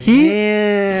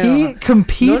He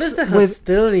competes. Notice the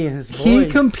hostility in his voice. He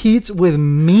competes with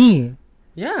me.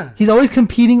 Yeah. He's always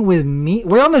competing with me.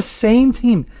 We're on the same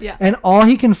team. Yeah. And all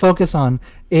he can focus on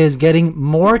is getting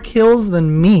more kills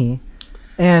than me.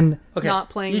 And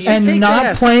not playing. You should take that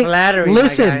as flattery,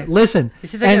 listen. You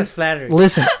should take it as flattery.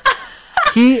 Listen.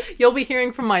 You'll be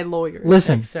hearing from my lawyer.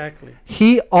 Listen. Exactly.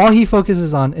 All he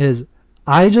focuses on is,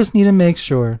 I just need to make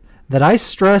sure that I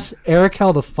stress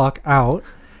Erikel the fuck out.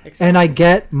 Exactly. And I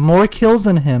get more kills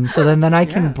than him, so then I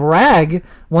can brag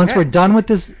once we're done with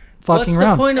this fucking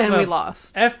round. What's the point of we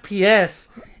lost. FPS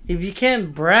if you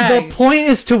can't brag? The point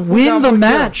is to win the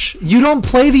match. Kills. You don't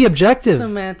play the objective.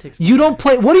 Semantics. You don't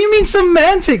play. What do you mean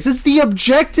semantics? It's the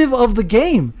objective of the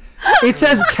game. It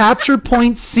says capture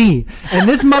point C, and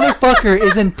this motherfucker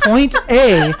is in point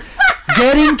A,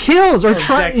 getting kills or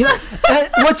trying.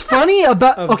 What's funny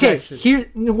about? Objection. Okay,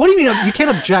 here. What do you mean? You can't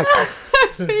object.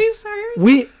 Face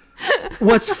hurts.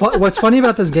 What's funny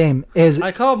about this game is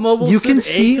I call mobile you can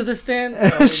see see to the stand.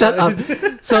 Shut up.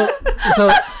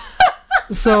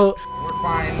 So we're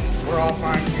fine. We're all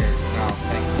fine here. No,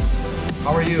 thanks.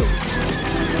 How are you?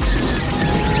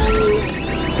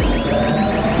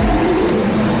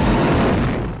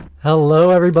 Hello,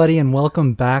 everybody, and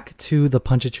welcome back to the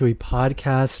Punch a Chewie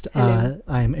podcast.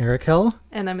 I'm Erikel.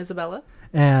 And I'm Isabella.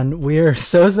 And we're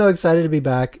so excited to be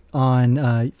back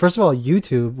on, first of all,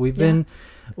 YouTube. We've been,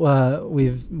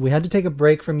 we had to take a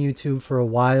break from YouTube for a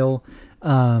while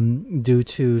due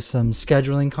to some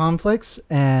scheduling conflicts.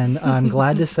 And I'm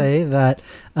glad to say that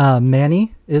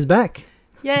Manny is back.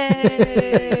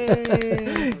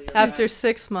 Yay! After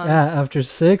 6 months. Yeah, after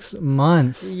 6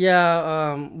 months.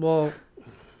 Yeah, well,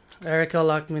 Erica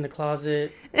locked me in the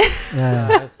closet.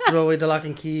 Yeah. Threw away the lock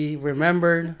and key.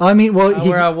 Remembered. I mean, well,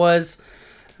 where I was.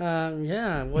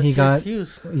 What's your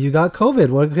excuse? You got COVID.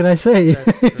 What could I say?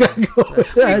 That's true.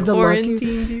 I had to lock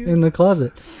you in the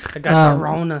closet. I got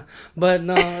Corona, but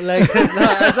no,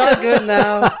 it's all good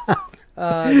now.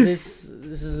 This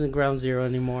isn't ground zero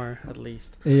anymore, at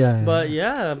least. Yeah. But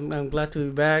yeah, I'm glad to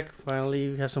be back.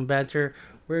 Finally, we have some banter.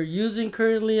 We're using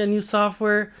currently a new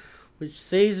software, which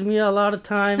saves me a lot of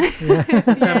time.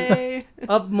 Yay. I'm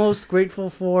utmost grateful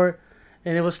for.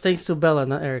 And it was thanks to Bella,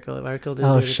 not Erica. Erica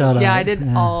didn't do it. Shut up. Yeah, I did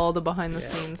all the behind the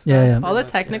scenes stuff. Yeah. All the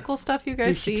technical stuff you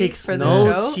guys she see takes for notes.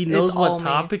 the show. She knows what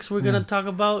topics we're going to talk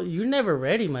about. You're never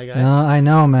ready, my guy. I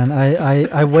know, man.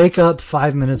 I wake up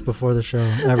 5 minutes before the show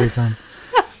every time.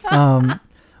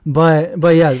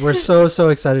 But yeah, we're so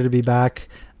excited to be back.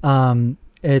 We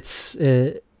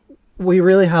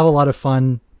really have a lot of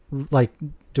fun, like,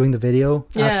 doing the video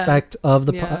aspect of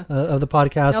the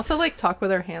podcast. We also talk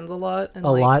with our hands a lot and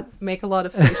make a lot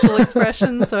of facial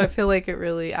expressions, so I feel like it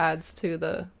really adds to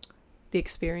the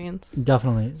experience.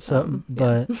 Definitely. So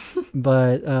but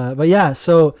yeah,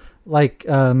 so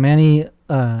Manny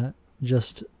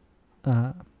just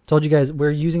told you guys,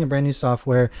 we're using a brand new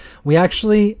software. We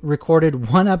actually recorded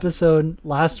one episode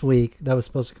last week that was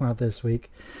supposed to come out this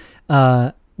week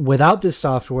without this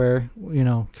software,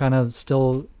 kind of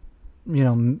still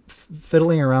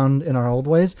fiddling around in our old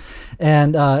ways,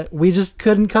 and we just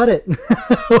couldn't cut it.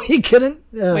 We couldn't.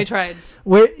 We tried.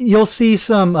 You'll see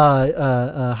some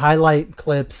highlight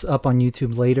clips up on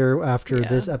YouTube later after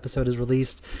this episode is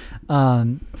released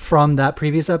from that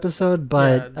previous episode.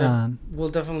 But we'll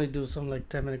definitely do some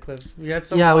 10-minute clips. We had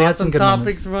some good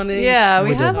topics running. Yeah,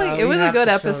 we had it was a good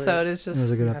episode. It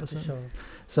was a good episode.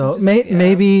 So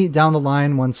maybe down the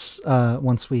line, once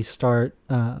we start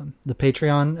the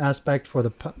Patreon aspect for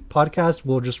the podcast,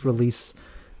 we'll just release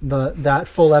that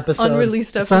full episode.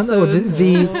 Unreleased episode.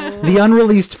 The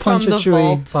unreleased Punch a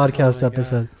Chewie podcast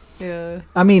episode. Yeah.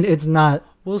 I mean, it's not.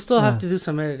 We'll still have to do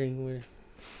some editing.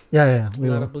 Yeah. We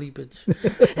got a bleepage.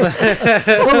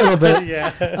 A little bit.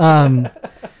 Yeah.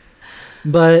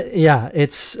 But yeah,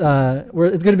 it's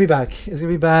gonna be back. It's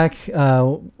gonna be back.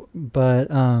 But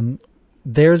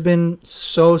there's been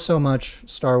so much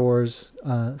Star Wars,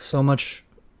 so much.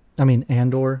 I mean,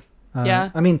 Andor. I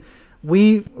mean,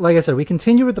 like I said, we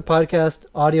continue with the podcast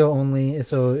audio only.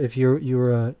 So if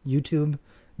you're a YouTube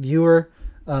viewer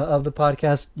of the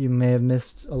podcast, you may have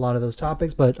missed a lot of those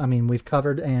topics. But I mean, we've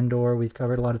covered Andor. We've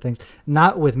covered a lot of things,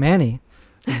 not with Manny,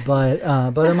 but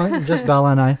among just Bella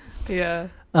and I. Yeah.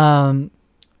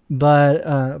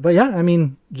 But yeah, I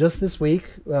mean, just this week,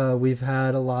 we've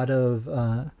had a lot of,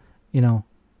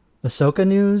 Ahsoka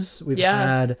news. We've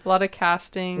had a lot of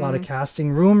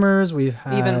casting rumors. We've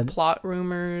had even plot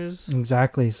rumors.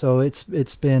 Exactly. So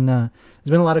it's been a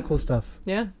lot of cool stuff.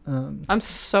 Yeah. I'm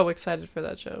so excited for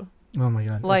that show. Oh my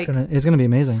God. It's gonna be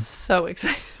amazing. So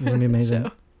excited. It's gonna be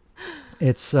amazing.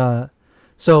 It's, so,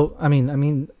 I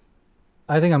mean,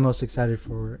 I think I'm most excited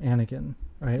for Anakin,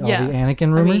 right? Yeah. All the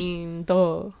Anakin rumors. I mean,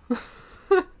 duh.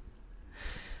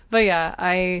 But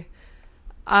yeah,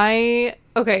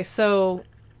 okay, so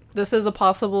this is a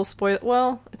possible spoiler.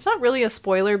 Well, it's not really a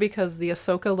spoiler because the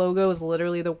Ahsoka logo is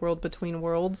literally the world between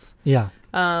worlds. Yeah.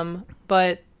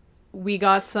 But we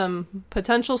got some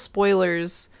potential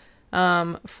spoilers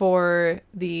for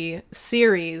the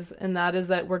series, and that is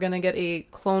that we're going to get a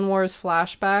Clone Wars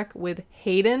flashback with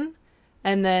Hayden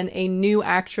and then a new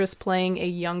actress playing a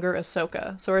younger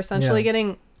Ahsoka. So we're essentially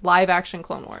getting live action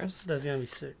Clone Wars. That's going to be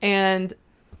sick. And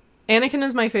Anakin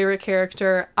is my favorite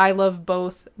character. I love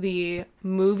both the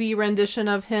movie rendition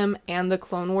of him and the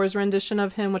Clone Wars rendition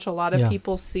of him, which a lot of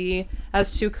people see as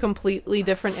two completely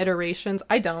different iterations.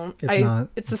 I don't.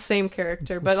 It's the same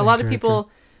character, but a lot of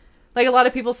people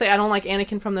say I don't like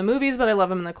Anakin from the movies, but I love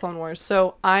him in the Clone Wars.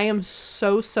 So I am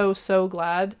so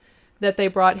glad that they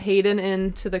brought Hayden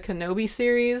into the Kenobi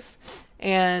series,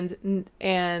 and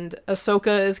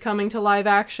Ahsoka is coming to live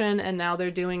action, and now they're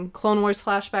doing Clone Wars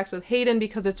flashbacks with Hayden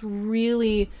because it's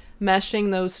really meshing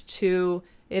those two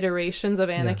iterations of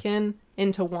Anakin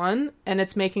into one, and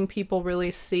it's making people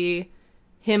really see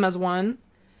him as one,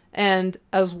 and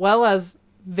as well as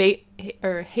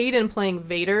Hayden playing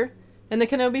Vader in the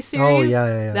Kenobi series.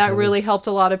 That really helped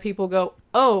a lot of people go,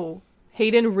 oh,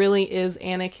 Hayden really is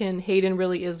Anakin, Hayden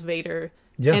really is Vader.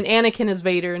 Yeah. And Anakin is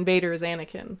Vader, and Vader is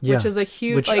Anakin, which is a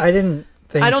huge. Which I didn't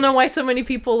think. I don't know why so many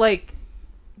people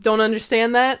don't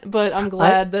understand that, but I'm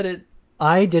glad that it.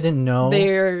 I didn't know.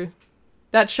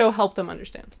 That show helped them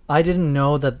understand. I didn't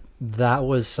know that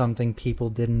was something people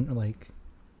didn't like.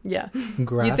 Yeah.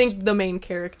 Grasp. You think the main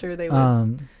character they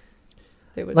would.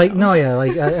 They would like know. No, yeah,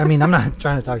 like I mean, I'm not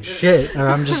trying to talk shit, or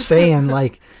I'm just saying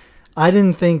I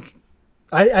didn't think.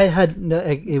 I had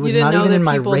it was not even in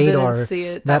my radar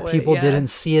that people didn't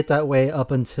see it that way up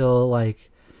until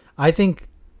I think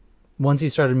once you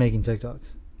started making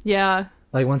TikToks. Yeah.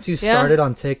 Once you started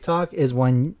on TikTok is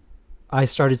when I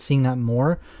started seeing that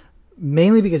more,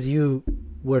 mainly because you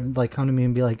would come to me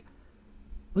and be like,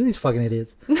 "Look at these fucking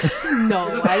idiots."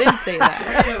 No, I didn't say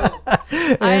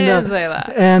that. I didn't say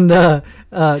that. And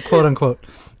quote unquote.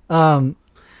 And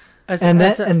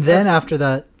then after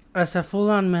that. As a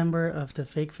full-on member of the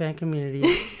fake fan community,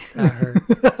 that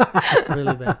hurt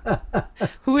really bad.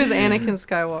 Who is Anakin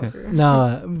Skywalker?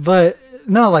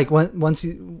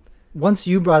 Once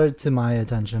you brought it to my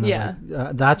attention,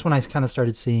 that's when I kind of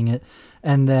started seeing it,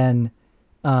 and then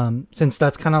since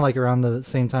that's kind of around the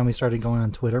same time we started going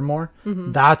on Twitter more,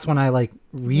 that's when I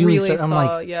really started.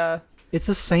 I'm it's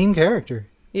the same character.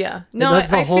 Yeah, no, that's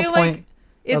the I whole feel point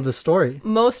of the story.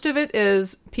 Most of it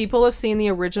is people have seen the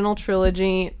original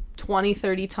trilogy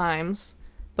 20-30 times,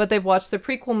 but they've watched the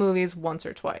prequel movies once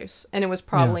or twice, and it was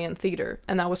probably in theater,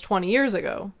 and that was 20 years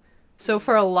ago. So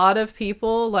for a lot of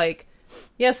people,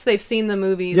 yes, they've seen the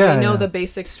movies, they know the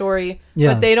basic story,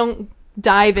 but they don't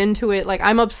dive into it.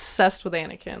 I'm obsessed with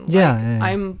Anakin.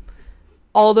 I'm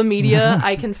all the media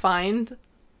I can find,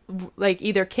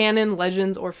 either canon,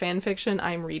 legends, or fan fiction,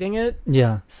 I'm reading it.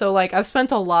 Yeah. So I've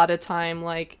spent a lot of time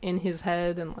in his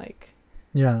head and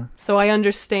so I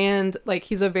understand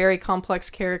he's a very complex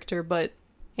character, but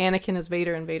Anakin is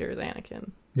Vader and Vader is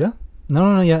Anakin. Yeah.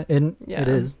 No, yeah, it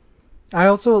is. I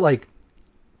also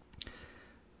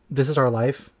this is our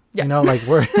life. Yeah.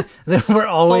 We're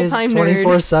always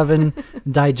 24/7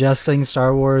 digesting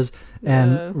Star Wars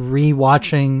and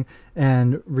rewatching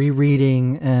and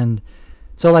rereading, and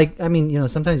so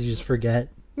sometimes you just forget.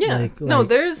 Yeah. No,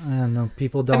 there's I don't know,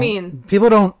 people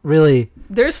don't really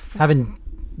haven't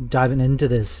diving into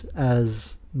this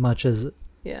as much as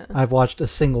I've watched a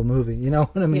single movie. You know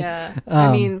what I mean?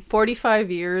 Yeah.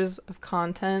 45 years of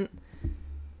content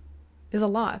is a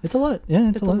lot. It's a lot. Yeah,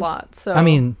 it's a lot. So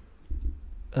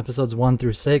episodes 1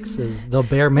 through 6 is the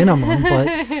bare minimum, but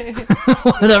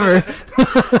whatever.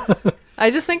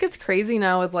 I just think it's crazy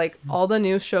now with all the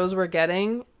new shows we're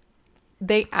getting.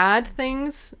 They add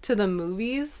things to the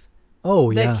movies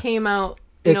that came out,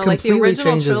 the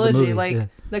original trilogy,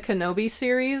 the Kenobi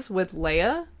series with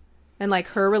Leia and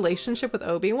her relationship with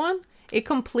Obi-Wan. It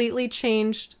completely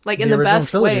changed, in the best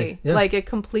trilogy. way. It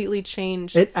completely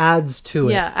changed. It adds to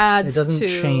it. Yeah, adds to. It doesn't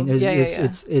change.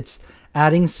 It's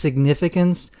adding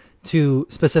significance to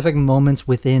specific moments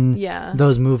within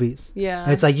those movies. Yeah.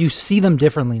 And it's you see them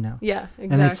differently now. Yeah,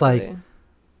 exactly. And it's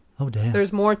oh, damn.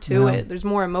 There's more to it. There's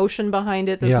more emotion behind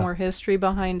it. There's more history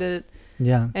behind it.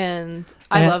 Yeah. And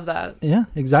I love that. Yeah,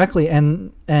 exactly.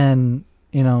 And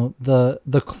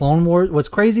the Clone Wars, what's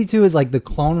crazy too is the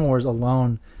Clone Wars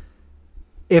alone,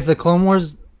 if the Clone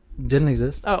Wars didn't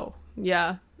exist. Oh,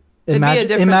 yeah.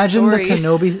 Imagine the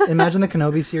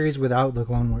Kenobi series without the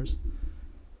Clone Wars.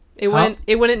 It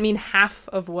wouldn't mean half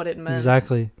of what it meant.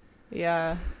 Exactly.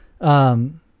 Yeah.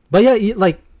 But yeah,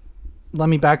 like, let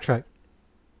me backtrack.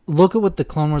 Look at what the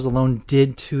Clone Wars alone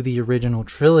did to the original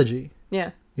trilogy.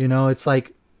 Yeah. You know, it's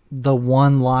like the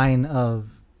one line of,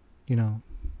 you know,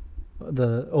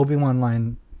 the Obi-Wan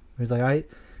line. He's like,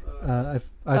 I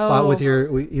fought with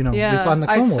your, we fought in the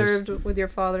Clone Wars. I served with your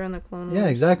father in the Clone Wars. Yeah,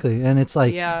 exactly. And it's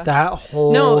like that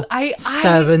whole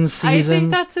 7 seasons. I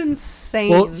think that's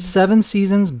insane. Well, 7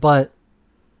 seasons, but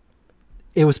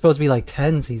it was supposed to be like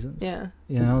 10 seasons. Yeah.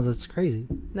 You know, that's crazy.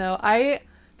 No,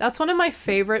 that's one of my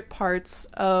favorite parts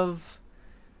of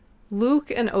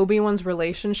Luke and Obi-Wan's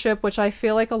relationship, which I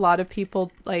feel like a lot of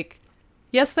people, like,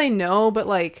 yes, they know, but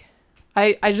like,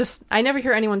 I never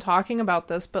hear anyone talking about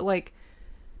this, but like,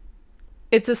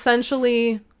 it's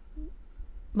essentially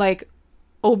like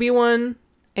Obi-Wan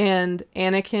and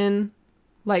Anakin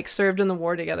like served in the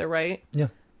war together, right? Yeah.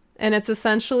 And it's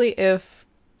essentially if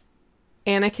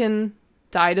Anakin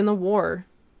died in the war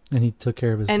and he took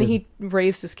care of his and kid. he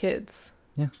raised his kids.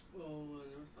 Yeah.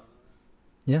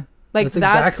 Yeah. Like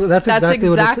that's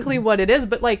exactly what it is,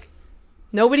 but like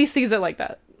nobody sees it like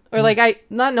that. Or like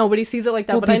nobody sees it like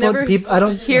that, but I never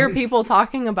hear people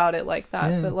talking about it like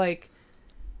that. Yeah. But like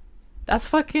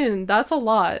that's a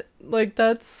lot. Like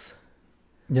that's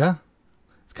yeah.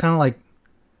 It's kind of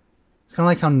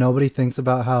like how nobody thinks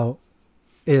about how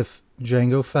if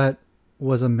Jango Fett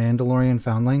was a Mandalorian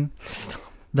foundling,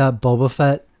 that Boba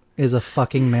Fett is a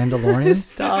fucking Mandalorian.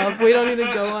 Stop. We don't need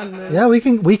to go on this. Yeah, we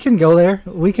can go there.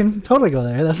 We can totally go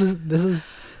there. This is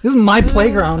my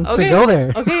playground to go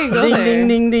there. Okay, go ding, there. Ding,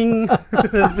 ding, ding, ding.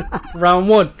 Round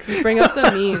 1. Bring up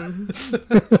the meme.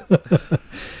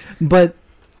 But,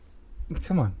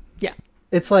 come on. Yeah.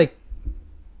 It's like,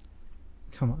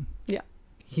 come on. Yeah.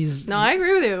 No, I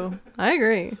agree with you. I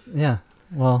agree. Yeah.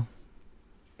 Well,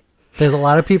 there's a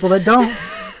lot of people that don't.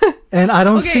 And I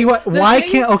don't see why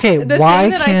can't the thing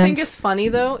that I think is funny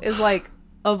though is like,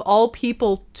 of all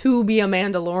people to be a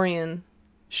Mandalorian,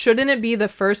 shouldn't it be the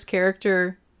first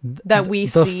character that we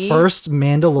see? The first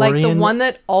Mandalorian, like the one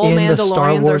that all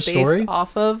Mandalorians are based story?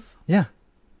 off of? Yeah.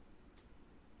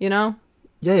 You know?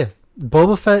 Yeah.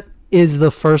 Boba Fett is the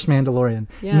first Mandalorian.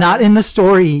 Yeah. Not in the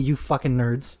story, you fucking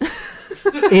nerds.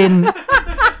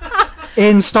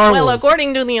 in Star Wars. Well,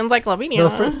 according to the encyclopedia.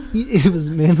 It was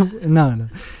Mandalorian. No.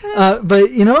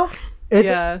 But, you know,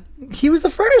 he was the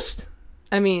first.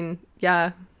 I mean,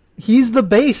 yeah. He's the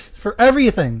base for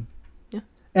everything. Yeah.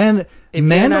 And if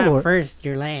you're not first,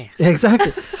 you're last.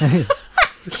 Exactly.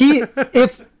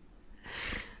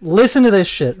 Listen to this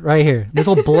shit right here. This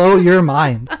will blow your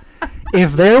mind.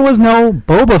 If there was no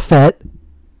Boba Fett,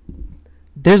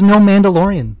 there's no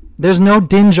Mandalorian. There's no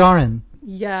Din Djarin.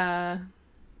 Yeah.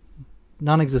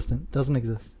 Non-existent. Doesn't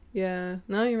exist. Yeah.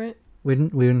 No, you're right. We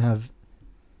didn't have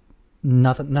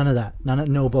nothing. None of that.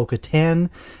 No Bo-Katan.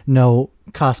 No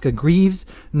Casca Greaves.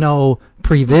 No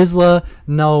Pre Vizsla.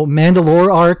 No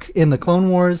Mandalore arc in the Clone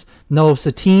Wars. No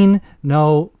Satine.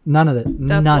 No, none of it.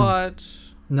 Death Watch.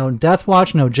 No Death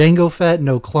Watch. No Jango Fett.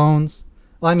 No clones.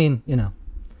 Well, I mean, you know,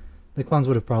 the clones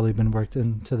would have probably been worked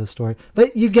into the story,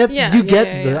 but you get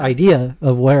the idea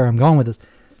of where I'm going with this.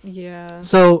 Yeah.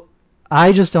 So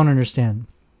I just don't understand.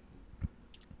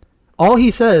 All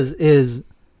he says is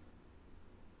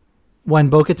when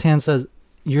Bo-Katan says,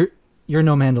 you're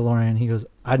no Mandalorian, he goes,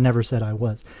 I never said I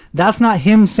was. That's not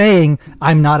him saying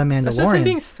I'm not a Mandalorian. That's just him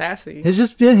being sassy. It's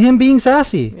just him being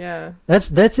sassy. Yeah.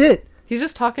 That's it. He's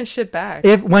just talking shit back.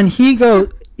 When he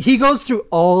goes through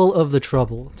all of the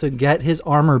trouble to get his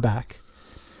armor back.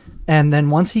 And then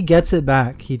once he gets it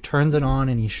back, he turns it on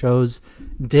and he shows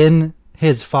Din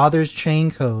his father's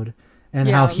chain code and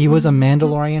how he was a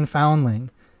Mandalorian foundling.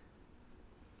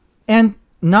 And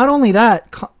not only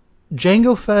that,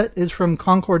 Jango Fett is from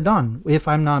Concord Dawn, if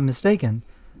I'm not mistaken.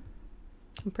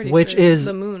 I'm pretty which sure is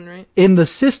the moon, right? In the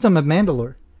system of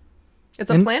Mandalore.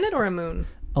 It's a planet or a moon?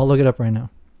 I'll look it up right now.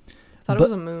 I thought it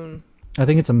was a moon. I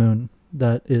think it's a moon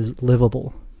that is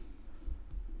livable.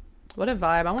 What a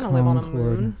vibe. I want to live on a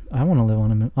moon. I want to live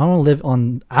on a moon. I want to live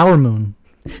on our moon.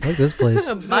 Like this place.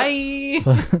 Bye.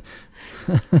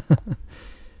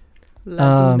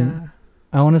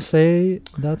 I want to say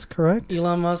that's correct.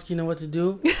 Elon Musk, you know what to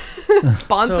do.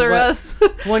 Sponsor us.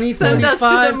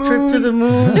 2035 trip to the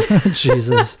moon.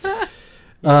 Jesus.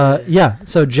 Yeah.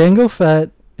 So Jango Fett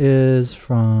is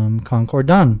from Concord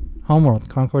Dawn. Homeworld,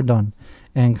 Concord Dawn.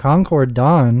 And Concord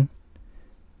Dawn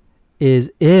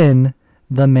is in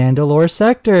the Mandalore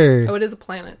sector. Oh, it is a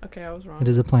planet. Okay, I was wrong. It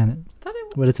is a planet.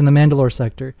 But it's in the Mandalore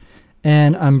sector.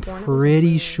 And I'm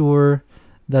pretty sure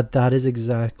that is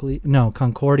exactly... No,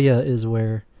 Concordia is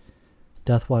where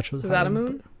Death Watch was. Is that a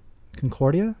moon?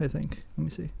 Concordia, I think. Let me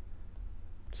see.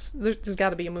 There's got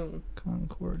to be a moon.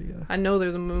 Concordia. I know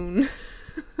there's a moon.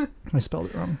 I spelled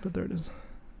it wrong, but there it is.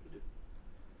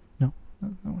 No,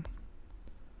 not that one.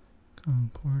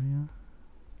 Concordia.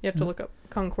 You have to look up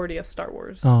Concordia Star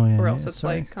Wars. Oh, yeah. Or else yeah, it's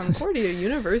sorry. like Concordia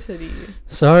University.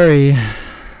 Sorry.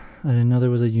 I didn't know there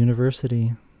was a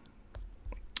university.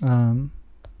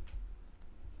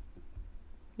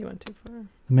 You went too far.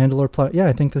 The Mandalore plot. Yeah,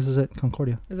 I think this is it.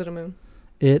 Concordia. Is it a moon?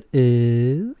 It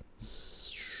is.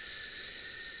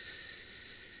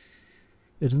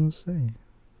 It doesn't say.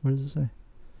 What does it say?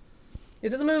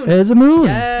 It is a moon. It is a moon.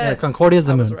 Yes. Yeah, Concordia is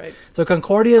the I moon. was right. So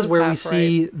Concordia is I was where we half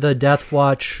see the Death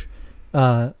Watch,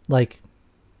 like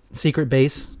secret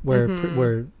base where Mhm.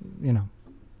 where you know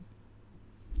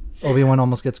Obi-Wan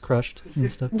almost gets crushed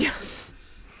and stuff. Yeah.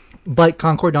 But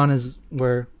Concordon is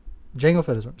where Jango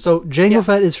Fett is from. So Jango Yeah.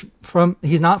 Fett is from.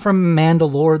 He's not from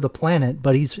Mandalore, the planet,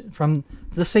 but he's from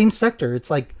the same sector.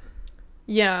 It's like,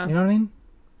 Yeah. you know what I mean?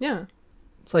 Yeah.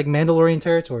 It's like Mandalorian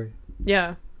territory.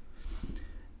 Yeah.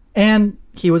 And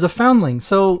he was a foundling,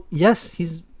 so yes,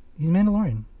 he's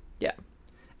Mandalorian. Yeah.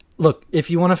 Look, if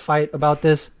you want to fight about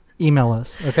this, email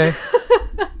us, okay?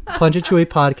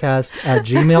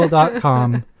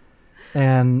 punchitchewipodcast@gmail.com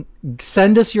and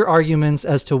send us your arguments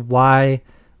as to why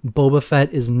Boba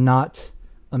Fett is not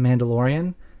a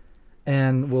Mandalorian,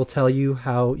 and we'll tell you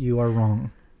how you are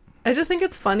wrong. I just think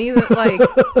it's funny that, like,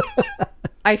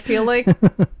 I feel like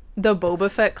the Boba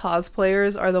Fett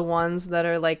cosplayers are the ones that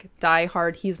are, like, die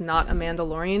hard, he's not a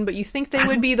Mandalorian, but you think they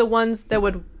would be the ones that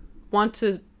would want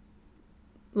to,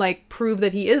 like, prove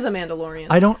that he is a Mandalorian.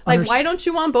 I don't Like, why don't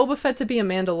you want Boba Fett to be a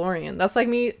Mandalorian? That's like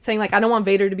me saying, like, I don't want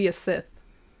Vader to be a Sith.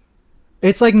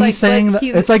 It's like me like- saying like that.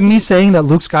 he's- It's like me saying that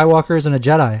Luke Skywalker isn't a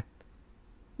Jedi.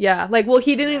 Yeah, like, well,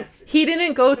 he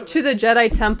didn't go to the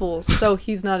Jedi temple, so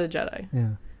he's not a Jedi. Yeah.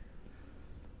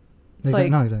 It's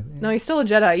like, no, exactly. no, he's still a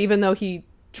Jedi, even though he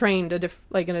trained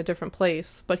in a different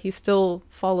place, but he still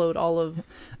followed all of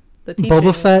the teachings.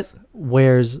 Boba Fett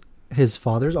wears his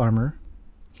father's armor.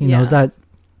 He Yeah. knows that.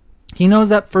 He knows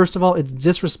that, first of all, it's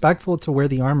disrespectful to wear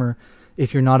the armor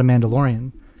if you're not a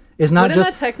Mandalorian. It's not Wouldn't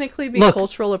just that technically be Look,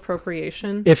 cultural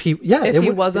appropriation? if he. Yeah, If it he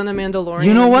would- wasn't a Mandalorian,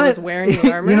 You know and what? he was wearing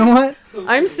the armor. You know what?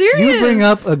 I'm serious. You bring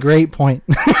up a great point.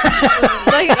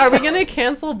 Like, are we gonna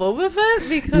cancel Boba Fett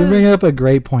because You bring up a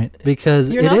great point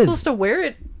because you're it not is. supposed to wear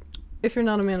it if you're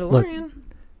not a Mandalorian?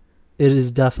 It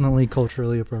is definitely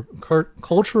cultural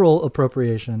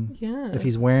appropriation Yeah. if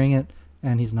he's wearing it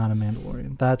and he's not a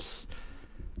Mandalorian.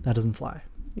 That doesn't fly.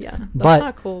 Yeah, that's But,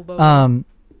 not cool, Boba.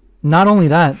 Not only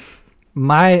that,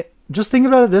 just think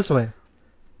about it this way.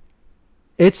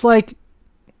 It's like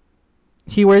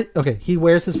he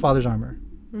wears his father's armor,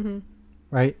 Mm-hmm.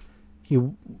 right? He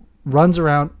runs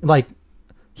around, like,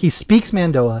 he speaks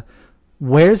Mandoa,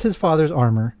 wears his father's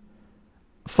armor,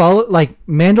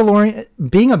 Mandalorian,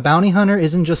 being a bounty hunter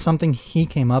isn't just something he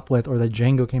came up with or that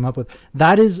Jango came up with.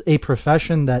 That is a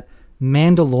profession that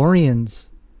Mandalorians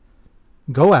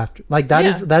go after. Like, that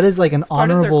is like an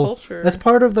honorable. Culture. That's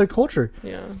part of their culture.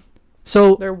 Yeah,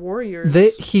 So they're warriors.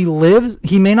 he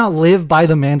may not live by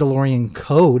the Mandalorian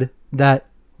code that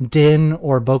Din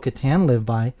or Bo-Katan live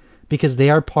by, because they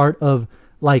are part of,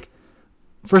 like,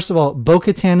 first of all,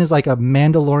 Bo-Katan is like a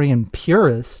Mandalorian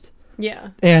purist, Yeah.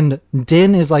 and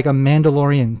Din is like a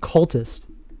Mandalorian cultist.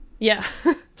 Yeah.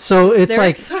 So it's They're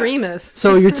like extremists.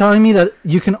 So you're telling me that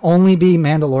you can only be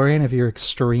Mandalorian if you're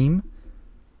extreme?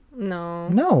 No.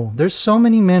 No, there's so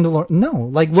many Mandalorian. No,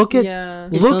 like look at Yeah.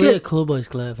 It's look only at a cool boys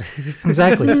club.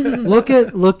 exactly. look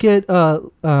at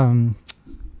oh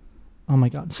my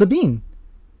God, Sabine.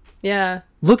 Yeah.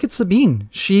 Look at Sabine.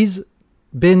 She's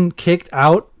been kicked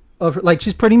out of like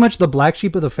she's pretty much the black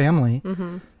sheep of the family.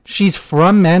 Mm-hmm. She's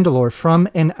from Mandalore, from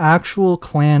an actual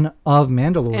clan of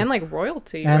Mandalore, And like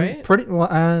royalty, and right? pretty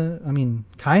well. I mean,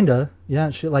 kinda. Yeah,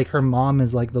 she like her mom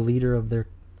is like the leader of their.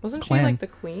 Wasn't clan. she like the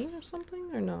queen or something?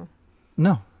 Or no?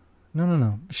 No.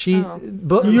 She. Oh.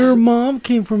 But Your mom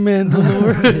came from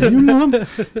Mandalore. your mom's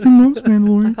I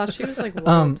Mandalorian. thought she was like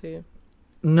royalty.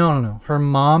 No. Her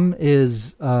mom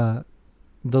is the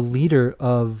leader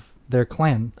of their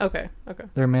clan, Okay.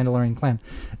 their Mandalorian clan.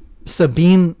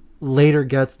 Sabine later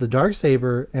gets the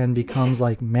Darksaber and becomes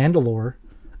like Mandalore,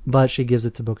 but she gives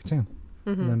it to Bo-Katan.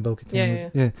 Mm-hmm. And then Bo-Katan Yeah,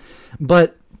 yeah.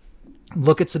 But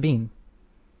look at Sabine.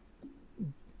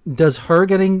 Does her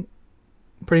getting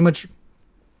pretty much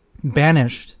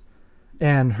banished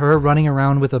and her running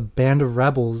around with a band of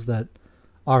rebels that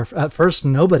are at first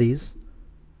nobodies,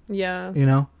 Yeah. you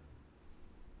know,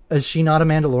 is she not a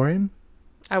Mandalorian?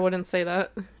 I wouldn't say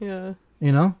that. Yeah.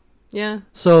 You know? Yeah.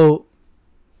 So,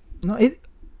 no,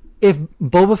 if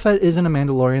Boba Fett isn't a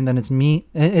Mandalorian, then it's me.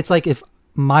 It's like if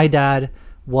my dad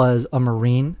was a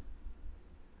Marine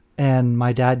and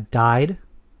my dad died,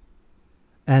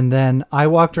 and then I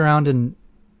walked around in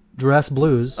dress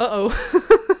blues.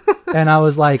 And I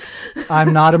was like,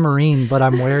 I'm not a Marine, but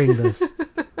I'm wearing this.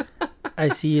 I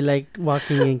see you like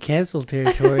walking in cancel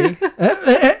territory.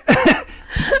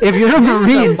 If you're a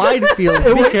Marine, minefield.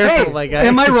 Be careful, my guy.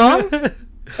 Am I wrong?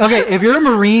 Okay, if you're a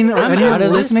Marine or anyone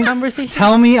listening,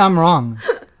 tell me I'm wrong.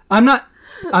 I'm not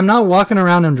walking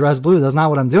around in dress blue. That's not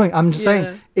what I'm doing. I'm just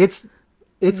saying it's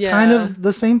kind of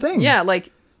the same thing. Yeah, like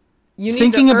you need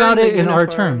thinking to earn about the it in our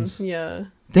uniform. terms. Yeah.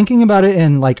 Thinking about it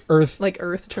in like Earth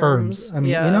terms. I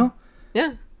mean, you know?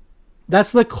 Yeah.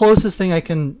 That's the closest thing I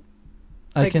can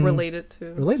relate it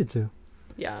to.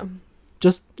 Yeah.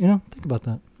 Just, think about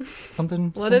that.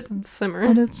 Let it simmer.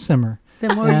 Let it simmer.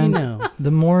 The more you know.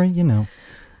 The more you know.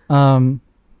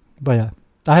 But yeah,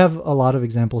 I have a lot of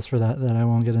examples for that I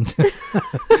won't get into.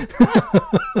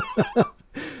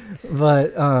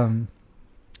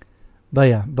 But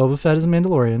yeah, Boba Fett is a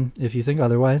Mandalorian. If you think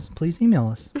otherwise, please email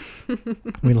us.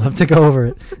 We'd love to go over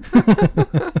it.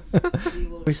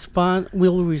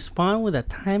 We'll respond with a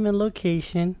time and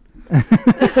location.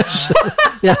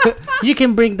 Yeah. You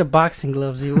can bring the boxing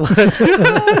gloves you want.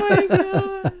 Oh my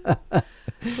god.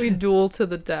 We duel to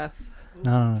the death.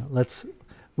 No.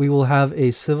 We will have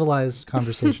a civilized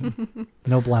conversation.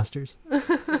 No blasters.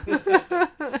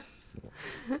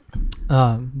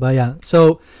 But yeah,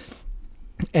 so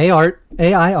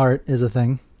AI art is a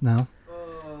thing now.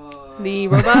 The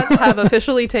robots have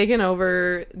officially taken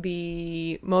over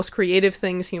the most creative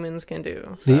things humans can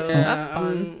do. So that's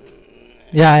fun.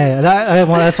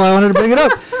 That's why I wanted to bring it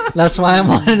up. That's why I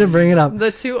wanted to bring it up.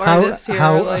 The two artists here.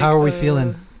 How are we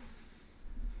feeling?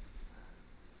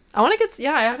 I want to get.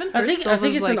 Yeah, I haven't. Heard I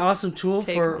think it's an awesome tool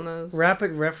for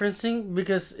rapid referencing,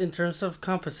 because in terms of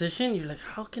composition, you're like,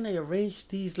 how can I arrange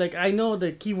these? Like, I know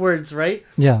the keywords, right?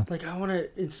 Yeah. Like, I want to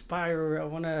inspire. I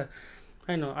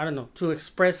don't know, to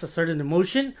express a certain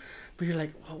emotion, but you're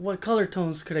like, well, what color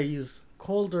tones could I use?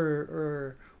 Cold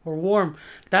or warm?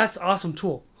 That's an awesome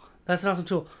tool.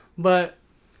 But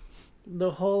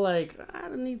the whole like, I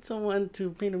don't need someone to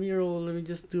paint a mural. Let me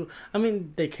just do. I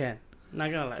mean, they can. Not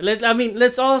gonna lie.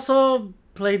 Let's also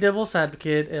play devil's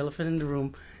advocate. Elephant in the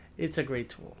room. It's a great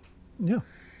tool. Yeah.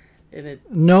 And there's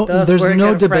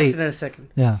no debate. In a second.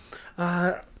 Yeah.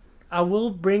 I will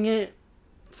bring it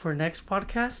for next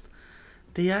podcast.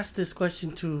 They asked this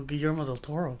question to Guillermo del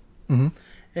Toro,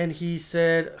 and he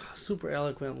said super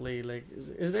eloquently, like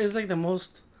it's like the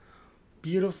most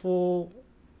beautiful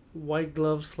white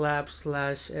glove slap /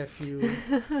 fu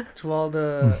to all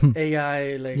the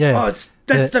AI, like, that's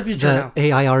the future now.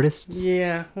 AI artists.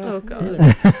 Yeah. Oh god.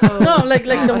 No, like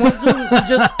the ones who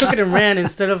just took it and ran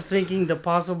instead of thinking the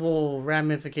possible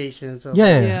ramifications of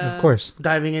of course,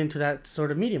 diving into that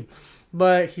sort of medium.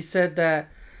 But he said that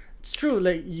it's true.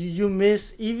 Like you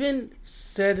miss even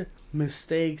said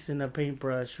mistakes in a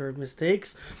paintbrush or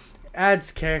mistakes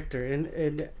adds character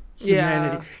and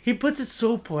humanity. Yeah. He puts it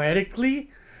so poetically.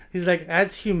 He's like,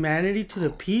 adds humanity to the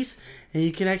piece, and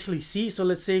you can actually see. So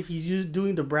let's say if he's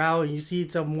doing the brow and you see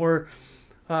it's a more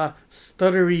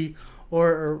stuttery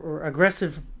or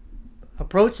aggressive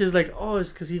approach, is like,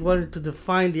 it's because he wanted to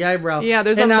define the eyebrow. Yeah,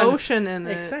 there's emotion in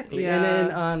it. Exactly. Yeah.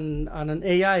 And then on an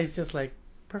AI, it's just like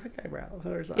perfect eyebrow.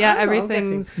 Or something.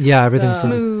 Everything's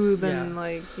smooth and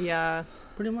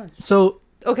pretty much. So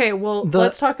okay, well,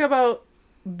 let's talk about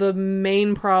the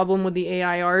main problem with the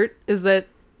AI art is that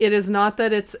it is not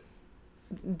that it's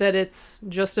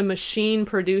just a machine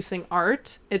producing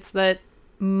art. It's that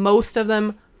most of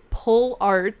them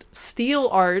steal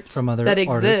art from other that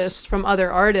artists. exists from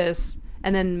other artists,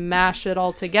 and then mash it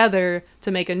all together to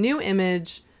make a new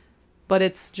image. But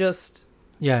it's just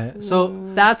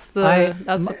So that's the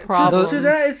problem. To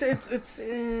that,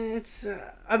 it's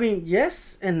I mean,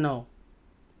 yes and no.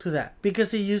 To that,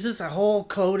 because he uses a whole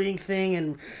coding thing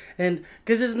and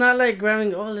because it's not like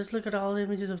grabbing, let's look at all the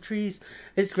images of trees.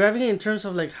 It's grabbing it in terms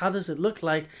of like, how does it look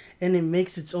like, and it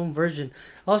makes its own version.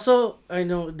 Also, I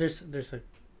know there's a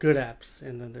good apps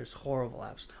and then there's horrible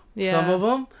apps. Yeah. Some of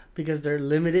them, because they're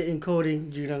limited in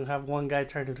coding, you don't have one guy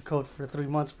trying to code for 3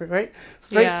 months, right?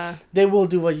 Straight. Yeah. They will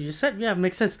do what you just said. Yeah,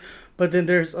 makes sense. But then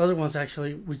there's other ones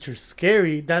actually which are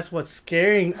scary. That's what's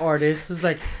scaring artists. Is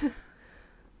like,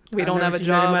 we don't have a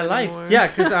job in my anymore. Life. Yeah,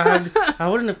 because I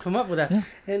wouldn't have come up with that. Yeah.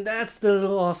 And that's the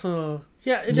little also.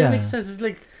 Yeah, it makes sense. It's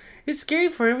like, it's scary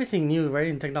for everything new, right?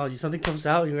 In technology, something comes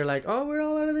out and you're like, we're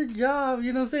all out of the job.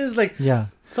 You know what I'm saying? It's like,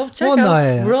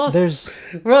 self-checkouts,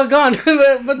 we're all gone.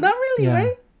 but not really,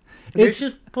 right? There's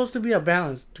just supposed to be a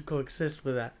balance to coexist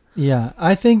with that. Yeah,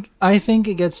 I think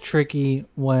it gets tricky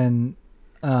when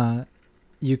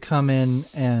you come in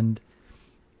and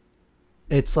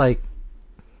it's like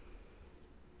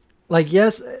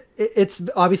yes, it's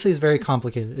obviously it's very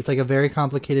complicated. It's like a very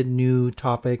complicated new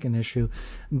topic and issue,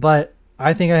 but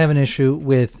I think I have an issue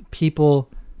with people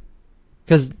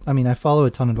because I mean I follow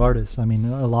a ton of artists. I mean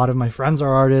a lot of my friends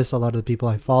are artists. A lot of the people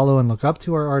I follow and look up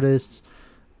to are artists.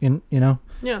 You know.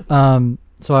 Yeah.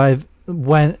 So I've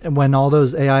when all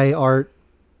those AI art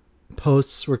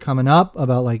posts were coming up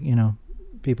about like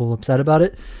people upset about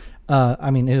it.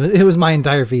 I mean it was my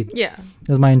entire feed. Yeah. It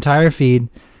was my entire feed,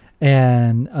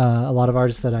 and a lot of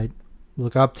artists that I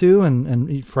look up to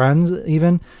and friends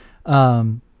even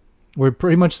were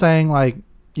pretty much saying like,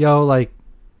 "Yo, like,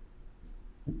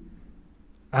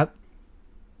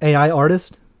 AI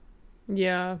artist,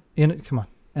 Yeah. come on,"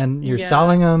 and you're Yeah.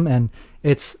 selling them, and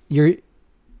it's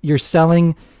you're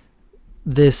selling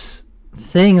this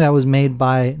thing that was made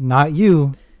by not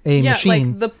you, a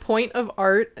machine. Like the point of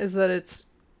art is that it's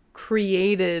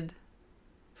created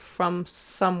from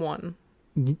someone.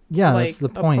 Yeah, like, that's the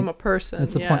point. From a person.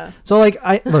 That's the yeah. point. So like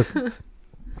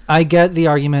I get the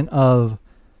argument of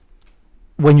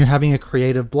when you're having a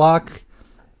creative block,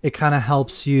 it kind of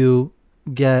helps you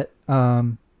get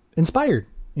inspired.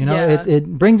 Yeah.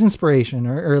 It brings inspiration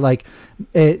or like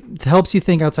it helps you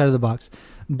think outside of the box.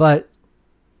 But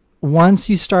once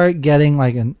you start getting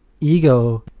like an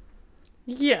ego,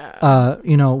 Yeah.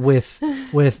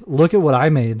 with look at what I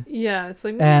made, Yeah. It's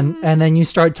like and then you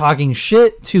start talking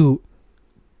shit to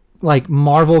like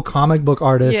Marvel comic book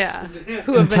artists. yeah.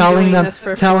 Who have been telling doing them- this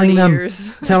for telling 40 them-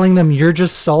 years. telling them you're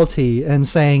just salty and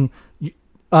saying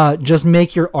just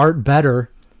make your art better.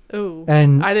 Ooh.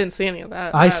 And I didn't see any of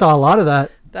that. I saw a lot of that.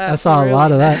 I saw a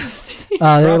lot of that. Nasty. They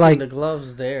were Dropping like the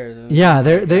gloves there. yeah, Oh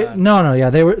they my God. no yeah,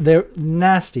 they're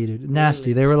nasty, dude. Nasty.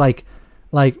 Really? They were like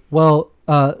well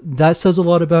that says a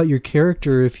lot about your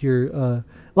character if you're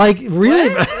like really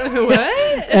bad.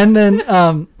 What? And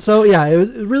then so yeah, it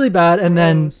was really bad and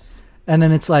Gross.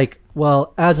 then it's like,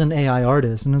 well, as an AI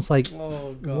artist, and it's like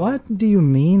Oh God. what do you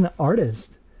mean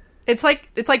artist? It's like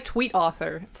tweet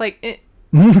author. It's like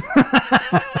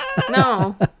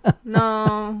no,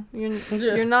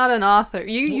 you're not an author.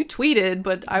 You tweeted,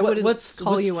 but I wouldn't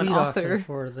call you an tweet author.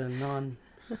 for the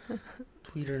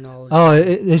non-tweeter knowledge. Oh,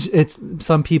 it's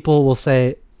some people will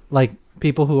say like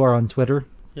people who are on Twitter,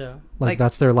 Yeah. like Like,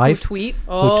 that's their Who life, tweet.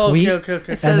 Oh, tweet? okay. It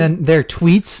says- and then their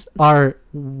tweets are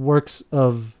works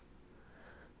of,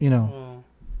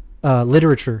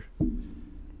 literature.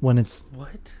 When it's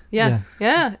What? Yeah.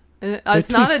 It's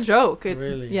not a tweets. joke. It's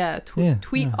Really?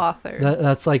 tweet yeah. author.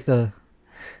 that's like the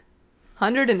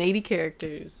 180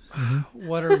 characters.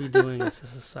 What are we doing as a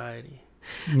society?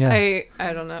 yeah.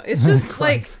 I don't know. It's just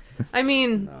like Christ. I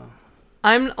mean, No.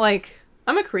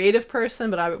 I'm a creative person,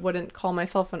 but I wouldn't call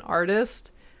myself an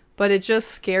artist. But it just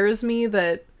scares me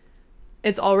that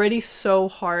it's already so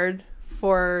hard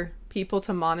for people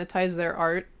to monetize their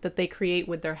art that they create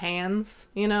with their hands,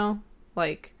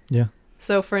 Like, Yeah.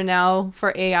 so for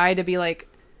AI to be like,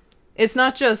 it's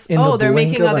not just, In the they're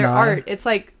blink making of an other eye. art. It's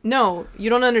like, no, you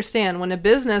don't understand. When a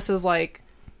business is like,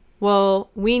 well,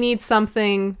 we need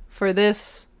something for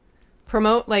this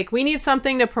we need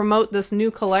something to promote this new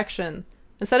collection.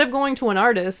 Instead of going to an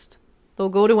artist, they'll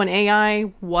go to an AI,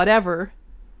 whatever,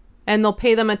 and they'll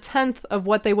pay them 1/10 of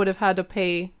what they would have had to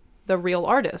pay the real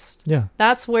artist. Yeah.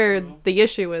 That's where the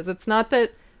issue is. It's not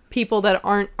that people that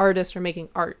aren't artists are making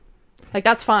art. Like,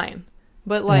 that's fine.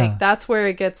 But, Yeah. that's where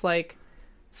it gets,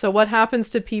 so what happens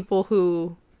to people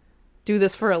who do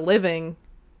this for a living,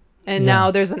 and Yeah.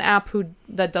 now there's an app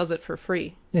that does it for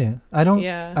free? Yeah. I don't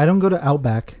Yeah. go to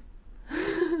Outback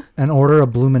and order a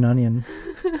bloomin' onion,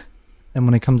 and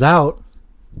when it comes out,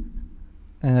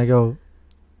 and I go,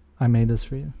 I made this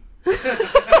for you.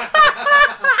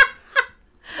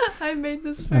 I made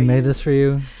this for I you. made this for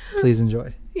you. Please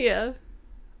enjoy. Yeah.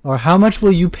 Or how much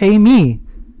will you pay me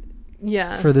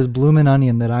Yeah. for this bloomin'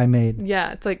 onion that I made?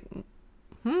 Yeah, it's like,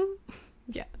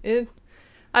 yeah.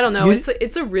 I don't know. You-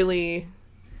 It's a really,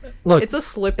 Look, it's a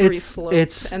slippery it's- slope,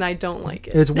 it's- and I don't like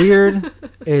it. it's weird.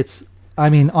 I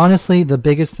mean, honestly, the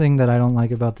biggest thing that I don't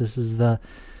like about this is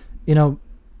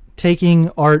taking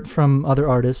art from other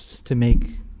artists to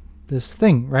make this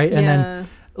thing, right? And then,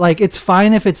 it's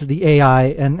fine if it's the AI,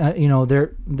 and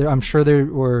there I'm sure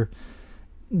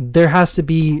there has to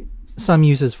be some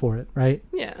uses for it, right?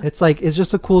 yeah, It's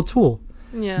just a cool tool.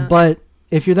 yeah, But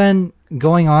if you're then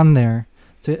going on there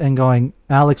and going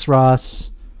Alex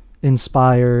Ross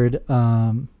inspired,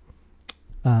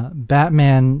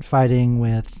 Batman fighting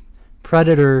with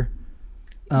Predator,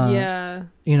 yeah,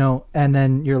 and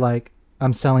then you're like,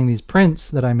 I'm selling these prints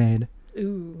that I made.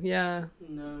 Ooh, yeah.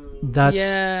 No.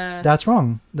 That's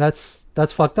wrong. That's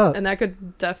fucked up. And that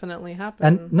could definitely happen.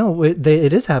 And no, it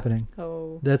is happening.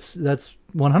 Oh. That's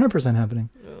 100% happening.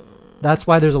 That's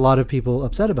why there's a lot of people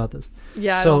upset about this.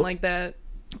 Yeah, I So- don't like that.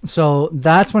 So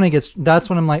that's when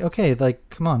I'm like, okay, like,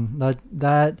 come on,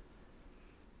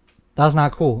 that's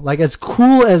not cool. Like, as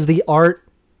cool as the art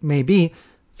may be,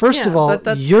 first Yeah, of all, but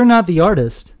that's- you're not the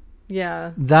artist.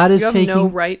 Yeah. That is You have taking no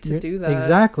right to do that.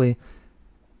 Exactly.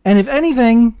 And if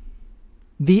anything,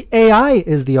 the AI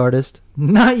is the artist,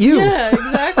 not you. Yeah,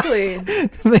 exactly.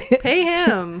 Pay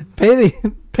him.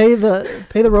 Pay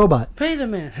the robot. Pay the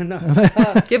man. No.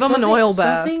 Give him an oil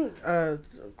bath. A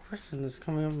question that's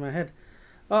coming up in my head.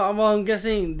 Well, I'm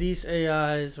guessing these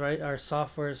AIs, right, are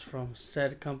softwares from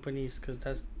said companies because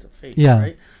that's the face, Yeah.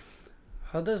 right?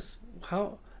 Let's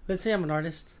say I'm an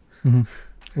artist. Mhm.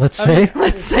 Let's say.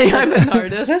 Let's say I'm an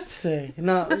artist. Let's say.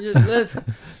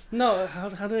 No,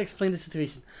 how do I explain the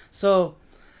situation? So,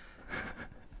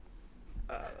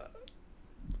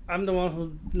 I'm the one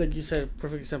who, like you said,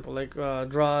 perfect example, like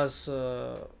draws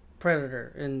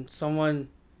Predator, and someone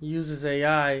uses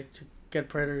AI to get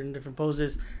Predator in different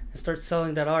poses and starts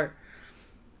selling that art.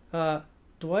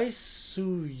 Do I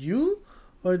sue you,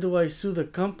 or do I sue the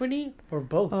company, or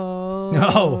both? Oh,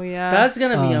 No. yeah. That's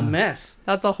gonna be a mess.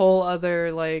 That's a whole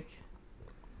other, like...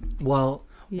 Well,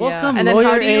 Yeah. Welcome, and then lawyer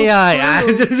how do you AI.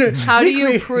 prove, how do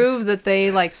you prove that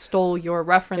they like stole your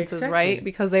references, Exactly. right?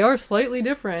 Because they are slightly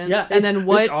different. Yeah, and then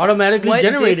what? it's automatically what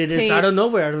generated? It's out of dictates-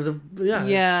 nowhere. Out of the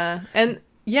Yeah, and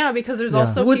yeah, because there's Yeah.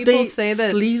 also Would people they say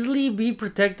that. sleazily be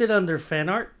protected under fan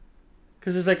art?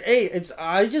 Because it's like, hey,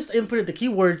 I just inputted the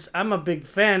keywords. I'm a big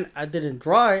fan. I didn't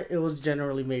draw it. It was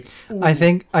generally made. Ooh. I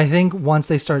think once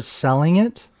they start selling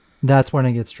it, that's when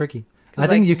it gets tricky. I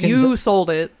think like, you can. sold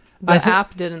it. The I think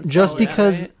app didn't. just sell it,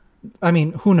 because. right? I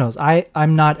mean, who knows?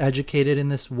 I'm not educated in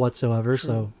this whatsoever,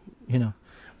 so you know.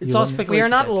 It's you all let me- speculation. We are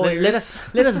not guys. lawyers.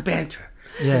 Let us banter.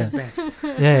 Let Yeah, us banter.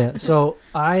 yeah. So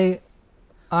I'm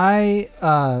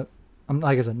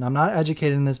like I said, I'm not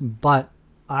educated in this, but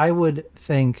I would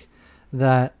think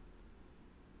that,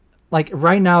 like,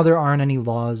 right now there aren't any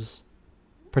laws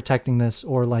protecting this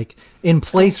or like in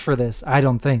place for this. I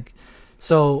don't think.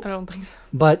 So I don't think so.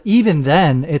 but even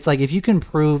then, it's like if you can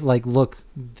prove, like, look,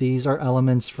 these are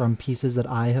elements from pieces that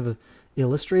I have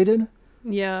illustrated,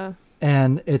 Yeah.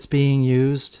 and it's being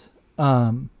used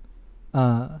on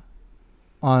the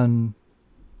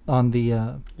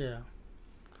Yeah.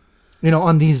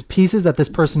 on these pieces that this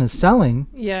person is selling,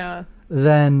 Yeah.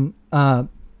 then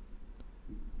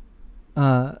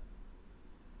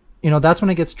that's when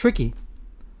it gets tricky.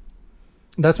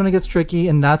 That's when it gets tricky,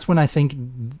 and that's when I think,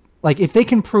 like, if they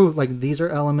can prove, like, these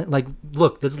are like,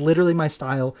 look, this is literally my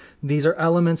style. These are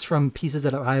elements from pieces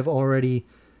that I've already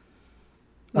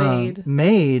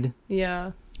made.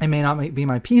 Yeah. It may not be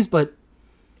my piece, but,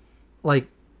 like,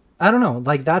 I don't know.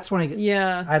 Like, that's when I get.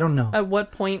 Yeah. I don't know. At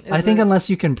what point is I think it,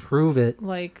 unless you can prove it,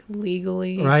 like,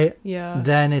 legally? right? Yeah.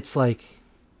 Then it's like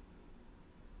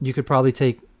you could probably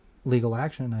take legal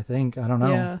action. I think. I don't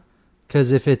know. Yeah.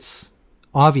 Because if it's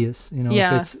obvious,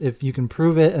 Yeah. if you can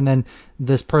prove it, and then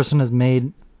this person has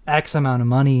made X amount of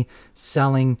money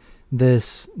selling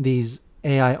these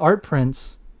AI art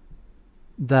prints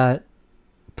that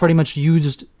pretty much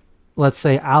used, let's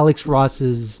say, Alex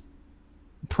Ross's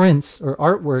prints or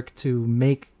artwork to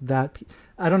make that.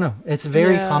 I don't know. It's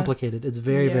very Yeah. complicated. It's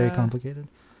very, very Yeah. complicated.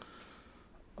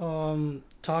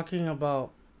 Talking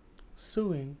about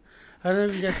suing. I don't know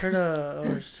if you guys heard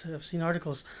or have seen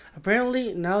articles.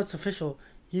 Apparently, now it's official.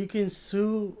 You can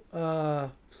sue a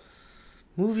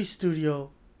movie studio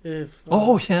if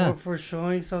Oh, yeah. for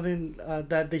showing something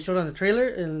that they showed on the trailer,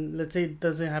 and let's say it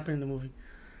doesn't happen in the movie.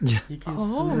 Yeah. You can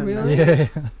Oh, sue them really? Yeah.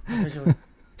 now, officially.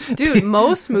 Dude,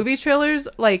 most movie trailers,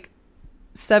 like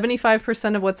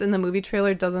 75% of what's in the movie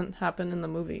trailer doesn't happen in the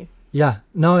movie. Yeah.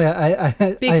 No, yeah.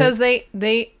 Because they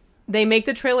make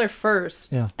the trailer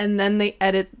first, Yeah. and then they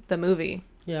edit the movie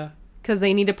Yeah. because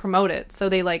they need to promote it. So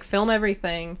they like film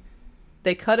everything,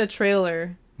 they cut a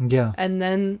trailer, yeah. and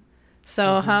then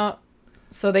so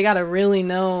they gotta really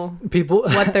know People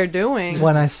what they're doing.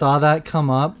 when I saw that come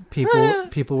up,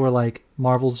 people were like,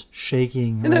 Marvel's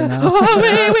shaking right now. Oh,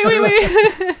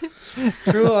 wait.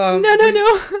 True.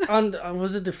 No. On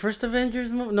was it the first Avengers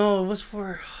movie? No, it was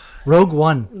for Rogue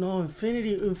One. no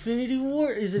Infinity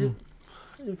War. Is it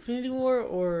Infinity War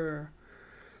or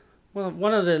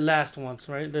one of the last ones?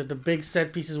 Right, the big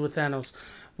set pieces with Thanos,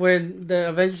 where the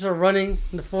Avengers are running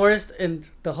in the forest and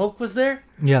the Hulk was there,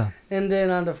 Yeah. and then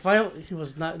on the final he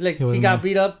was not like He he wasn't got there.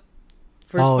 beat up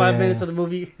first Oh, 5 yeah, minutes yeah. of the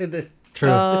movie, and then True.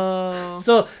 Oh.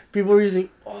 so people were using,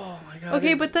 oh my god.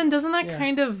 Okay, but then doesn't that Yeah.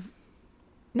 kind of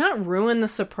not ruin the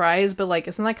surprise, but like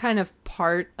isn't that kind of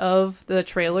part of the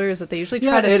trailer? Is that they usually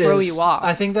try to it throw is. you off?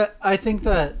 I think that I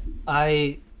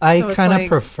So it's kind of like-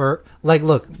 prefer, like,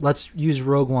 look, let's use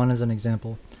Rogue One as an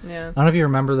example. Yeah, I don't know if you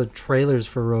remember the trailers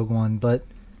for Rogue One, but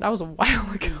that was a while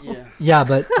ago. Yeah. yeah,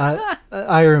 but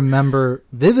I remember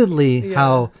vividly Yeah.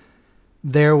 how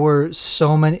there were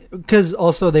so many, because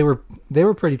also they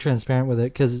were pretty transparent with it,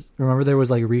 because remember there was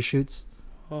like reshoots,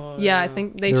 Oh, Yeah, I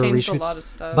think they There were changed a reshoots, lot of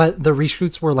stuff. but the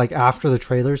reshoots were like after the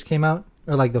trailers came out,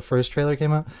 or like the first trailer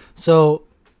came out. So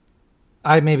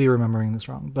I may be remembering this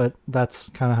wrong, but that's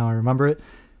kind of how I remember it.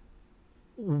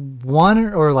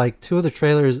 One or like two of the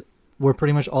trailers were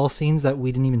pretty much all scenes that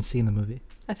we didn't even see in the movie.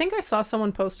 I think I saw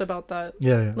someone post about that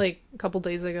Yeah. like a couple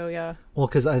days ago. Yeah, Well,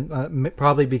 because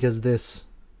probably because this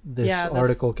yeah,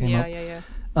 article came yeah, up. Yeah,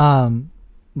 yeah.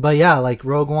 But yeah, like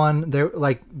Rogue One,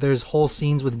 there's whole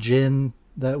scenes with Jyn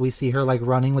that we see her like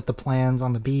running with the plans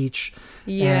on the beach,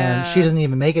 Yeah, and she doesn't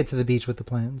even make it to the beach with the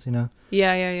plans, you know.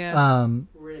 Yeah, yeah, yeah.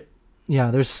 Rip.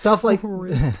 Yeah, there's stuff like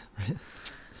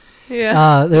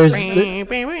Yeah. there's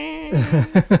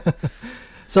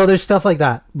so there's stuff like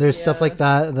that. There's stuff Yeah. like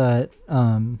that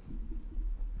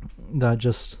that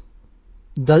just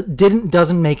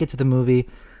doesn't make it to the movie.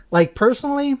 Like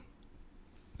personally,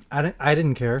 I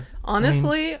didn't care.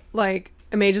 Honestly, like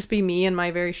it may just be me and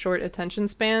my very short attention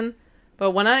span,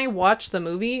 but when I watch the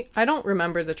movie, I don't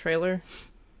remember the trailer.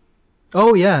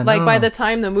 Oh yeah, Like no, by no. the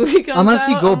time the movie comes Unless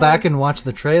you out, go I'm back like, and watch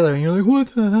the trailer and you're like,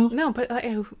 what the hell? no, but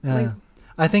Yeah. like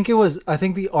I think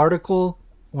the article,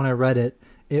 when I read it,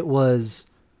 it was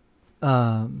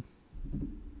the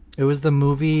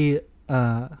movie,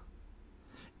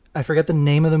 I forget the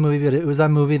name of the movie, but it was that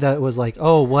movie that was like,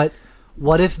 oh,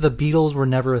 what if the Beatles were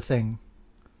never a thing?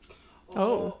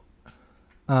 Oh.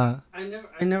 Uh,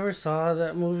 I never saw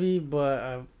that movie,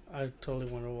 but I totally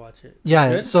want to watch it. Yeah,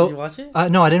 Good? so- Did you watch it?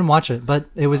 no, I didn't watch it, but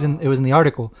it was in the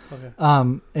article.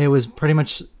 Okay. It was pretty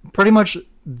much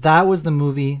that was the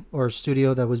movie or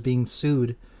studio that was being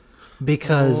sued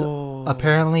because Oh.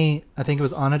 apparently I think it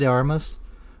was Ana de Armas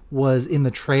was in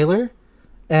the trailer,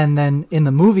 and then in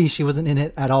the movie she wasn't in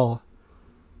it at all.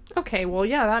 Okay, well,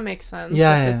 yeah, that makes sense.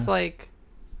 Yeah, If yeah. it's like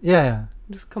Yeah,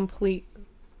 just complete.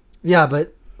 yeah,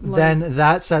 but Like- then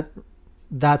that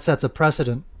sets a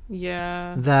precedent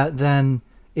Yeah. that then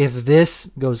if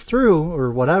this goes through or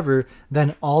whatever,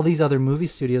 then all these other movie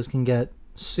studios can get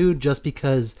sued just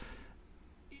because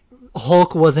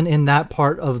Hulk wasn't in that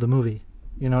part of the movie.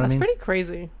 You know what That's I mean? pretty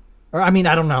crazy. Or I mean,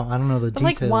 I don't know. I don't know the But,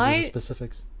 like, details or why- the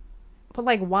specifics. But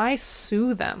like, why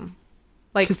sue them?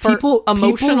 Like 'Cause for people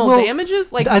emotional will-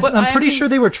 damages? Like, I'm but pretty mean- sure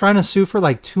they were trying to sue for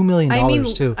like $2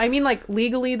 million too. I mean, like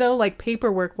legally though, like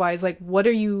paperwork wise, like what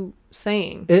are you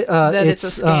saying? That that it's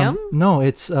a scam? No,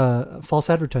 it's false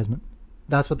advertisement.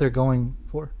 That's what they're going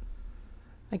for.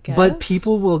 I guess. But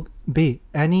people will be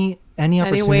any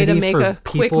opportunity way to make for a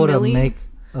quick people to milli? make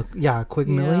a quick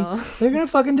Yeah. milli. They're gonna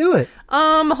fucking do it.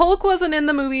 Hulk wasn't in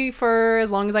the movie for as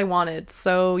long as I wanted,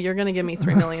 so you're gonna give me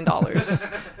 $3 million.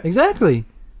 Exactly.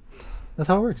 That's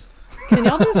how it works. Can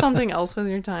y'all do something else with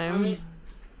your time?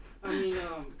 I mean,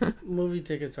 movie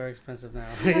tickets are expensive now.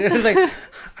 Like,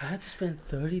 I had to spend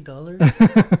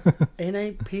 $30, and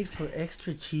I paid for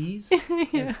extra cheese,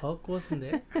 and Hulk wasn't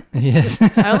there. Yes.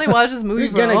 I only watched this movie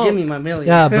You're for gonna Hulk. give me my million.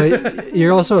 Yeah, but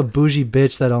you're also a bougie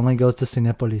bitch that only goes to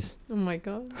Cinepolis. Oh my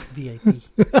god. VIP.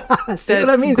 See what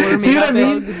I mean? gourmet See what I hot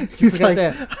mean? dog. He's Forgot like,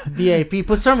 that VIP.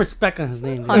 Put some respect on his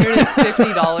name. dude.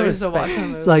 $150 to watch a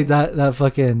movie. it's like that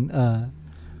fucking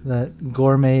that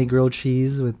gourmet grilled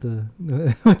cheese with the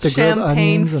grilled Champagne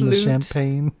onions and the flute.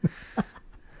 champagne.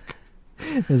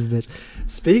 This bitch.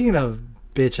 Speaking of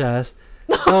bitch ass,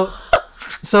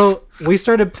 so we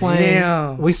started playing.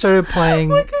 Damn. We started playing.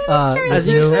 that's right. this As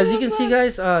you, new- as you can see,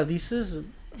 guys,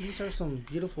 these are some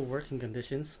beautiful working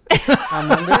conditions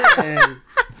I'm under, and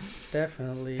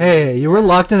definitely. Hey, you were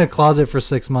locked in a closet for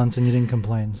 6 months and you didn't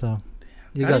complain, so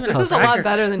you Not got even This tough. is a lot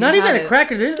better than Not you even had a it.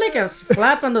 cracker. There's like a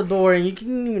flap on the door, and you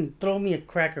can even throw me a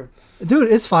cracker.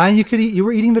 Dude, it's fine. You could eat. You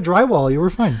were eating the drywall. You were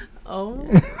fine. Oh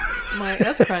my,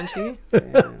 that's crunchy. Yeah.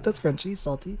 That's crunchy,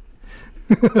 salty.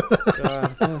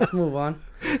 God. Let's move on.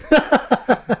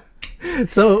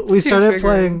 So we too started triggering.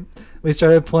 playing. We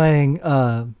started playing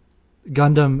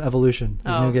Gundam Evolution.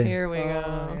 This Oh, new game. here we go.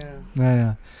 Oh, yeah.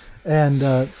 Yeah.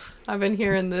 And I've been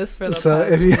hearing this for the So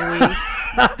past if you-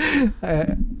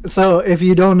 week. so if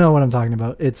you don't know what I'm talking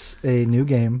about, it's a new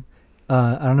game.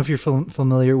 I don't know if you're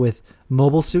familiar with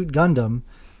Mobile Suit Gundam,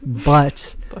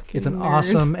 but Fucking it's an nerd.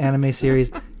 awesome anime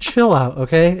series. Chill out,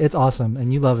 okay? It's awesome,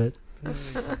 and you love it.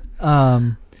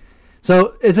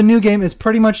 So it's a new game. It's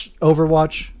pretty much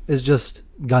Overwatch. is just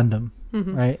Gundam,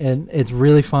 right? And it's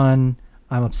really fun.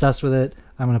 I'm obsessed with it.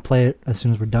 I'm gonna play it as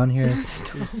soon as we're done here. You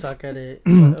suck at it.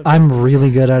 Okay. I'm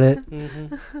really good at it.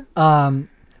 Mm-hmm.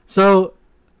 So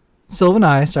Silva and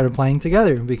I started playing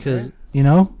together because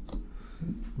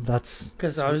that's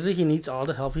Because obviously he needs all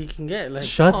the help he can get. Like,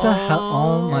 shut the hell.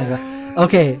 Oh my god.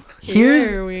 Okay,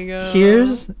 Here we go.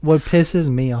 here's what pisses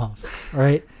me off.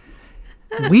 Right,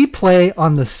 we play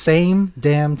on the same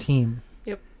damn team.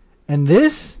 Yep. And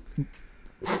this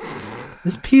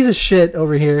piece of shit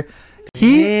over here,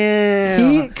 he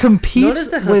Notice competes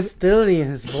the with hostility in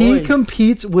his voice. he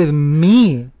competes with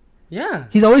me. Yeah.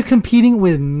 He's always competing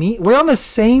with me. We're on the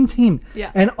same team.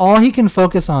 Yeah. And all he can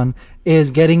focus on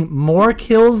is getting more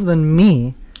kills than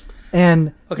me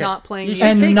and Okay. Not playing You you. should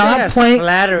and take not that as playing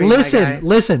flattery, my guy.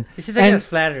 listen. You should take it and as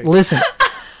flattery. Listen.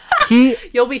 He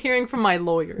You'll be hearing from my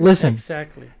lawyer. listen.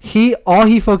 Exactly. All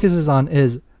he focuses on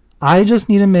is I just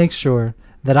need to make sure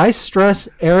that I stress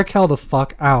Erical the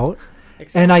fuck out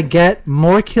Exactly. and I get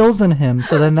more kills than him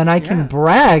so then I can Yeah.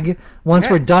 brag once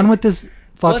Yeah. we're done with this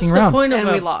fucking What's round. the point of And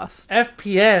we a lost.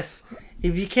 FPS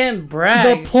if you can't The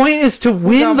brag? point is to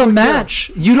win got the more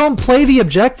match. You don't play the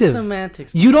objective.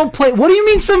 Semantics. You don't play. What do you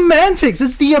mean semantics?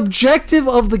 It's the objective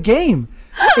of the game.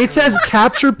 It says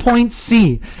capture point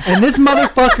C, and this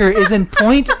motherfucker is in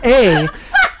point A,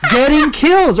 getting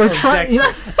kills or trying.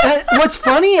 What's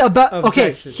funny about?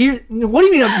 Okay, Objection. here. What do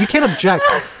you mean? You can't object.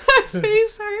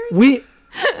 Face hurt. We.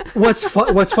 What's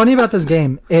funny about this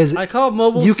game is I call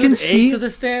mobile you suit can A see- to the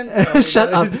stand. Oh,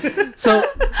 shut God.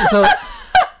 up.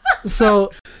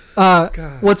 So,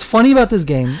 what's funny about this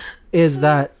game is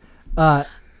that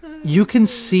you can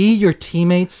see your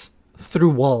teammates through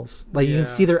walls. Like you Yeah.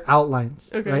 can see their outlines.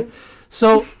 Okay. Right.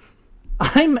 So,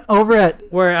 I'm over at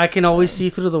Where I can always see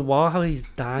through the wall how he's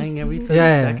dying every 30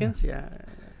 Yeah. seconds.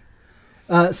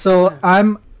 Yeah. so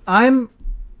I'm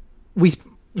we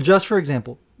just for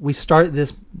example we start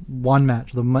this one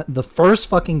match the first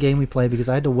fucking game we play because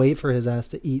I had to wait for his ass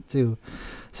to eat too.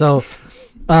 So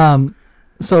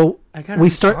I gotta we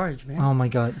start. recharge, man. Oh my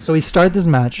god! So we start this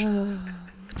match.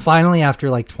 Finally, after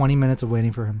like 20 minutes of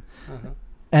waiting for him, Uh-huh.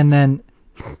 and then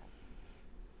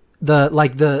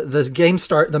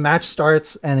the match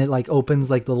starts, and it like opens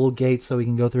like the little gates so we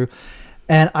can go through.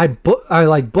 And I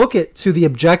book it to the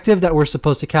objective that we're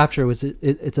supposed to capture.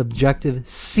 It's objective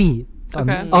C. It's on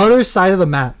Okay. the other side of the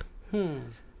map. Hmm.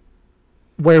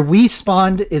 Where we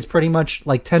spawned is pretty much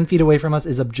like 10 feet away from us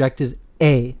is objective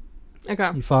A.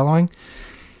 Okay. You following?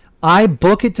 I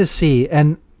book it to C,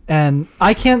 and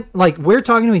I can't, like, we're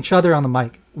talking to each other on the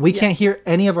mic. We can't hear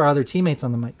any of our other teammates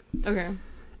on the mic. Okay.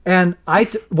 And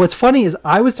what's funny is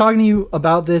I was talking to you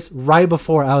about this right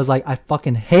before. I was like, I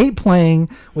fucking hate playing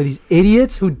with these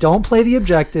idiots who don't play the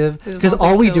objective They just because want the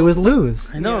all we do kills. is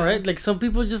lose. I know, Yeah. right? Like some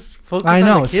people just focus I on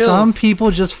know. the kills. Some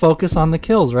people just focus on the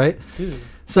kills, right? Dude,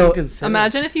 So, consider-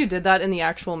 Imagine if you did that in the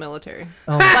actual military.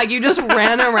 oh, Like you just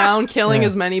ran around killing Yeah.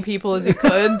 as many people as you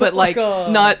could, but like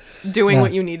God. not doing Yeah.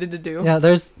 what you needed to do. yeah,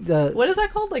 there's... What is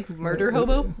that called? Like murder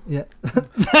hobo? Yeah.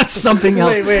 That's something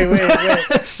else. Wait.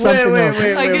 That's something else.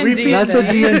 Like in Repeat D&D. That's a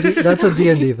D&D. That's a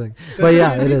D&D thing. But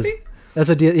yeah, it is. That's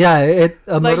a D. Yeah, a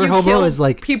Like murder you hobo kill is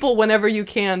like people whenever you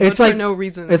can, It's but like- for no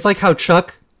reason. it's like how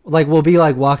Chuck will be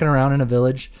like walking around in a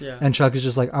village, Yeah. and Chuck is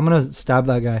just like, I'm gonna stab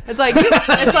that guy. It's like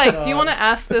do you want to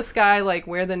ask this guy like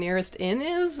where the nearest inn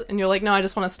is? And you're like, no, I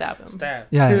just want to stab him. Stab.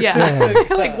 Yeah. Yeah.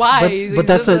 You're like, why? But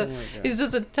that's a- he's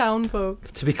just a town poke.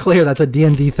 To be clear, that's a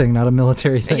D&D thing, not a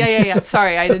military thing. Yeah.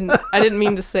 Sorry, I didn't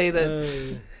mean to say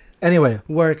that. Anyway.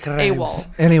 Work rhymes. AWOL.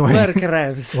 Anyway. Work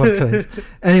rhymes. What could-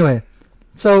 anyway,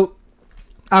 so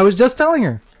I was just telling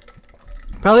her,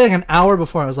 probably like an hour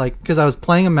before, I was like, because I was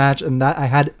playing a match and that I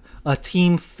had a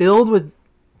team filled with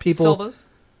people Silvas.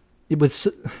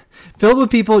 filled with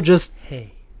people just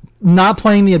Hey. not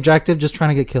playing the objective, just trying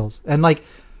to get kills, and like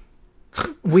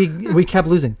we kept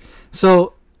losing.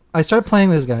 So I start playing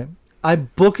this guy. I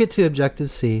book it to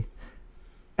objective C,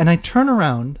 and I turn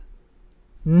around.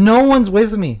 No one's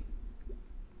with me.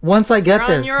 Once I get You're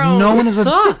there, on your own. no one is with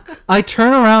me. Suck. I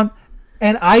turn around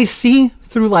and I see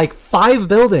through like 5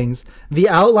 buildings the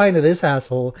outline of this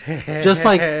asshole just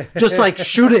like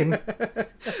shooting.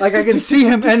 Like I can see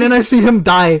him, and then I see him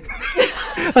die.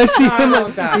 I see I him.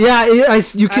 don't die. Yeah,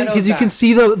 you can don't because you die. can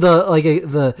see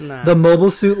the Nah.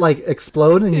 mobile suit like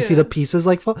explode, and you see Yeah. the pieces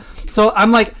like fall. So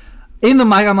I'm like in the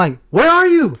mic. I'm like, where are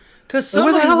you? Because Where the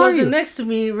somebody hell are wasn't you? next to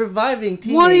me reviving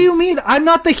teammates. What do you mean? I'm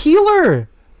not the healer.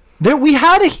 There, we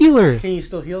had a healer. Can you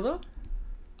still heal though?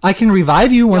 I can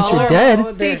revive you once Y'all you're are-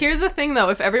 dead. See, here's the thing though.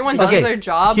 If everyone does Okay, their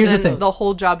job, here's the then thing. the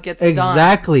whole job gets done.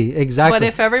 Exactly. But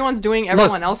if everyone's doing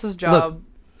everyone else's job,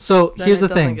 So then here's it the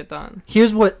doesn't thing. get done.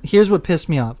 Here's what pissed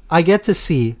me off. I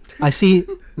see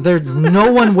there's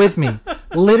no one with me.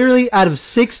 Literally out of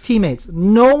 6 teammates,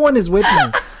 no one is with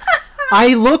me.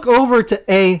 I look over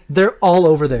to A, they're all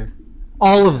over there.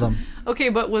 All of them. Okay,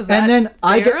 but was that And then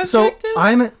I their get so objective?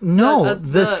 I'm no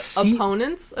the C,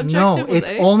 opponent's objective no, was it's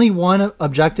A? only one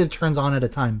objective turns on at a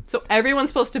time. So everyone's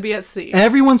supposed to be at C.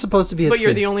 Everyone's supposed to be at But C.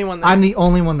 you're the only one there. I'm the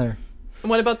only one there.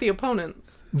 What about the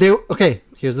opponents? Okay,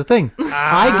 here's the thing.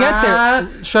 I get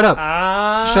there. Shut up.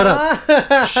 Shut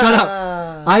up. Shut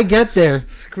up. I get there.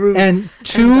 Screw. And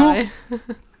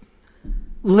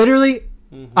literally,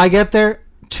 I get there.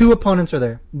 2 opponents are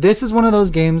there. This is one of those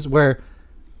games where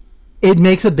it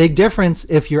makes a big difference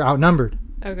if you're outnumbered,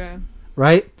 Okay.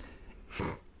 right?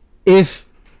 If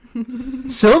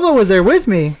Silva was there with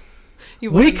me, we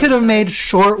wasn't could have that made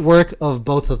short work of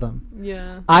both of them. bad.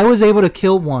 Yeah. I was able to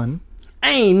kill one. I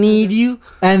ain't need you.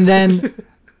 And then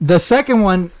the second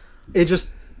one,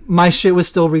 my shit was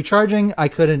still recharging. I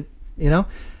couldn't,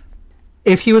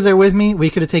 If he was there with me, we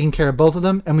could have taken care of both of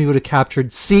them and we would have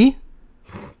captured C.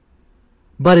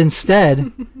 But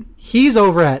instead, he's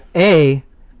over at A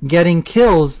getting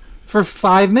kills for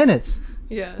 5 minutes.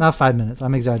 Yeah. Not 5 minutes,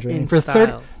 I'm exaggerating. In For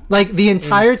style. like the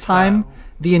entire In time, style.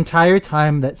 the entire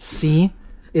time that C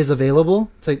is available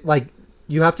to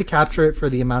you have to capture it for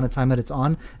the amount of time that it's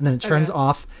on, and then it turns Okay.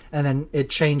 off, and then it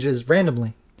changes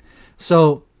randomly.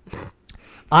 So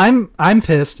I'm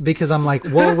pissed because I'm like,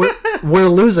 well, we're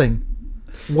losing.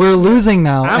 We're losing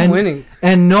now. I'm winning.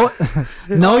 And no,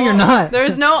 you're not.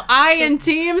 There's no I in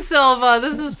Team Silva.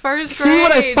 This is first grade. See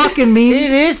what I fucking mean?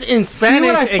 It is in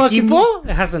Spanish. what I fucking Equipo.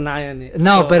 It has an eye on it.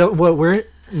 No, So, but what we're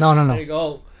no. there you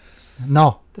go.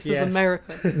 No. This Yes. is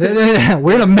America.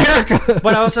 We're in America.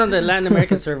 But I was on the Latin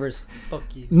American servers. Fuck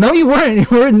you. No, you weren't. You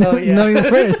weren't. Oh, yeah. No, you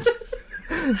weren't.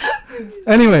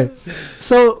 Anyway,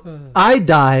 so I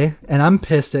die and I'm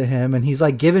pissed at him, and he's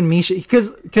like giving me shit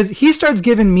because he starts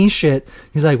giving me shit.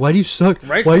 He's like, "Why do you suck? Why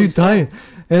are Rightfully you so. dying?"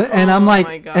 And I'm Oh like,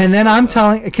 my God, and then I'm Silva.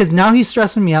 telling because now he's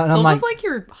stressing me out, and I'm Silva's like, like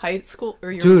your high school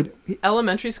or your dude,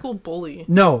 elementary school bully.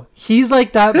 no, he's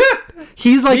like that.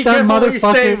 He's like Be that careful what you're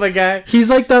saying, motherfucker. my guy. He's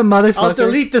like that motherfucker. I'll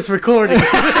delete this recording.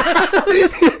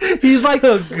 He's like,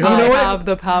 you know I what? have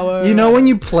the power. You know when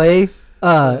you play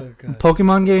God.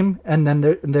 Pokemon game and then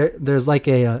there's like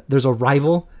there's a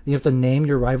rival. You have to name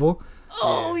your rival.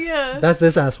 Oh yeah. That's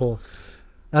this asshole.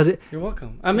 That's it. You're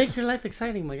welcome. I make your life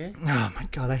exciting, my guy. Oh my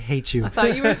god, I hate you. I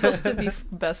thought you were supposed to be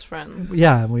best friends.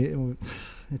 Yeah,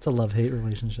 it's a love-hate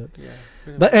relationship. Yeah.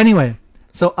 pretty But anyway,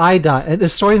 so I die. And the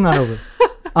story's not over.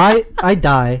 I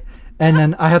die, and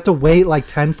then I have to wait like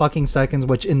 10 fucking seconds,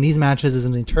 which in these matches is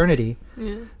an eternity.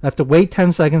 Yeah. I have to wait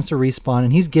 10 seconds to respawn,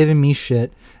 and he's giving me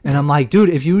shit. And I'm like, dude,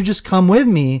 if you would just come with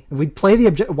me, if we'd play the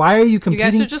object. Why are you You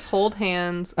competing? guys should just hold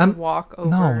hands and walk over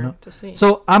no. to see.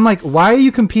 So I'm like, why are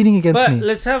you competing against But me?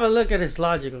 let's have a look at his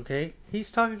logic, okay?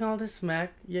 He's talking all this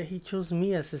smack, yet he chose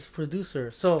me as his producer.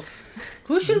 So,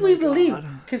 who should we believe?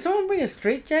 Can someone bring a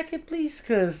straitjacket, please?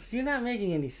 Because you're not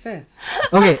making any sense.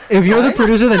 Okay, if you're the What?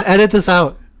 producer, then edit this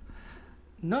out.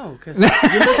 No, because you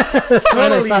look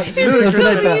totally thought. ludicrous That's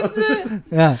what I right thought. now.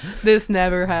 Yeah. This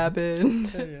never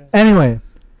happened. Yeah. Anyway,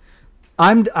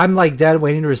 I'm like dead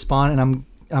waiting to respond, and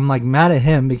I'm like mad at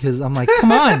him because I'm like,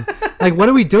 come on, like what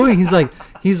are we doing? He's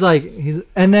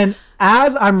and then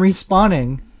as I'm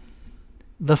respawning,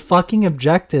 the fucking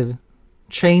objective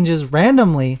changes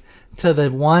randomly to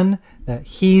the one that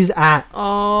he's at.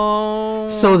 Oh.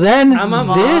 So then I'm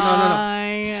a- this no, no, no. my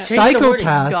Change the wording.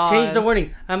 psychopath. God. Change the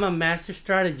wording. I'm a master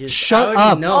strategist. Shut I already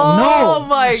up. know. Oh No.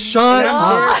 my Shut And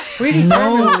I'm God. there pretty No.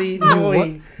 permanently You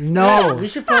knowing. No. We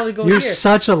should probably go You're here.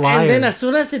 such a liar. And then as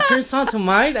soon as it turns on to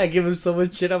mine, I give him so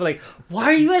much shit. I'm like, why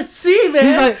are you at C, man?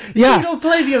 He's like, yeah. You don't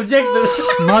play the objective.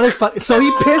 Motherfucker. So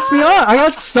he pissed me off. I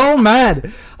got so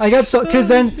mad. Because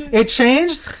then it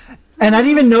changed, and I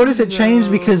didn't even notice it changed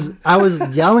because I was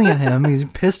yelling at him. He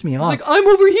pissed me off. Like, I'm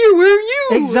over here. Where are you?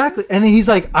 Exactly. And then he's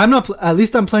like, I'm not, at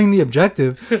least I'm playing the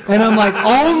objective. And I'm like,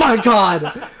 oh my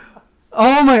God.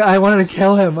 Oh my, I wanted to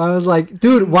kill him. I was like,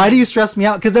 dude, why do you stress me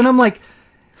out? Because then I'm like,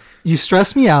 you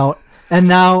stress me out. And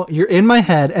now you're in my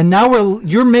head, and now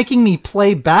you're making me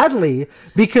play badly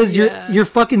because Yeah. you're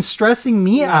fucking stressing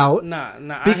me out. Nah.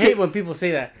 I Because- hate when people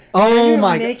say that. Oh You're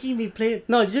my God. making me play.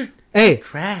 No, you're Hey,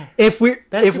 trash. if we're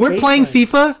That's your playing baseline.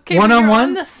 FIFA Okay, one but on you're one,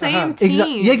 on the same Exa-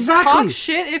 team. exactly. Talk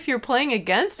shit if you're playing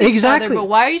against each Exactly. other, but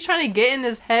why are you trying to get in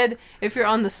his head if you're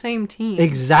on the same team? Does the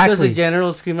exactly.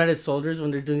 general scream at his soldiers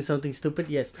when they're doing something stupid?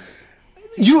 Yes.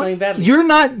 playing badly. You're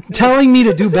not telling me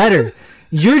to do better.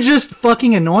 You're just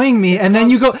fucking annoying me, and then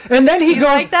you go, and then he He's goes,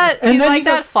 like that. and He's then like he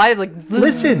goes, that fight. It's like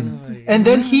listen, and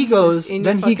then he goes, in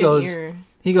then your he fucking goes, ear.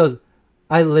 He goes,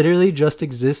 I literally just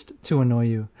exist to annoy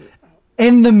you.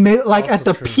 In the mid, like Also at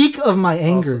the true. peak of my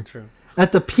anger. Also true.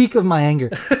 At the peak of my anger.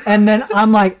 And then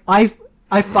I'm like, I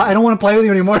don't want to play with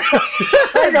you anymore.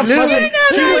 Like a Literally,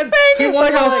 fucking- he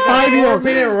went on like a 5-year-old.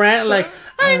 4-minute rant like,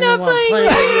 I'm don't not wanna playing play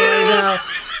with with you right now.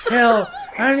 Hell,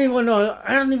 I don't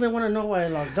even want to know why I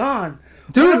logged on.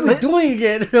 Dude, what are we doing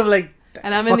again? I'm like,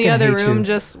 And I'm in the fucking other hate room you.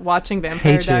 just watching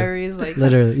Vampire Hate you. Diaries. Like,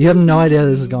 literally. You have no idea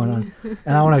this is going on.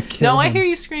 And I want to kill no, him. I hear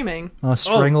you screaming. I'll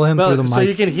strangle him through the mic. so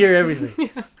you can hear everything.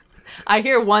 I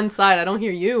hear one side. I don't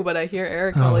hear you, but I hear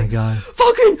Eric. Oh my like, god.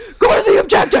 fucking go to the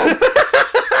objective,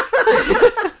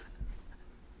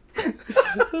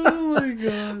 Oh my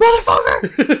god.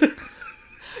 motherfucker!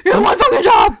 You have one fucking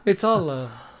job. It's all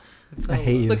love. It's all I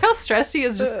hate love. you. Look how stressed he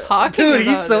is just talking. Dude, he's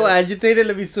about so it. agitated.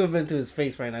 Let me zoom into his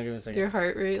face right now. Give me a second. Your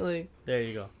heart rate, like. There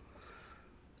you go.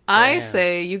 I Damn.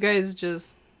 say you guys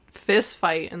just fist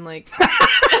fight and like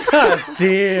God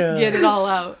damn. get it all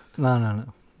out. No.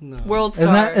 No. World It's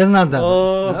Star. not that.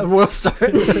 Oh. bad. We'll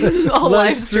start. I'll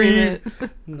live stream it.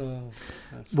 No.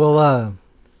 That's- Well,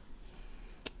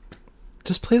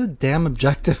 just play the damn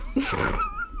objective.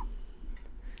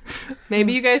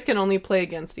 Maybe you guys can only play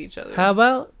against each other. How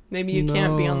about? Maybe you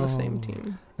can't be on the same No.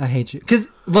 team. I hate you. Because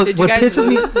look, Did you what guys pisses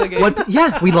me. lose the game?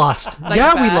 Yeah, we lost. Like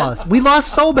yeah, we bad? lost. We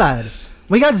lost so bad.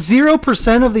 We got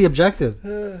 0% of the objective.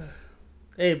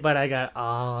 Hey, but I got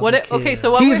all What? the Okay, kills.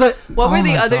 so what He's were like, what oh were the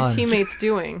my other God. teammates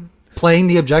doing? Playing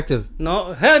the objective.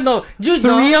 No, hell no. You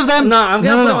Three no, of them? No, I'm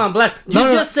gonna No, put no. them on blast. You No,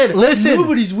 no, just said listen.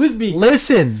 nobody's with me.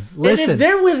 Listen. And if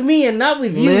they're with me and not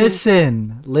with you,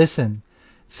 Listen.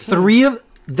 Three of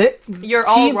the You're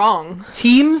all wrong.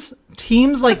 teams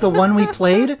like the one we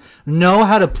played know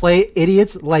how to play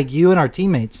idiots like you and our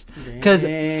teammates. Because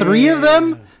 3 of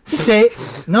them stay.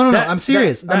 No. I'm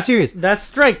serious. I'm serious. That's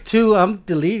strike 2. I'm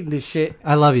deleting this shit.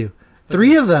 I love you.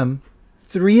 3 of them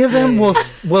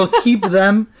will keep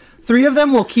them. 3 of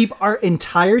them will keep our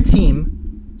entire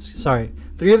team. Sorry,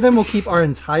 3 of them will keep our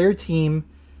entire team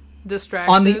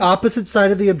Distracted. on the opposite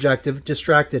side of the objective,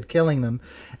 distracted, killing them.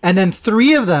 And then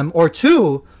 3 of them, or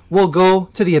 2, will go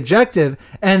to the objective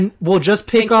and will just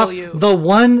pick And kill off you. the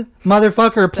one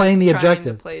motherfucker playing the That's trying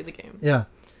objective. to play the game. Yeah.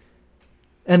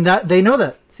 And that they know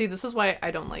that. See, this is why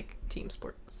I don't like team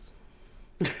sports.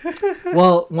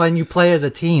 Well, when you play as a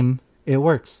team, it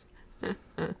works.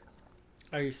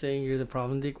 Are you saying you're the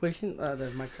problem in the equation?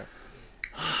 That's my car.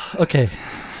 Okay.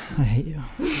 I hate you.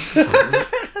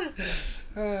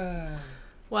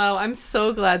 Wow, I'm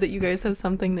so glad that you guys have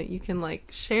something that you can like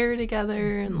share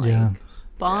together and like Yeah.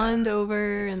 bond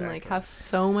over and like have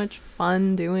so much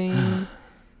fun doing.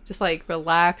 Just like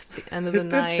relax at the end of the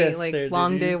night, That's like there,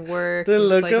 long dude. day of work. The and just,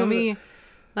 look like, of-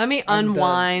 let me I'm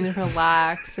unwind and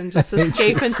relax and just I hate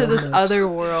escape you into so this much. other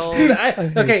world. Dude,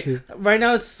 hate okay, you. right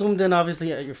now it's zoomed in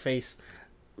obviously at your face.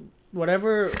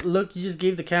 Whatever look you just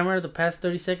gave the camera the past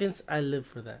 30 seconds, I live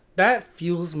for that. That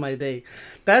fuels my day.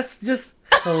 That's just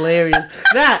hilarious.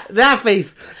 that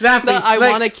face. That face. The I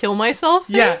like- want to kill myself.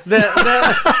 Yeah, face?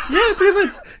 yeah, pretty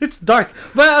much. It's dark,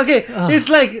 but okay, it's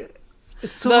like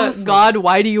it's so the awesome. God,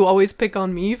 why do you always pick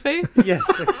on me face? Yes,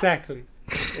 exactly.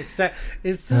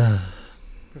 It's just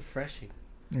refreshing.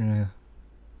 Yeah.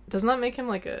 Doesn't that make him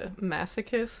like a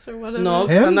masochist or whatever? No,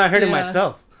 'cause I'm Him? not hurting Yeah.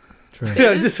 myself. True.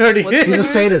 I'm just hurting What's him. He's a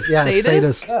sadist. Yeah, Sadist?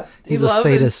 sadist. He's you a love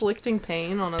sadist. inflicting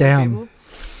pain on other Damn. people.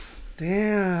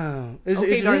 Damn.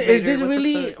 Okay, Darth Vader, Is this what the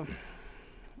really? fuck?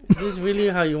 Is this really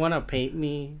how you want to paint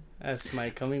me as my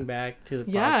coming back to the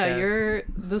Yeah, podcast? you're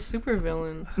the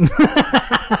supervillain.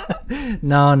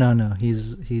 No.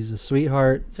 He's a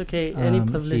sweetheart. It's okay. Any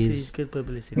publicity he's- is good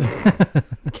publicity.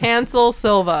 Cancel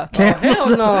Silva.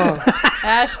 Hell no.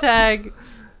 Hashtag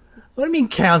What do you mean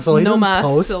cancel? He no doesn't mas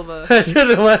post. Silva. That's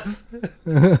what it was.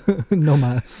 No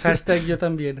más. Hashtag yo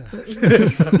también.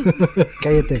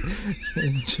 Cállate.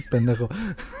 Pinche pendejo.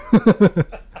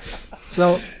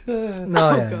 So, no,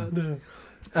 Oh, yeah.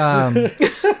 God.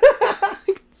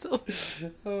 So,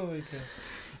 Oh my god.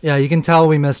 Yeah, you can tell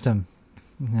we missed him.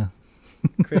 Yeah.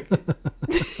 Cricket.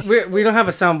 We don't have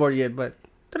a soundboard yet, but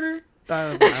I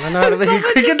don't know how to make a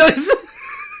cricket noise.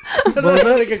 I don't know how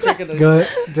to make a cricket noise. Go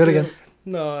ahead. Do it again.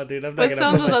 No, dude, I'm not what gonna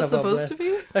sound put was that myself on supposed to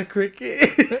blast. be? A cricket.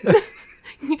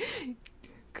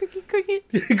 Cricket, cricket.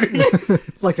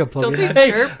 Like a Don't they Pokemon.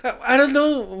 Hey, chirp? I don't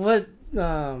know what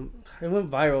it went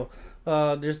viral.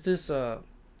 There's this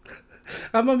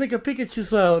I'm gonna make a Pikachu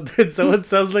sound, and someone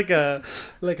sounds like a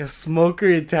smoker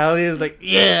Italian. It's like,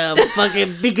 yeah, I'm fucking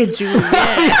Pikachu.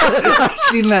 Yeah. I've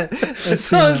seen that. I've seen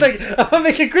So it's that. like, I'm gonna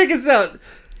make a cricket sound.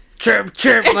 Chirp,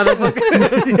 chirp,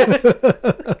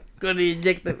 motherfucker. Gonna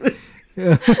inject him.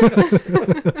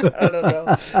 I don't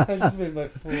know. I just made my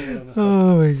fool of myself.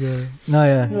 Oh my god. No,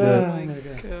 yeah. Oh good.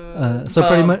 my god. So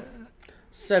pretty much.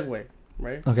 Segue,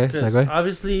 right? Okay, 'Cause segue.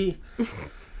 Obviously,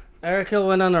 Erica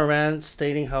went on a rant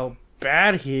stating how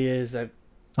bad he is at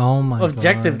Oh my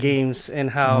objective god. games and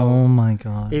how Oh my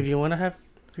god. if you want to have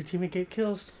your teammate get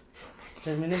kills,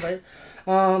 send me an invite.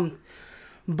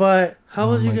 But how Oh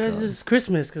was you my guys'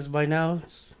 Christmas? Because by now,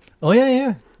 it's, Oh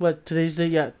yeah. what, today's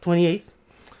the 28th.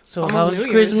 So It's how almost was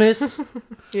New Year's. Christmas?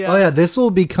 Yeah. Oh yeah. This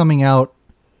will be coming out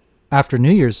after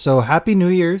New Year's. So happy New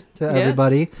Year to Yes.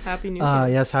 everybody. Happy New Year.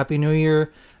 Yes, happy New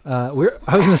Year. I was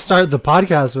gonna start the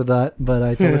podcast with that, but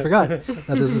I totally forgot that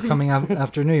this is coming out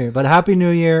after New Year. But happy New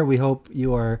Year. We hope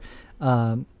you are.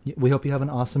 We hope you have an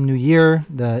awesome New Year.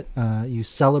 That you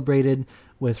celebrated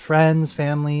with friends,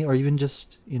 family, or even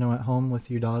just at home with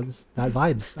your dogs. That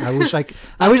vibes. I wish I. I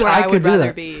That's wish where I I could would do rather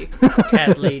that. be.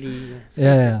 Cat lady.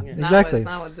 Yeah. Not Exactly.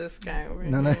 Not with this guy over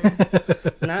No, here.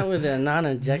 no. Not with a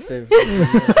non-objective.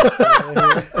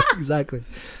 Exactly.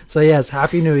 So yes,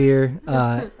 happy New Year.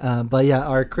 But yeah,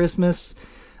 our Christmas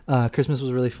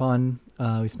was really fun.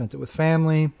 We spent it with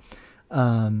family.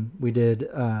 We did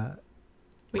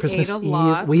We Christmas ate a Eve.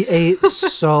 lot. We ate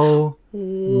so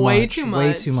way much, too much.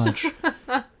 way too much,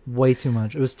 way too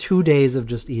much. It was 2 days of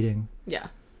just eating. Yeah.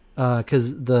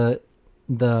 Because the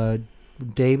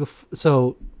day before,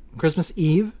 so Christmas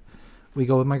Eve, we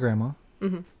go with my grandma.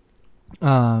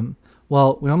 Mm-hmm.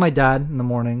 Well, we went with my dad in the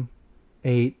morning,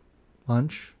 ate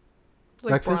lunch,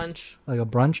 Like breakfast, brunch. like a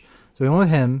brunch. So we went with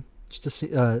him just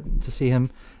to see him,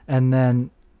 and then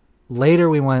later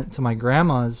we went to my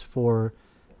grandma's for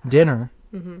dinner,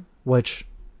 Mm-hmm. which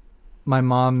my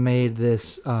mom made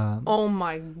this Oh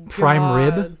my god. prime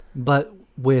rib, but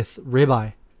with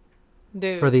ribeye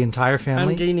Dude. for the entire I'm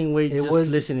family. gaining weight It just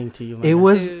was- listening to you. my It man.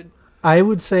 was, Dude. I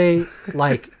would say,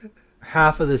 like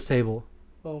half of this table.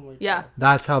 Oh my god. Yeah.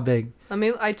 That's how big.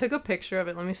 I took a picture of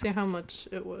it. Let me see how much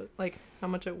it was. Like how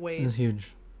much it It weighed. was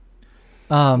huge.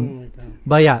 Oh my god.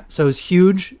 But yeah, so it was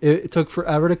huge. It took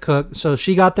forever to cook. So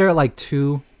she got there at like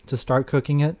 2 to start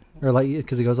cooking it, or like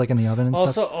because it goes like in the oven and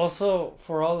stuff. Also,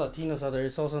 for all Latinos out there,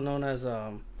 it's also known as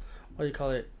what do you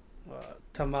call it?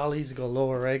 Tamales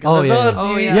galore, right? 'Cause Oh, that's yeah.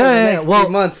 all Oh, you yeah. eat Yeah, for the yeah, next well-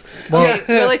 3 months. Well,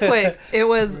 Okay, really quick. It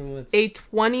was 3 months. a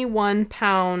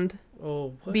 21-pound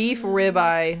Oh, what? beef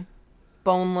ribeye,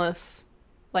 boneless,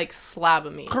 like slab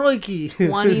of meat. Crikey.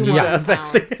 21 Yeah.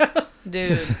 pounds.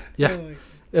 Dude, Yeah, Oh my God.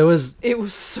 it was. it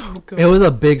was so good. It was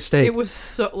a big steak. It was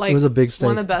so like it was a big steak.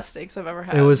 one of the best steaks I've ever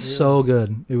had. It was so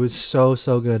good. It was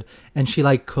so good. And she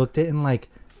like cooked it in like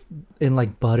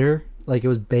butter. Like it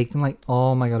was baked in like,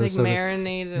 oh my god, it like was so good.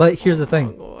 marinated. But here's the Oh thing.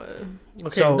 my God.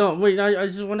 Okay, So- no, wait. I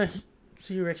just want to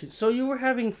see your reaction. So you were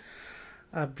having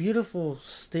a beautiful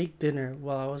steak dinner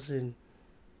while I was in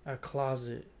a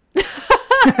closet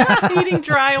Eating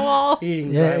drywall.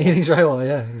 eating. Yeah, drywall. eating drywall.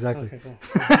 Yeah, exactly. Okay, cool.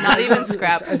 Not even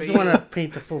scraps I for just you. want to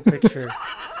paint the full picture.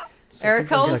 So Erica's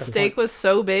people get the steak point. was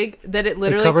so big that it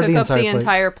literally covered took the up the entire plate.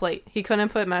 entire plate. He couldn't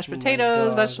put mashed Oh my potatoes,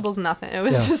 God. vegetables, nothing. It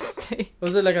was Yeah. just steak.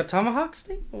 Was it like a tomahawk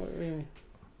steak? Or what do you mean?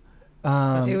 It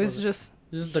Um, was just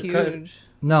Just the cut. huge.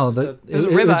 no, the- it was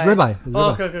was ribeye. It was ribeye. ribeye. It was Oh,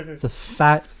 ribeye. okay, okay, okay. It's a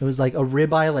fat. It was like a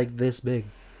ribeye like this big.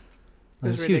 It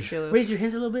was huge. ridiculous. Raise your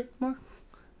hands a little bit more.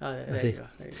 Oh, yeah, there see. you go.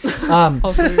 There you go.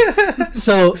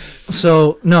 Also,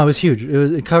 So no, it was huge.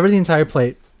 It covered the entire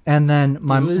plate. And then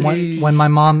when my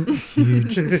mom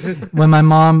huge, when my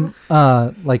mom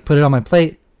like put it on my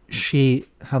plate, she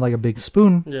had like a big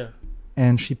spoon Yeah.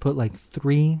 and she put like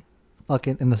 3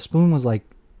 fucking, and the spoon was like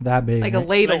that big, like a right?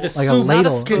 ladle. Like the like a soup, not a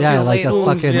ladle, spoon, yeah, a like ladle.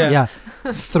 a fucking Yeah.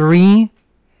 3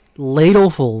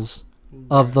 ladlefuls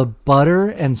of the butter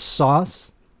and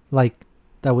sauce like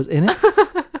that was in it.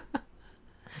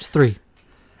 Just 3.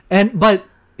 But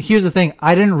here's the thing,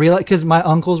 I didn't realize, because my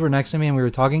uncles were next to me and we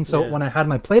were talking, so Yeah. when I had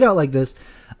my plate out like this,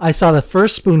 I saw the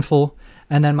first spoonful,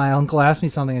 and then my uncle asked me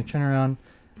something. I turned around,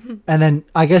 and then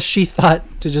I guess she thought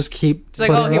to just keep She's like,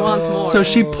 putting oh, it he up. wants more. So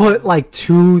she put like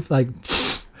 2 like,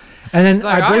 and then She's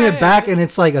like, I bring "Alright." it back and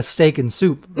it's like a steak and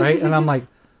soup, right? And I'm like,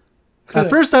 at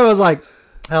first I was like,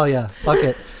 hell yeah, fuck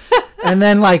it. And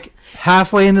then like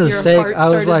halfway into the Your steak, heart I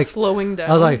was started like, slowing down.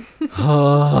 I was like,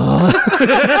 oh.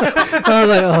 I was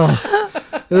like,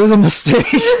 oh, it was a mistake.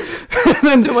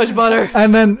 too much butter.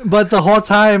 And then, but the whole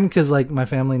time, because like my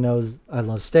family knows I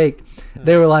love steak,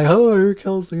 they were like, "Oh,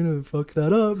 Raquel's gonna fuck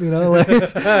that up,"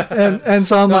 like, and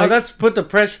so I'm No, like, that's put the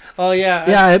pressure. Oh yeah.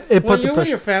 yeah, it When put the you're with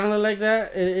your pressure. family like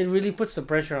that, it really puts the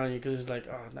pressure on you because it's like,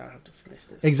 oh, now I have to finish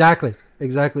this.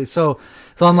 Exactly. So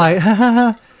I'm like,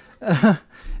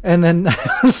 and then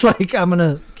I was like, I'm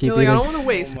gonna keep You're like, I eating. don't want to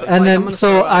waste. Oh my but And like, I'm then gonna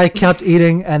so throw up. I kept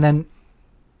eating, and then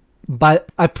but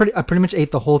I pretty much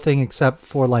ate the whole thing except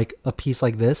for like a piece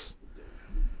like this.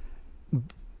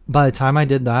 By the time I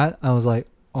did that, I was like,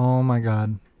 oh my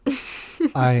god,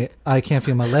 I can't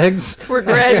feel my legs.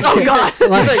 Regret. Oh god.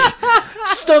 Like,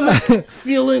 stomach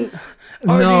feeling.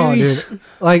 No, Arteries dude.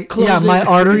 Like, closing. yeah, my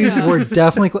arteries were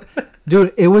definitely...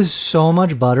 Dude, it was so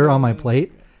much butter on my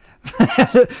plate.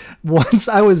 Once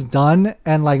I was done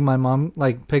and, like, my mom,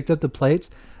 like, picked up the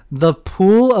plates, the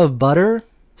pool of butter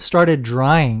started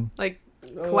drying. Like,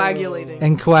 coagulating.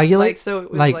 And coagulating. Like, so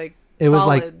it was, like it was,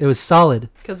 like, it was solid.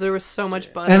 Because there was so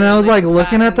much butter. And I was, like,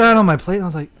 looking at that on my plate, and I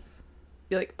was like...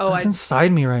 You're like, oh, that's inside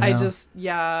me right now. I just,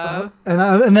 yeah.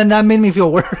 And then that made me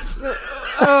feel worse.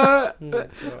 But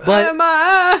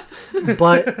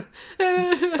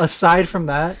aside from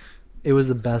that, it was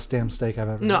the best damn steak I've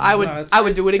ever No, had. I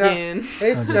would do it again.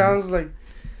 It sounds like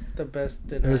the best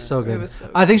dinner. It was so good. It was so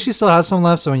good. I think she still has some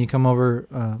left, so when you come over,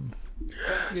 You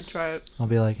could try it. I'll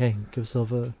be like, hey, give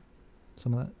Silva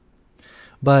some of that.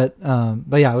 But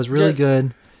yeah, it was really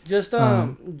good. Just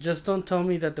don't tell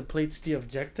me that the plate's the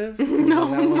objective. No,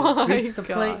 my the God.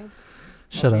 plate.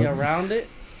 Shut Be up. around it.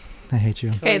 I hate you.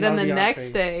 Okay, then the I'll be next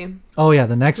on day, Oh yeah,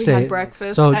 the next we day. had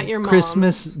breakfast So at your mom's.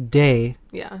 Christmas Day,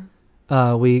 Yeah.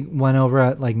 we went over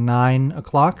at like 9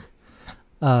 o'clock.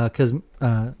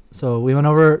 So we went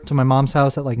over to my mom's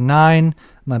house at like 9.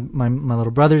 My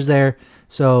little brother's there.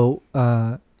 So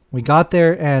we got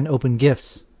there and opened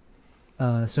gifts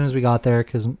as soon as we got there.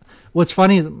 Because what's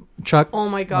funny is Chuck, Oh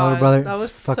my my god, little brother, that was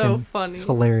it's so fucking- funny. it's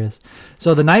hilarious.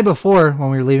 So the night before, when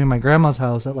we were leaving my grandma's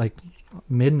house at like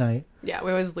midnight, Yeah,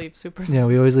 we always leave super. yeah,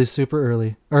 we always leave super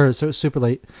early or super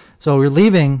late. So we're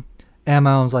leaving, and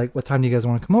my mom was like, "What time do you guys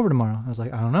want to come over tomorrow?" I was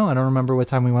like, "I don't know. I don't remember what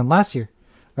time we went last year."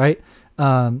 Right?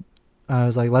 I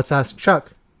was like, "Let's ask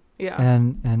Chuck." Yeah.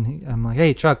 And I'm like,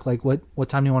 "Hey, Chuck, like, what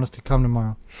time do you want us to come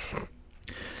tomorrow?" And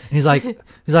he's like,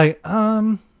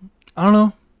 I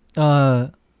don't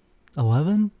know,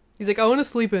 11. He's like, I want to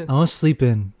sleep in. I want to sleep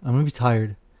in. I'm gonna be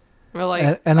tired. We're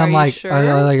like, And are I'm you like, sure?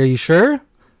 are you sure?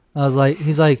 I was like,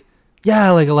 he's like,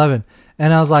 yeah, like 11.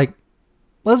 And I was like,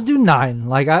 let's do 9.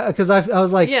 Like, I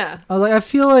was like, Yeah. I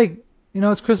feel like,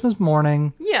 it's Christmas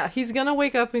morning. Yeah, he's gonna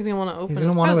wake up. He's gonna want to open. He's his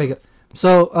gonna want to wake up. presents.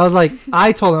 So I was like,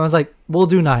 I told him, I was like, we'll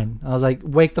do 9. I was like,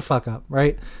 wake the fuck up,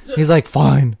 right? He's like,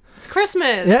 fine. It's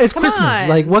Christmas. Yeah, it's Come Christmas. on.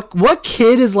 Like, what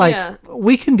kid is like, Yeah.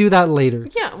 we can do that later.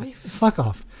 Yeah. Fuck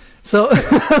off. So,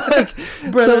 like,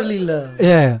 Brotherly love.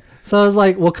 yeah. So I was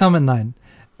like, we'll come at 9.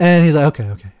 And he's like,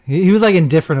 okay. He was like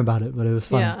indifferent about it, but it was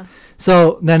fun. Yeah.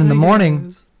 So then in the Hey, morning,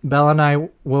 guys. Bella and I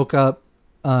woke up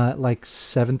like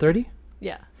 7:30.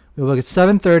 Yeah. We woke up at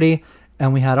 7:30,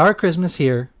 and we had our Christmas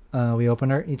here. We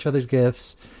opened each other's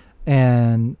gifts,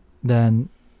 and then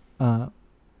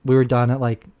we were done at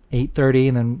like 8:30,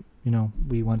 and then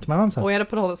we went to my mom's house. Well, we had to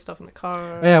put all this stuff in the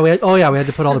car. Yeah, we had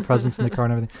to put all the presents in the car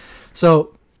and everything.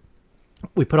 So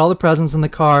we put all the presents in the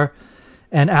car,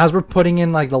 and as we're putting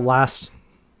in like the last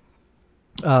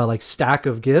like stack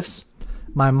of gifts,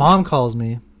 my mom calls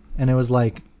me, and it was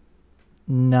like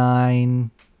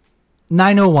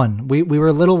 9:01. We were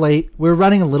a little late. We were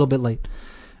running a little bit late. It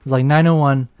was like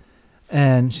 9:01,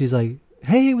 and she's like,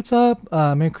 "Hey, what's up?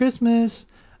 Merry Christmas.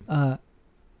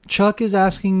 Chuck is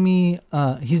asking me.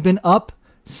 He's been up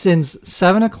since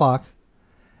 7 o'clock,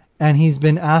 and he's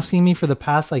been asking me for the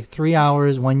past like 3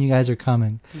 hours when you guys are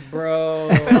coming." Bro.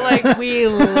 I feel like we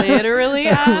literally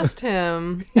asked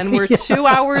him, and we're 2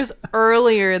 hours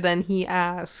earlier than he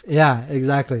asked. Yeah,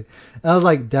 exactly. I was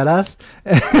like, dead ass.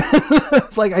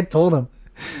 It's like I told him,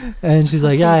 and she's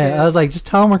like, yeah. I was like, just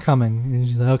tell him we're coming, and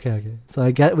she's like, okay. So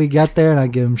we get there, and I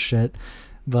give him shit,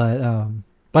 but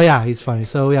yeah, he's funny.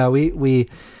 So yeah, we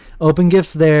opened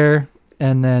gifts there,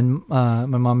 and then my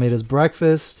mom made us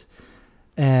breakfast,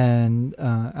 and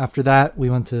after that we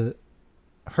went to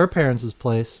her parents'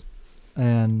 place,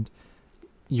 and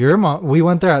your mom. We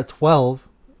went there at 12.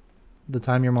 The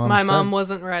time your mom. My said. mom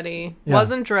wasn't ready, Yeah.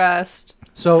 wasn't dressed,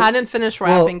 So hadn't finished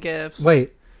wrapping gifts.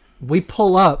 wait, we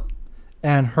pull up,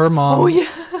 and her mom. Oh yeah.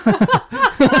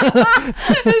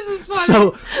 This is funny.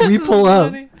 So we This pull is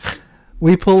up. funny.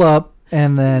 We pull up,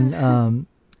 and then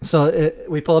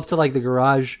we pull up to like the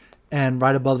garage, and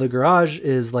right above the garage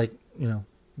is like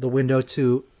the window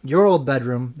to your old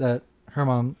bedroom that her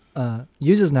mom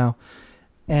uses now,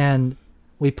 and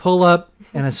we pull up,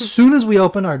 and as soon as we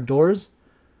open our doors,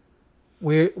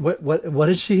 what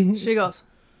did she? She goes,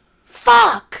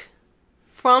 "Fuck!"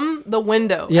 from the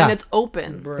window, Yeah. and it's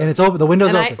open, Bro. And it's open. The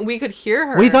window's and open. we could hear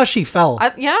her. We thought she fell. I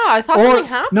thought something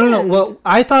happened. No. Well,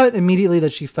 I thought immediately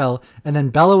that she fell, and then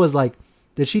Bella was like,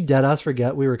 "Did she dead ass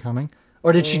forget we were coming,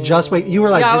 or did she just wake?" You were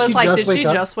like, yeah, I "Did was she like, just did wake she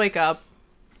up?" just wake up?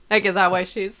 Like, is that why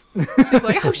she's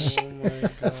like, oh shit. Oh my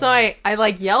God. So I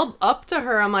like yelled up to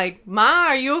her. I'm like, Ma,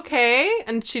 are you okay?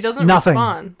 And she doesn't Nothing.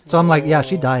 respond. So I'm like, yeah,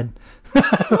 she died. I'm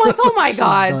like, oh my She's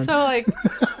God. done. So like,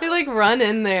 they like run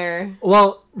in there.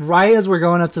 Well, right as we're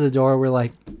going up to the door, we're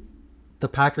like, the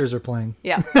Packers are playing.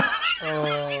 Yeah.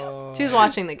 Oh. She was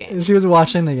watching the game. She was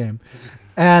watching the game,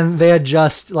 and they had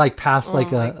just like passed Oh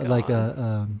like my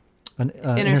an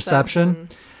interception,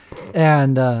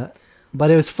 and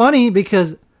but it was funny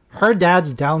because her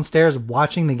dad's downstairs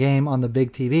watching the game on the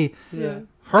big TV. Yeah.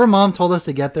 Her mom told us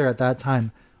to get there at that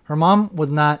time. Her mom was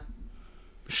not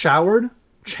showered,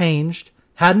 changed,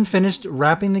 hadn't finished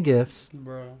wrapping the gifts,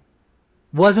 Bro.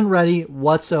 wasn't ready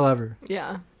whatsoever.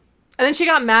 Yeah. And then she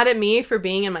got mad at me for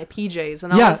being in my PJs,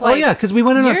 and I Yeah, was like, oh yeah, because we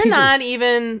went in our you're PJs. not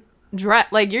even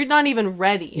like you're not even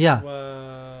ready. Yeah.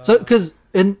 Wow. So, because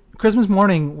in Christmas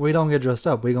morning we don't get dressed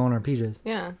up, we go in our PJs.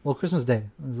 Yeah. Well, Christmas Day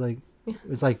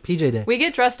it's like PJ Day. We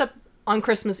get dressed up on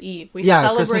Christmas Eve. We Yeah,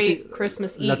 celebrate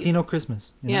Christmas Eve. Latino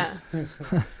Christmas. you know?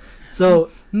 Yeah. So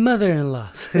Mother-in-law.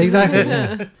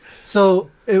 exactly. So,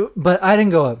 but I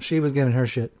didn't go up. She was giving her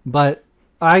shit. But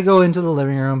I go into the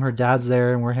living room. Her dad's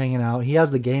there, and we're hanging out. He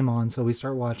has the game on, so we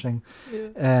start watching. Yeah.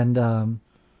 And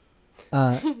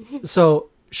so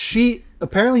she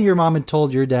apparently your mom had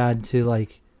told your dad to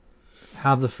like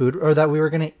have the food, or that we were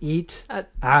gonna eat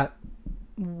at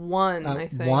 1, I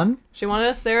think. 1. She wanted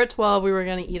us there at 12. We were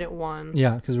going to eat at 1.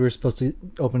 Yeah, because we were supposed to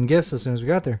open gifts as soon as we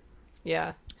got there.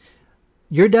 Yeah.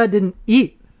 Your dad didn't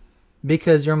eat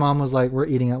because your mom was like, "We're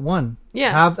eating at 1.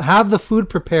 Yeah. Have the food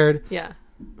prepared Yeah.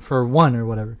 for 1 or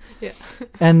whatever." Yeah.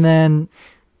 And then,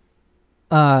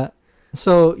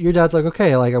 so your dad's like,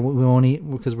 "Okay, like we won't eat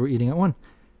because we're eating at 1."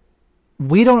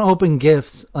 We don't open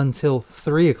gifts until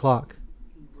 3:00.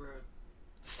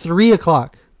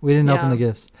 3:00. We didn't open Yeah. the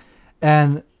gifts,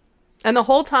 and And the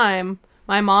whole time,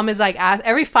 my mom is like,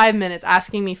 every 5 minutes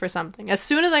asking me for something. As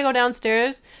soon as I go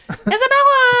downstairs,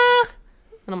 Isabella!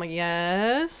 And I'm like,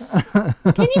 yes. Can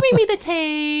you bring me the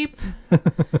tape?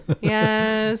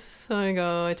 Yes. So I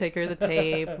go, I take her the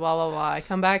tape, blah, blah, blah. I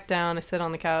come back down, I sit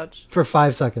on the couch. for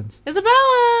 5 seconds. Isabella!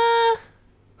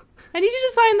 I need you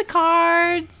to sign the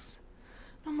cards.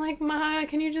 I'm like, Ma,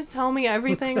 can you just tell me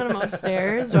everything when I'm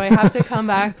upstairs? Do I have to come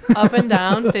back up and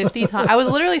down 50 times? I was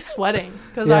literally sweating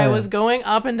because I was going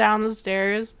up and down the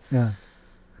stairs. Yeah,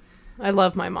 I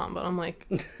love my mom, but I'm like,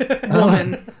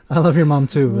 woman, I love your mom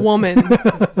too. woman.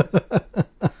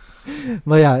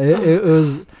 But yeah, it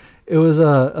was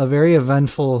a very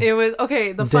eventful. It was,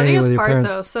 okay, the Day funniest with your part parents.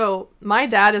 though, so my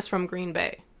dad is from Green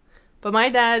Bay, but my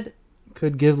dad,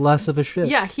 Could give less of a shit.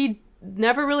 yeah, he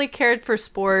never really cared for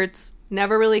sports,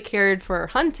 never really cared for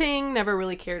hunting, never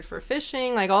really cared for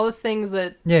fishing, like all the things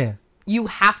that Yeah. you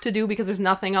have to do because there's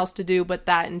nothing else to do but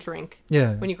that and drink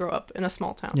Yeah. when you grow up in a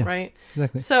small town, Yeah. right?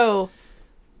 Exactly. So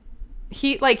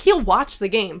he'll watch the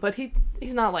game, but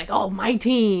he's not like, oh, my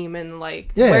team and like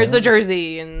Yeah. where's the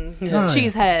jersey and No, no.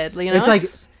 Cheesehead, you know? It's like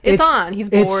it's on. He's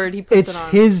bored. He puts it's it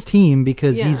on. his team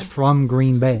because Yeah. he's from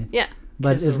Green Bay. Yeah.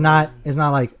 But Kiss it's or not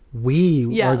like we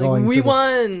Yeah, are like, going we to the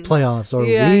won. playoffs or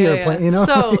Yeah, we yeah, are yeah. playing, you know.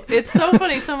 So it's so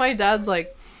funny. So my dad's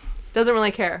like, doesn't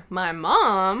really care. My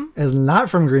mom, is not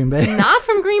from Green Bay. not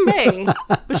from Green Bay,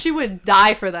 but she would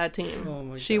die for that team. Oh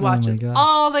my She God. watches God.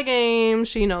 all the games.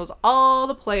 She knows all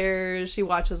the players. She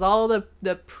watches all the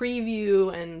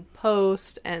preview and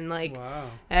post and like Wow.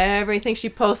 everything. She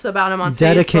posts about him on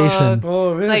Dedication. Facebook.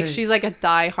 Oh, really? Like she's like a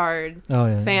diehard Oh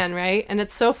yeah. fan, right? And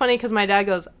it's so funny because my dad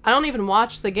goes, I don't even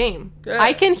watch the game. Yeah.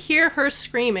 I can hear her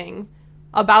screaming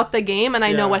about the game and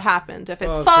I know Yeah. what happened. If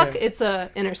it's Okay. fuck, it's a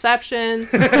interception.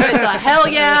 If it's a hell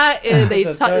yeah, they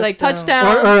It's a like touchdown.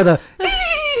 touchdown. Or the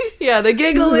Yeah, the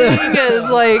giggling is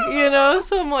like, you know,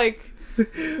 so I'm like,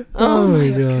 oh my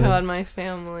god, my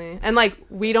family. And like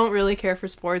we don't really care for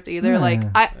sports either. Yeah.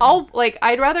 Like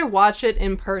I'd rather watch it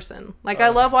in person. Like I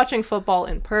love watching football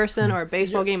in person or a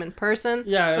baseball game in person.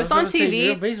 Yeah, I If was it's on gonna say, TV,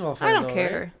 you're a baseball fan, I don't though,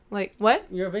 care. right? Like what?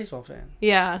 You're a baseball fan.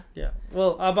 Yeah. Yeah.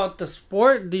 Well, about the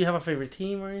sport, do you have a favorite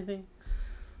team or anything?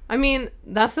 I mean,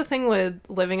 that's the thing with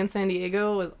living in San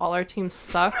Diego, with all our teams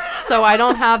suck. So I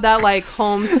don't have that like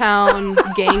hometown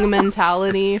gang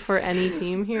mentality for any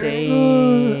team here.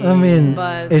 I mean,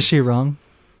 But- is she wrong?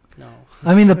 No.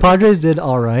 I mean, the Padres did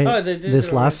all right Oh, they did this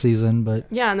all right. last season, but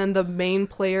Yeah, and then the main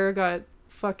player got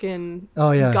fucking oh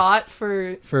yeah, got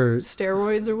for for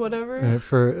steroids or whatever.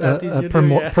 That is you do,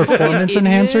 yeah. performance Fucking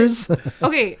enhancers.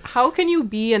 Okay, how can you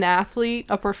be an athlete,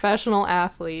 a professional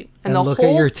athlete, And the look at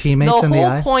whole your teammates the in the whole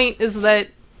eye? point is that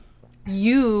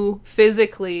you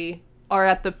physically are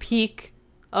at the peak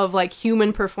of like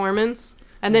human performance,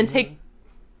 and then take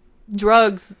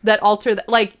drugs that alter that.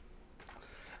 Like,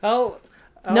 Well,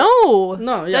 No.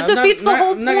 No, yeah, that I'm not- defeats the not-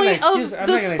 whole I'm not gonna point excuse- of I'm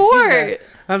the not gonna excuse that. sport.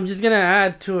 I'm just gonna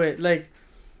add to it, like,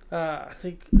 I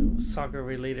think it was soccer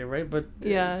related, right? But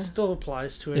Yeah. it still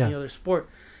applies to any Yeah. other sport.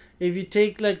 If you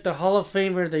take like the Hall of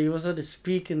Famer that was to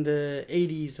speak in the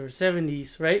 80s or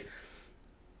 70s, right?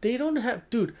 They don't have,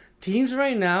 dude. Teams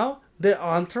right now, the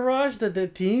entourage that the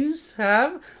teams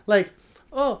have, like,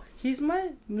 oh, he's my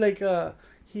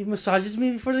he massages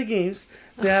me before the games.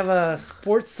 They have a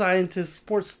sports scientist,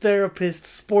 sports therapist,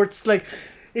 sports like.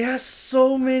 It has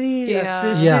so many Yeah.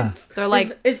 assistants. Yeah. They're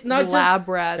like it's not lab just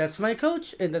rats. that's my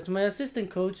coach and that's my assistant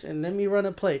coach and let me run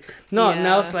a play. No,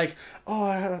 now Yeah. it's like,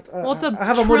 oh, Well, it's a I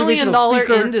have $1 trillion motivational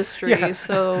speaker. industry, Yeah.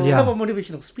 so I Yeah. have a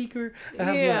motivational speaker.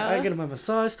 I get my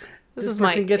massage. This is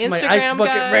person my gets my Instagram ice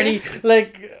bucket guy. ready.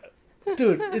 Like,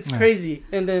 dude, it's Yeah. crazy.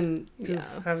 And then to Yeah.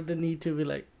 have the need to be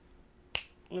like,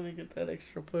 let me get that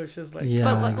extra push. It's like, Yeah.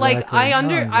 But like exactly. I'm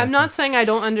exactly. not saying I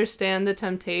don't understand the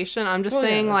temptation. I'm just Oh, yeah,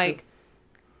 saying that's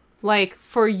like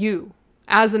for you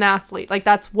as an athlete, like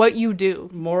that's what you do.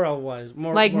 moral wise,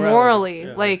 Like morality, morally,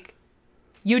 yeah. like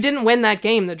you didn't win that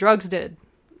game, the drugs did.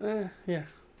 Yeah. Yeah.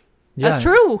 That's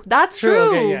true. That's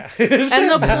true. Okay, yeah. And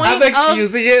the I'm point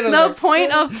excusing it. I'm the like,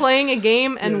 point of playing a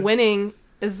game and Yeah. winning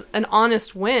is an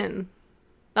honest win.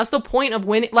 That's the point of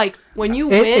winning. Like when you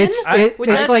It- win, it's with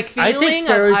it's that like I feeling take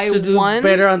of steroids I to do won.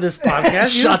 better on this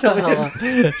podcast. You Shut the tell me.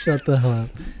 hell up. Shut the hell up.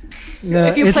 No,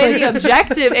 If you it's play like- the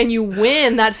objective and you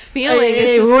win, that feeling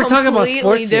Hey, is just we're talking about completely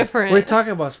sports here. different. We're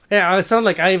talking about. Yeah, I sound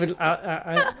like I even.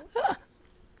 Why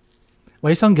do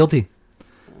you sound guilty?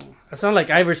 I sound like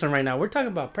Iverson right now. We're talking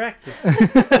about practice. We're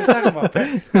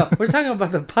talking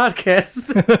about the podcast.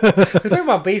 We're talking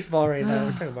about baseball right now.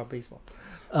 We're talking about baseball.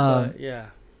 But, yeah.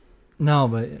 No,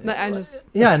 but But I just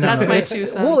yeah, no. That's my it's- 2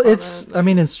 cents Well, on it's. it. I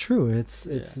mean, it's true. It's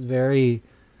very.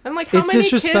 I'm like, how It's many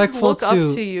kids disrespectful look up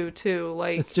to- to you too?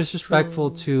 Like It's disrespectful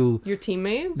to your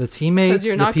teammates? the teammates, Because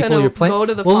you're the not people gonna you're playing. go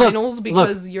to the Well, look, finals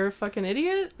because you're a fucking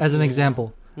idiot. as an Yeah.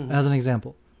 example, Mhm. as an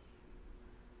example,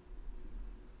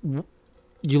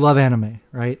 you love anime,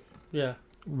 right? Yeah.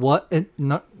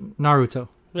 Naruto,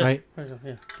 Yeah. right?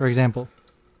 Yeah. For example,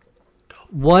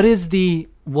 what is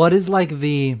like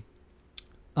the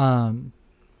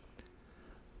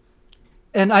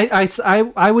and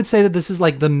I would say that this is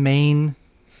like the main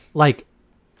like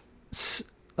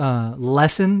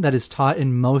lesson that is taught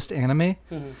in most anime,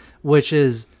 Mhm. which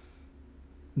is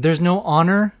there's no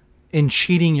honor in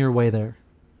cheating your way there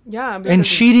Yeah, and because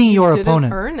cheating you your didn't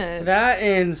opponent. Earn it. That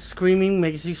and screaming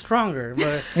makes you stronger.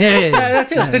 But Yeah, that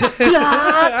too.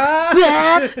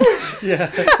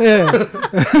 Yeah.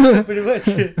 yeah. Pretty much.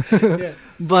 Yeah.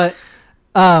 But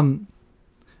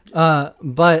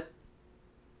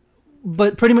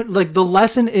but pretty much like the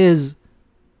lesson is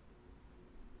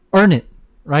earn it,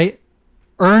 right?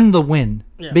 Earn the win.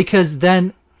 Yeah. Because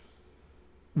then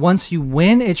once you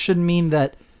win, it should mean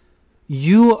that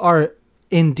you are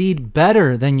indeed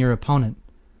better than your opponent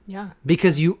Yeah.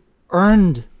 because you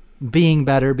earned being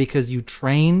better because you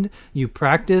trained, you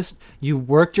practiced, you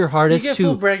worked your You hardest get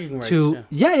full bragging rights. to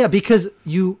yeah. yeah because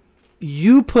you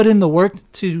put in the work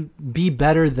to be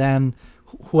better than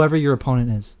whoever your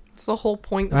opponent is. It's the whole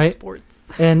point of Right? sports.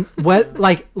 And what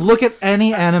like look at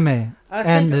any anime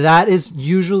and think- that is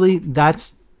usually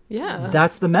that's Yeah.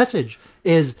 the message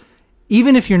is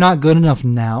even if you're not good enough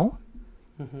now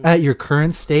at your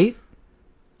current state,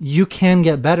 you can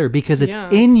get better because it's Yeah.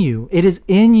 in you. It is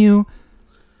in you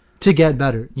to get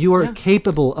better. You are Yeah.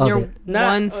 capable of You're it. Not-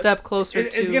 one step closer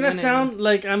It's to gonna winning. sound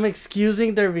like I'm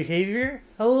excusing their behavior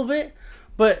a little bit,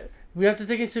 but we have to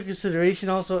take into consideration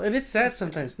also, and it's sad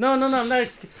sometimes. No, I'm not.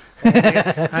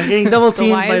 I'm getting double So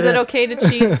teamed why by is it the. okay to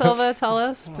cheat, Silva? Tell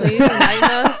us, please, enlighten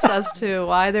us as to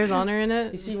why there's honor in You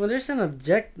it. see, when there's an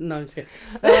object, no, I'm just kidding.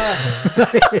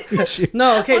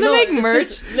 No, okay, Wanna no. make it's merch?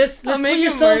 just- let's I'll put make a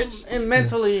yourself merch. in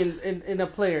mentally in a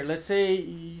player. Let's say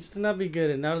you used to not be good,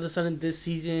 and all of a sudden this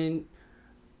season,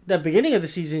 the beginning of the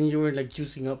season, you were like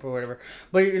juicing up or whatever,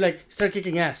 but you're like start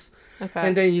kicking ass. Okay.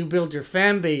 And then you build your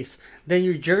fan base. Then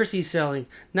your jersey selling.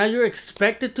 Now you're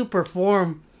expected to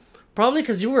perform, probably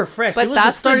because you were fresh. It but was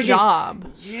that's the starting game.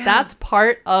 job. Yeah. That's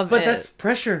part of But it. that's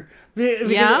pressure.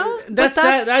 Yeah, That's but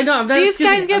that's sad. I know. I'm not these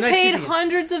excusing guys it. get I'm not paid excusing it.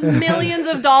 hundreds of millions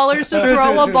of dollars to True,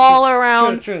 throw true, a true, ball true.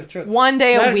 around True. one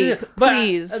day Not a excusing week, it. But,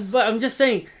 please. But I'm just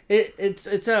saying it's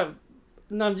a.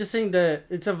 No, I'm just saying that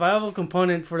it's a viable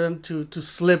component for them to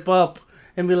slip up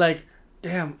and be like,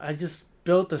 damn, I just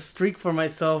built a streak for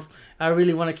myself. I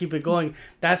really want to keep it going.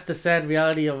 That's the sad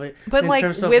reality of it. But in like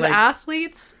terms of, with like,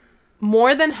 athletes,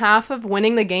 more than half of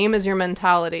winning the game is your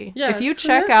mentality. Yeah, if you true,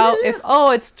 check yeah, out, yeah. if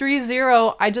it's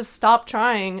 3-0, I just stop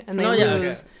trying and they No, yeah,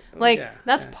 lose. okay. Like Yeah,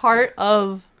 that's yeah. part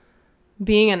of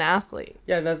being an athlete.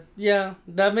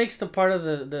 That makes the part of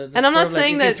the And I'm not sport, like,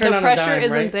 saying you that can turn the on a pressure dime,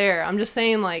 isn't right? there. I'm just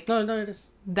saying, like, No, it is.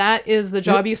 that is the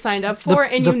job you signed up for,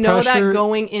 and the you know pressure- that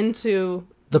going into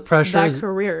The pressure that is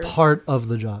career. part of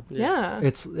the job. Yeah.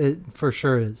 It for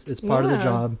sure is. It's part of the Yeah.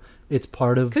 job. It's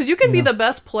part of Because you can be know. the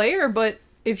best player, but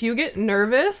if you get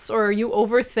nervous or you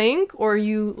overthink or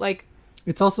you, like,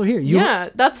 It's also here.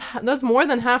 that's more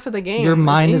than half of the game. Your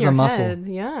mind in is a your muscle. head.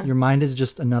 Yeah. Your mind is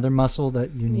just another muscle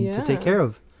that you need to take Yeah. care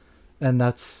of, and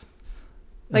that's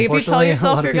Like, if you tell unfortunately, a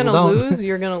yourself lot you're of going to people don't. lose,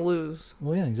 you're going to lose.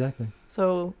 Well, yeah, exactly.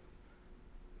 So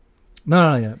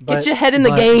No, yeah. get your head in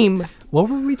the game. What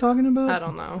were we talking about? I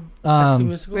don't know. We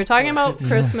We were talking about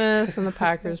Christmas and the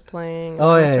Packers playing.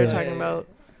 Oh, and yeah, we were yeah, talking about.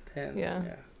 Yeah.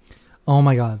 Oh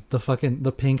my god,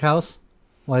 the pink house.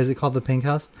 Why is it called the pink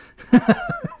house?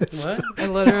 What? I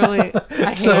literally.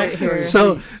 I hate So- it here.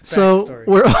 So Backstory.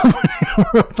 we're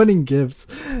opening gifts,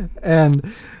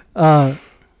 and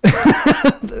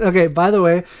okay. By the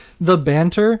way, the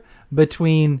banter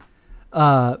between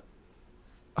her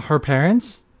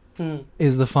parents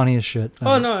is the funniest shit.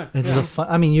 Oh no! It's yeah. the fun.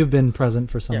 I mean, you've been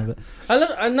present for some of it.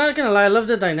 I'm not gonna lie. I love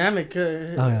the dynamic.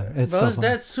 It's so his fun.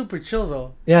 dad's super chill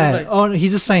though. Yeah. He's like, Oh,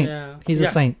 he's a saint. yeah. He's a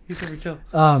saint. He's super chill.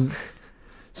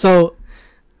 So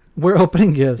we're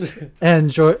opening gifts,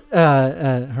 and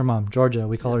her mom, Georgia.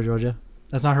 We call her Georgia.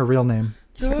 That's not her real name.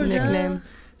 Her nickname.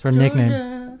 It's her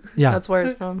nickname. Yeah. That's where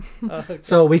it's from. Okay.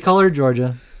 So we call her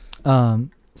Georgia.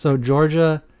 So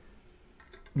Georgia,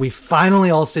 we finally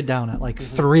all sit down at like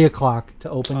 3:00 to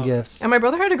open gifts. And my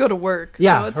brother had to go to work.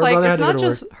 Yeah, So it's her like, brother had it's to go not to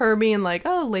just her being like,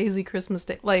 oh, lazy Christmas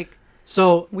day. Like,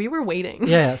 So we were waiting.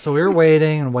 yeah, so we were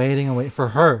waiting for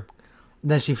her.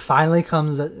 And then she finally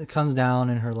comes down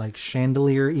in her like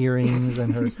chandelier earrings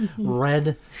and her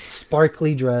red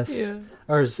sparkly dress. Yeah.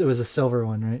 Or it was a silver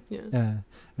one, right? Yeah.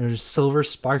 There's silver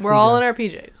sparkly. We're all dress. in our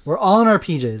PJs. We're all in our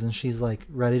PJs, and she's like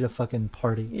ready to fucking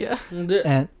party. Yeah.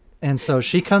 And so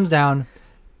she comes down,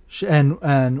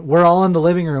 and we're all in the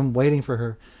living room waiting for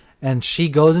her, and she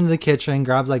goes into the kitchen,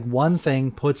 grabs like one thing,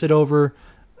 puts it over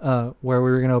where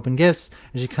we were gonna open gifts,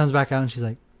 and she comes back out and she's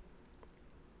like,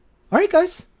 "All right,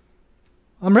 guys,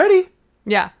 I'm ready."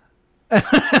 Yeah.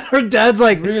 Her dad's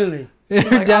like, Really?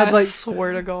 her dad's I like,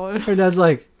 swear to God. her dad's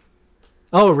like,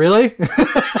 "Oh, really?"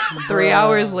 3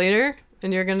 hours later,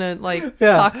 and you're gonna like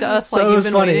Yeah. talk to us So like it you've was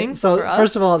been funny. waiting So for us.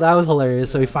 first of all, that was hilarious.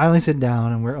 So we finally sit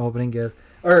down and we're opening gifts,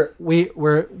 or we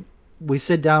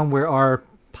sit down where our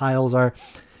piles are,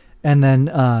 and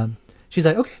then she's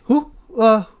like, "Okay,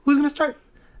 who's gonna start?"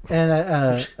 And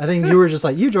I think you were just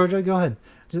like, "You, Georgia, go ahead."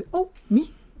 She's like, "Oh,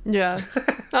 me? Yeah.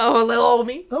 Oh, little old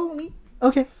me. Oh, me?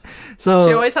 Okay." So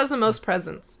She always has the most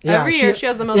presents. yeah, Every year she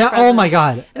has the most Yeah. presents. Oh my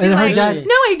god. And she's her like, dad.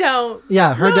 no, I don't.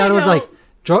 Yeah, her No, dad I was like,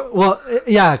 don't. well,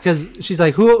 yeah, because she's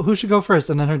like, who should go first?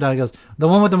 And then her dad goes, "The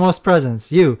one with the most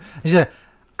presents, you." And she's like,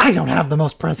 "I don't have the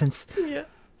most presents." Yeah.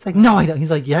 It's like, "No, I don't."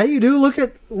 He's like, "Yeah, you do. Look."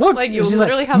 Like, you And she's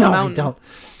literally have a "No, mountain." I don't."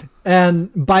 And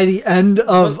by the end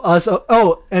of us,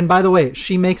 and by the way,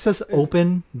 she makes us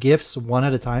open gifts one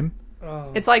at a time.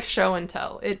 Oh. It's like show and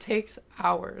tell. It takes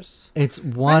hours. It's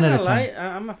one at a Not gonna time.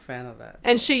 lie, I'm a fan of that.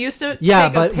 And she used to Yeah,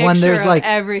 take a but picture when there's, of like,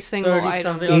 every single 30 item.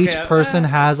 something. Each Okay, person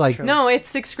has like, sure. No,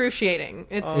 it's excruciating.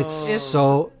 It's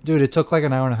so, dude, it took like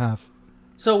an hour and a half.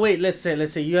 So wait, let's say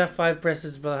you have 5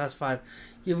 presents, Bella has 5.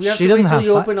 You have She to doesn't wait till have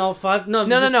you 5. open all 5. No,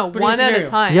 no, just put it in one at a scenario.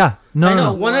 time. Yeah, no, I know,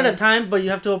 no, one at a time, but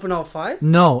you have to open all 5.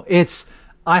 no. It's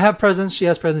I have presents, she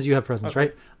has presents, you have presents, Okay.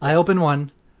 right? I open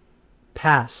one,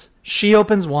 pass. She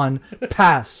opens one,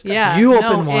 pass. Yeah, you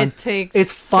open no, one. It takes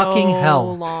It's fucking so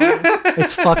hell. long.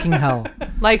 It's fucking hell.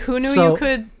 Like, who knew So- you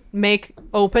could make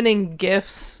opening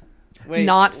gifts Wait,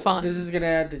 not fun? This is gonna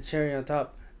add the cherry on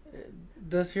top.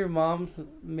 Does your mom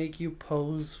make you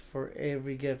pose for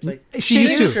every gift? Like She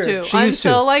used to. She used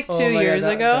until to. like oh 2 my God, years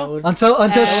that ago. would-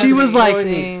 Until she was like,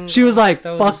 Everything. she was like,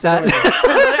 that would fuck that. destroy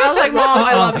it. I was like, Mom,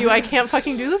 I love you. I can't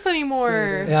fucking do this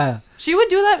anymore. Yeah. She would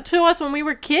do that to us when we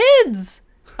were kids.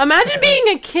 Imagine being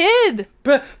a kid.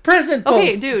 Present pose.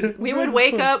 Okay, dude, we would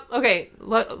wake up. Okay,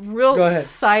 real Go ahead.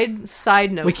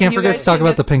 side note. We can't You forget guys to talk can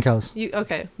about the get- pink house.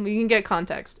 Okay, we can get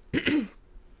context.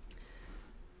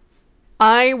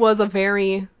 I was a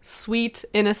very sweet,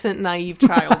 innocent, naive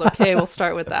child. Okay, we'll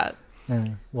start with that. Yeah,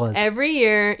 was. Every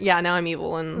year, yeah, now I'm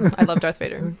evil and I love Darth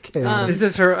Vader. Okay. This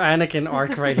is her Anakin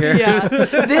arc right here. Yeah,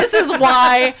 this is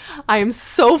why I am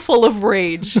so full of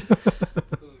rage.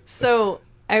 So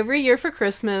every year for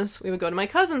Christmas, we would go to my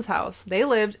cousin's house. They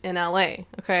lived in LA,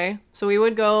 okay? So we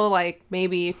would go like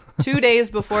maybe 2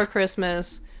 days before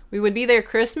Christmas. We would be there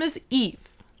Christmas Eve.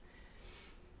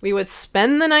 We would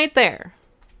spend the night there.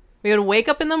 We would wake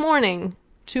up in the morning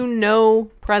to no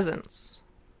presents.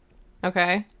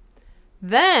 Okay.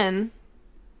 Then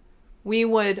we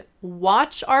would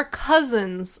watch our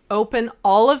cousins open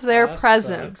all of their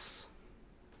presents. Sucks.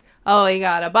 Oh, he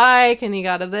got a bike, and he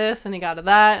got a this, and he got a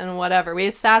that, and whatever.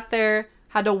 We sat there,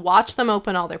 had to watch them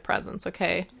open all their presents,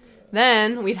 okay?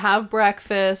 Then we'd have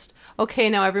breakfast. Okay,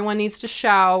 now everyone needs to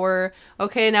shower.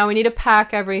 Okay, now we need to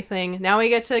pack everything. Now we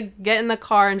get to get in the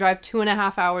car and drive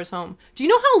 2.5 hours home. Do you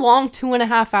know how long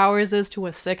 2.5 hours is to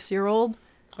a 6-year-old?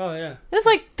 Oh, yeah. It's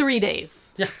like 3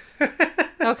 days. Yeah.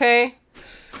 Okay?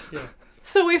 Yeah.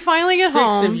 So we finally get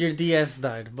home. 6 if your DS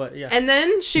died, but yeah. And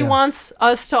then she wants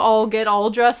us to all get all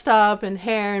dressed up and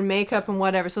hair and makeup and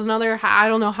whatever. So it's another, I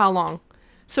don't know how long.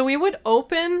 So we would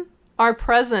open our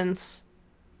presents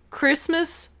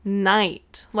Christmas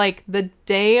night, like the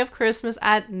day of Christmas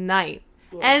at night.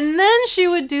 Ugh. And then she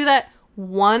would do that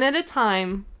one at a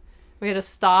time. We had to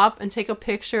stop and take a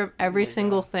picture of every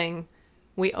single thing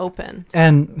we opened.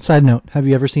 And side note, have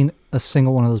you ever seen a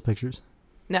single one of those pictures?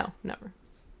 No, never.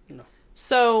 No.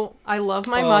 So I love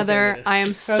my mother. I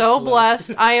am so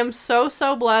blessed. I am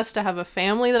so blessed to have a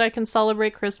family that I can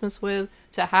celebrate Christmas with,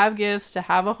 to have gifts, to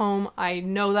have a home. I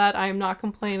know that. I am not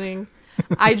complaining.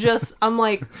 I'm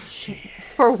like,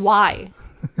 for why?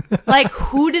 Like,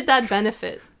 who did that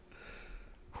benefit?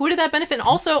 Who did that benefit? And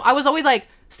also, I was always like,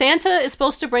 Santa is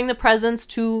supposed to bring the presents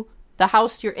to the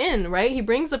house you're in, right? He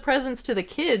brings the presents to the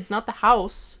kids, not the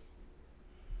house.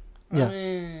 Yeah. I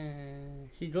mean,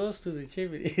 he goes to the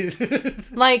chimney.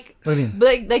 Like, what do you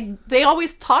mean? Like they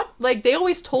always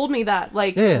told me that.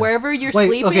 Like, wherever you're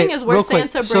sleeping is where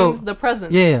Santa brings the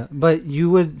presents. Yeah, but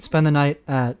you would spend the night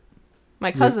at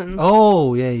my cousins.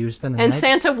 Oh, yeah, you would spend the night. And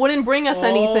Santa wouldn't bring us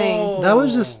anything. That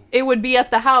was just... It would be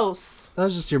at the house. That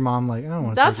was just your mom, like, I don't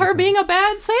want to... That's her being a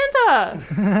bad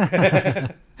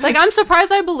Santa. Like, I'm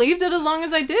surprised I believed it as long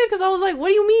as I did, because I was like, what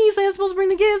do you mean Santa's supposed to bring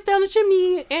the gifts down the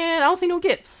chimney, and I don't see no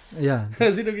gifts? Yeah. I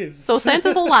don't see no gifts. So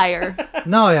Santa's a liar.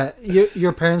 No, yeah.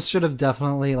 Your parents should have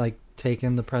definitely, like,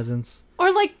 taken the presents.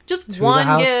 Or, like, just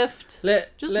one gift.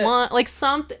 One, like,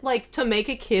 something, like, to make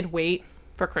a kid wait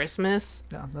for Christmas.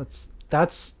 Yeah,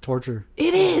 that's torture.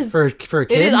 It is. For a kid?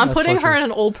 It is. I'm putting her in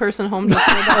an old person home just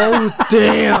for that. Oh,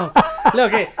 damn.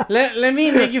 Look, okay, let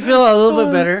me make you feel a little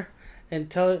bit better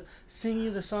and sing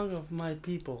you the song of my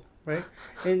people, right?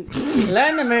 In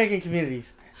Latin American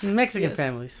communities, in Mexican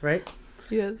families, right?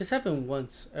 Yes. This happened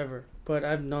once ever, but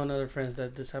I've known other friends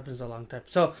that this happens a long time.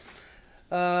 So,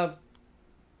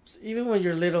 even when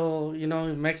you're little, you know,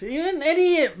 in Mexico, even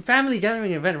any family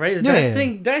gathering event, right?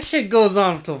 That shit goes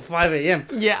on till 5 a.m.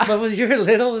 Yeah. But when you're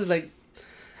little, it's like,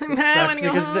 man, I want to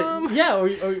go home.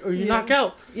 Or you knock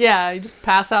out. Yeah, you just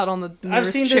pass out on the I've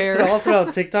seen chair. This all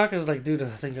throughout TikTok. I was like, dude,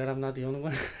 thank God I'm not the only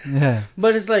one. Yeah.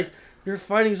 But it's like, you're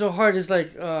fighting so hard. It's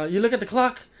like, you look at the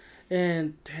clock,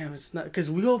 and damn, it's not, because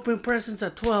we open presents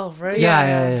at 12, right?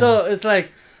 Yeah. So it's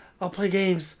like, I'll play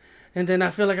games, and then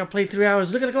I feel like I played 3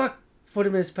 hours. Look at the clock. 40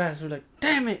 minutes pass. We're like,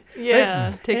 damn it.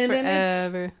 Yeah, right? takes and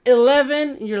forever. Then it's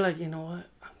 11. You're like, you know what?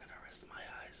 I'm going to rest my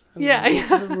eyes. I'm gonna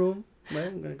go to the room. Right?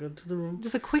 I'm going to go to the room.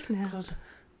 Just a quick nap.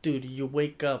 Dude, you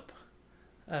wake up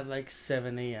at like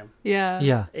 7 a.m.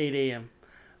 Yeah. 8 a.m.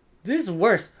 This is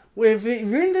worse. If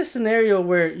you're in this scenario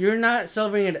where you're not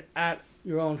celebrating it at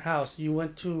your own house, you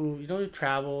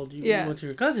traveled, you went to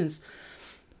your cousins.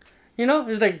 You know,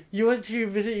 it's like you went to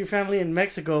visit your family in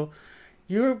Mexico.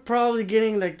 You're probably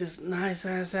getting like this nice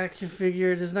ass action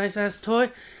figure, this nice ass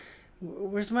toy.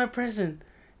 Where's my present?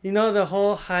 You know, the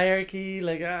whole hierarchy,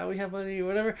 like, we have money,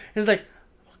 whatever. It's like,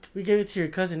 we gave it to your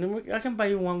cousin, and I can buy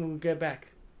you one when we get back.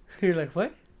 You're like,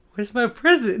 what? Where's my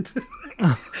present?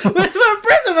 Where's my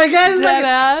present, my guy? Dead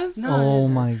ass. No, oh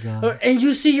my God. And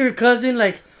you see your cousin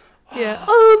like,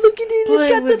 oh, look at it.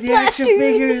 Playing with the action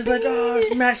figures, like,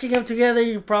 smashing them together.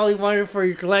 You probably want it for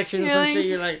your collection or some shit.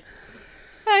 You're like,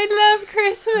 I love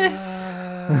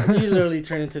Christmas. You literally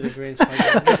turn into the Grinch.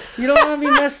 You don't want to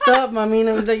be messed up. I mean,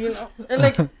 I'm like, you know,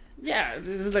 like, yeah,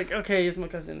 it's like, okay, it's my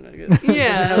cousin.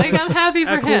 Yeah, like, I'm happy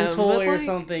for him. Cool toy or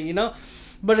something, you know.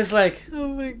 But it's like, oh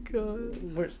my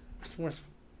God, where's my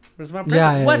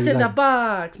present? What's in the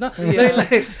box? No,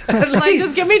 like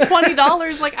just give me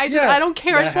 $20. Like, I don't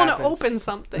care. I just want to open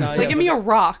something. No, give me a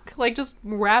rock. Like, just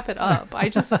wrap it up. I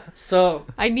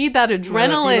need that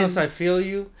adrenaline. Latinos, I feel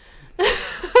you.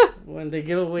 When they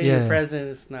give away your present,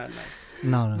 it's not nice.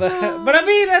 No. But I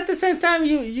mean, at the same time,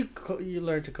 you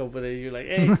learn to cope with it. You're like,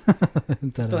 hey,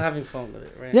 still having fun with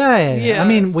it, right? Yeah. I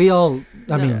mean,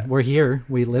 we're here.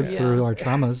 We lived through our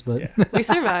traumas, but we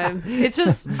survived. It's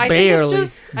just, I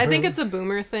think it's a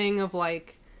boomer thing of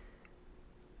like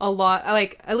a lot.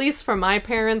 Like, at least for my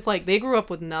parents, like, they grew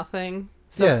up with nothing,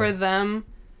 so for them,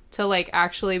 to like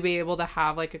actually be able to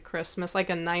have like a Christmas, like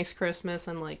a nice Christmas,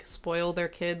 and like spoil their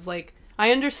kids. Like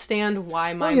I understand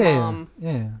why my mom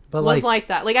but was like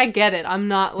that. Like I get it. I'm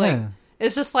not like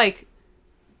it's just like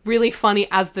really funny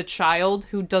as the child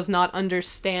who does not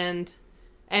understand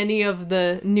any of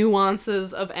the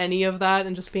nuances of any of that,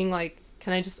 and just being like,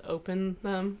 can I just open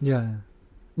them? Yeah.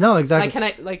 No, exactly. Like, can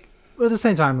I like? But at the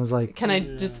same time, it was like, can I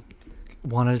just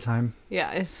one at a time?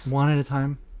 Yeah, it's one at a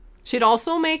time. She'd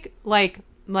also make like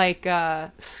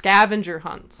scavenger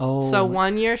hunts. Oh. So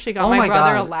one year she got my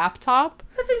brother a laptop.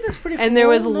 I think that's pretty cool. And there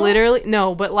was literally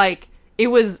no, but like it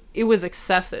was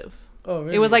excessive. Oh,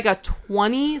 really? It was like a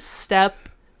 20-step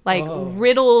like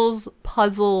riddles,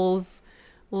 puzzles,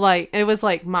 like it was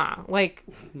like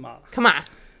come on.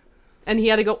 And he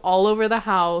had to go all over the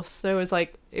house. There was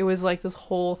like it was like this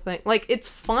whole thing. Like it's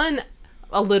fun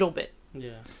a little bit.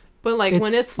 Yeah. But like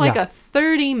when it's like a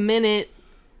 30-minute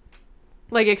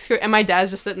like and my dad's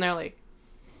just sitting there like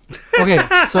okay,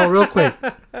 so real quick.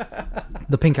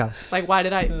 The pink house. Like why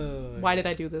did I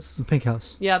do this? The pink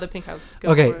house. Yeah, the pink house.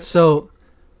 Okay, so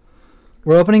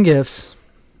we're opening gifts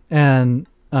and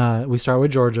we start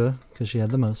with Georgia because she had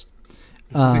the most.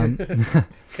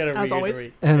 As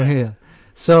always. And, yeah.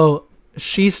 So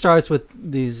she starts with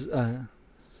these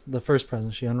the first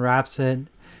present. She unwraps it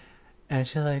and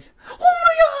she's like, "Oh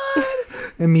my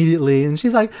god!" immediately, and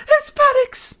she's like, "It's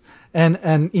Pedix."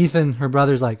 And Ethan, her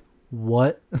brother's like,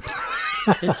 "What?"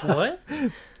 It's what?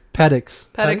 Pedix.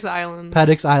 Pedix Island.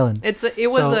 Pedix Island. It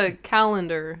was a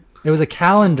calendar. It was a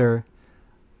calendar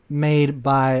made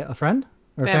by a friend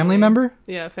or family member.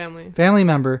 Yeah, family. Family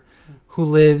member who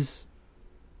lives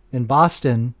in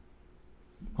Boston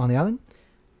on the island.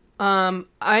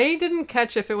 I didn't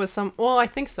catch if it was some. Well, I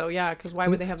think so. Yeah, because why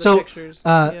would they have the pictures?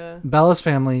 Yeah. Bella's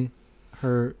family,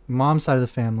 her mom's side of the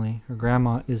family, her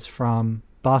grandma is from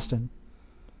Boston,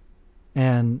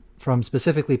 and from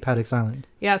specifically Pedix Island.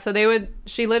 Yeah, so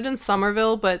she lived in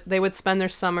Somerville, but they would spend their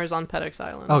summers on Pedix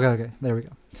Island. Okay, there we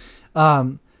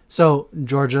go. So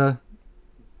Georgia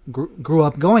grew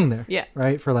up going there. Yeah.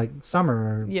 Right, for like summer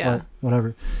or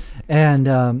whatever.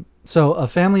 And so a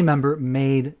family member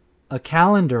made a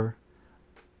calendar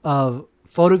of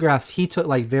photographs he took,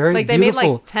 like very like they beautiful. made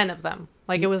like 10 of them.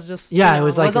 Like it was just it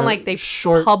was like it wasn't like they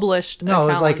published. No, it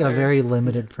was like a very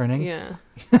limited printing. Yeah,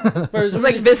 it was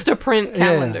like Vistaprint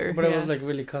calendar. But it was like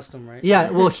really custom, right? Yeah,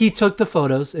 well, he took the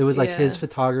photos. It was like his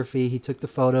photography. He took the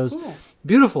photos. Cool.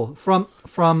 Beautiful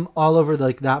from all over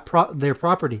their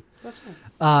property. That's cool.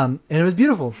 And it was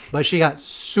beautiful. But she got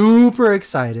super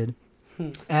excited,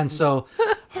 and so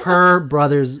her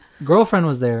brother's girlfriend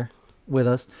was there with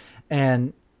us,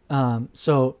 and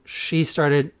so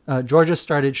Georgia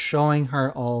started showing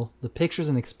her all the pictures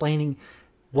and explaining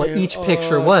what each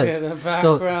picture was.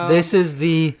 So this is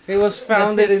it was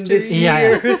founded in this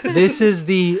year. This is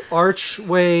the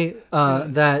archway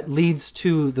that leads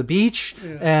to the beach,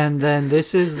 and then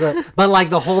this is but like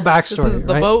the whole backstory. This is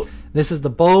the boat. This is the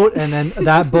boat, and then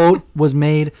that boat was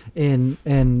made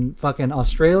in fucking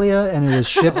Australia, and it was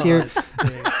shipped here.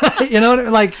 You know,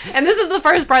 like. And this is the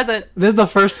first present. This is the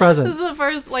first present. This is the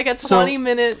first, like a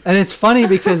 20-minute. And it's funny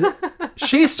because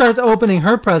she starts opening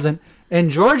her present, and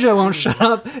Georgia won't shut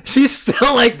up. She's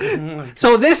still like.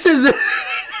 So this is the.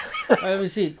 Let me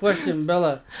see. Question,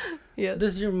 Bella. Yeah.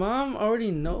 Does your mom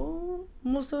already know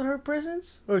most of her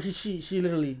presents, or she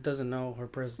literally doesn't know her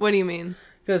presents? What do you mean?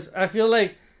 Because I feel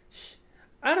like.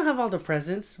 I don't have all the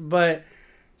presents, but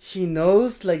she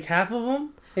knows like half of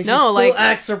them. And she still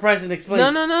acts surprised and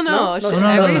explains. No.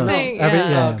 Everything.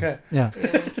 Yeah. Okay. Yeah.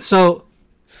 So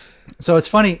it's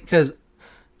funny because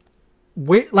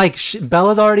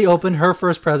Bella's already opened her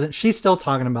first present. She's still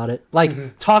talking about it,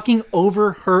 like talking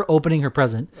over her opening her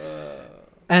present.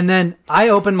 And then I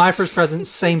open my first present,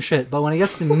 same shit. But when it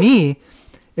gets to me,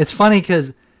 it's funny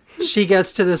because she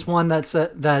gets to this one that's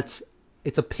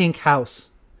it's a pink house.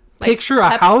 Like picture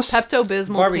a house.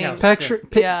 Pepto-Bismol Barbie pink.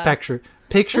 house.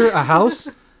 Picture a house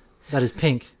that is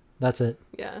pink. That's it.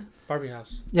 Yeah. Barbie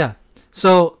house. Yeah.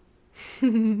 So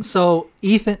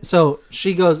Ethan. So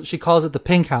she calls it the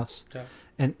pink house,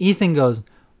 and Ethan goes,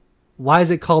 "Why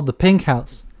is it called the pink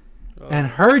house?" And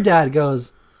her dad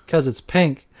goes, "'Cause it's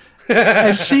pink,"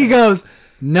 and she goes,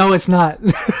 "No, it's not."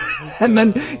 And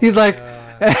then he's like,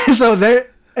 so they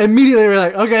immediately were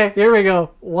like, "Okay, here we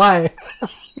go. Why?"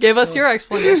 Give us your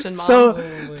explanation,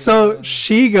 Mom. So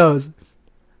she goes,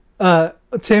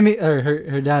 Timmy, or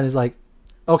her dad is like,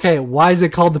 "Okay, why is it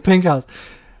called the pink house?"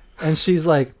 And she's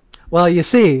like, "Well, you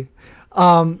see,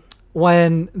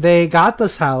 when they got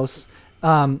this house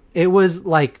it was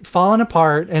like falling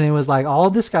apart, and it was like all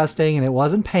disgusting, and it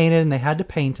wasn't painted, and they had to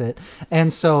paint it.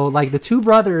 And so like the two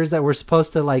brothers that were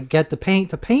supposed to like get the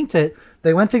paint to paint it,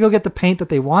 they went to go get the paint that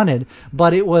they wanted,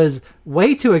 but it was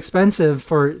way too expensive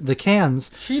for the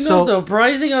cans. She knows the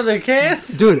pricing of the cans?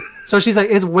 Dude, so she's like,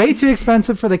 it's way too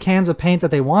expensive for the cans of paint that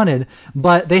they wanted,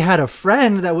 but they had a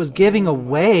friend that was giving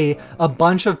away a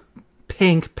bunch of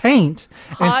pink paint.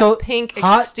 And so pink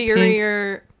hot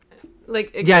exterior...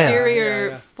 Like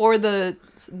exterior for the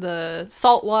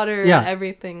salt water and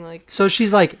everything, like. So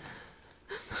she's like,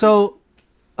 so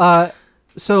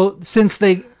since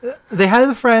they had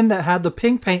a friend that had the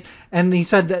pink paint, and he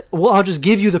said that, well, I'll just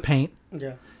give you the paint.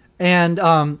 Yeah.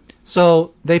 And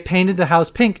so they painted the house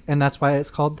pink, and that's why it's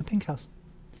called the Pink House.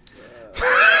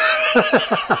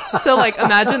 So like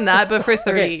imagine that, but for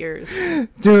 30 years,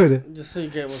 dude. Just so you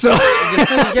get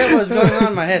what's going on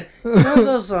in my head. You know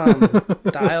those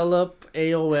dial-up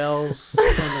AOLs from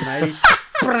the 90s?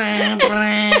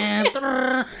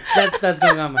 That's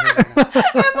going on in my head right now.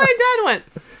 And my dad went,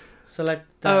 select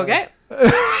okay.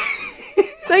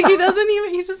 Like he doesn't even.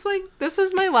 He's just like, this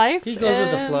is my life. He goes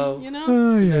with the flow. You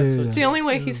know, It's the only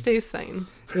way he stays sane.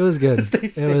 It was good.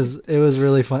 It was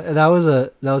really fun. That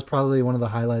was probably one of the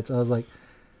highlights. I was like,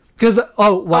 because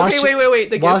wait.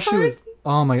 The gift card?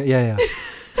 Oh my god, yeah.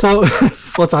 So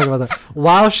we'll talk about that.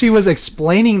 While she was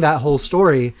explaining that whole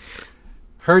story,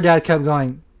 her dad kept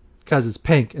going, because it's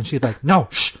pink, and she's like, no,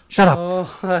 shut up.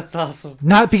 Oh, that's awesome.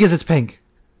 Not because it's pink,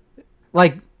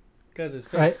 like, because it's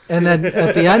pink. Right. And then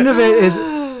at the end of it is,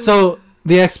 so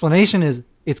the explanation is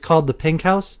it's called the Pink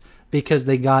House because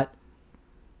they got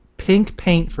pink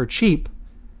paint for cheap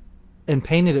and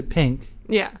painted it pink.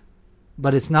 Yeah.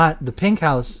 But it's not the Pink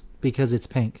House because it's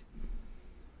pink.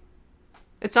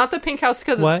 It's not the Pink House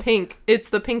because it's pink. It's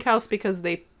the Pink House because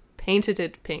they painted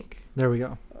it pink. There we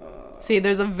go. See,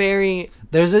 it's a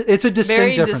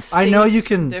distinct difference. I know you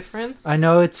can. Difference. I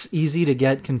know it's easy to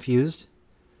get confused,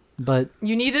 but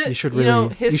you need it. You should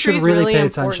really. History is really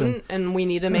important, and we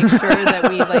need to make sure that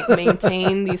we like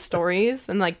maintain these stories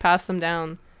and like pass them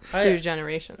down through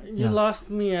generations. You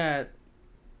lost me at.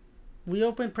 We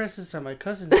opened presents at my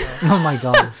cousin's house. Oh my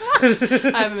god!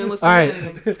 I haven't been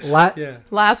listening. All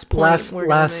right, last point.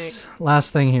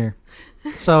 Last thing here.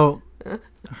 So,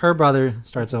 her brother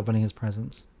starts opening his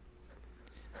presents.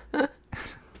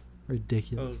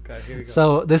 Ridiculous. Oh god, here we go.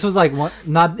 So this was like one.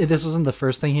 This wasn't the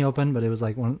first thing he opened, but it was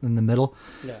like one in the middle.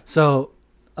 Yeah. So,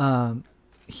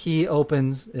 he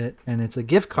opens it, and it's a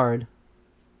gift card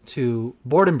to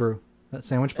Board and Brew, that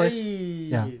sandwich place. Hey.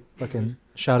 Yeah, fucking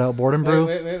shout out Board and Brew.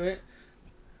 Wait.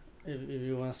 If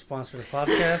you want to sponsor the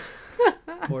podcast,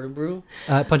 Board and Brew.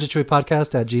 Punch Chewie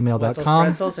podcast at gmail.com.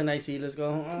 Pretzels and icy. Let's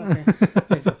go. Okay.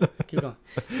 Thanks. Keep going.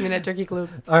 I mean, a turkey club.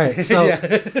 All right.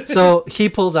 So, so he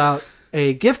pulls out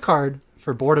a gift card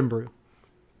for Board and Brew.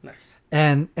 Nice.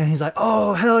 And he's like,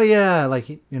 oh, hell yeah. Like,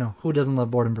 who doesn't love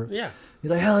Board and Brew? Yeah.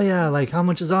 He's like, hell yeah. Like, how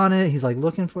much is on it? He's like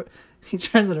looking for it. He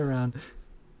turns it around.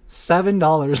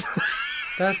 $7.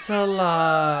 That's a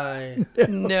lie.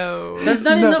 No. That's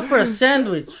not enough for a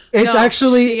sandwich. It's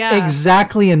actually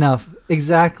exactly enough.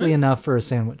 Exactly enough for a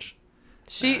sandwich.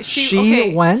 She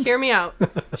okay, went. Hear me out.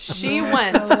 She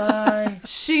went.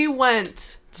 She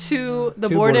went to the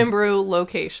Board and Brew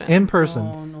location in person.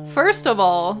 Oh, no. First of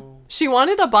all, she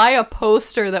wanted to buy a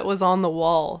poster that was on the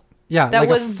wall. Yeah, that like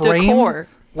was decor.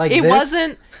 Like it this?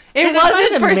 wasn't. It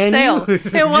wasn't for sale.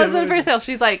 It wasn't for sale.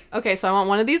 She's like, okay, so I want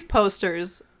one of these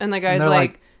posters, and the guy's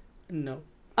like, no.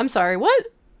 I'm sorry, what?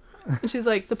 And she's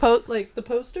like, the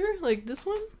poster, like this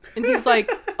one, and he's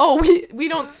like, oh, we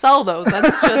don't sell those.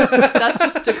 That's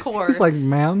just decor. It's like,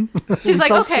 ma'am. She's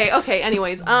like, okay.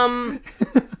 Anyways,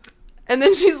 and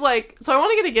then she's like, so I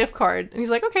want to get a gift card, and he's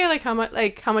like, okay, how much do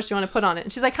you want to put on it?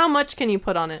 And she's like, how much can you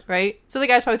put on it, right? So the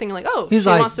guy's probably thinking like, oh, she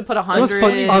wants to put $100,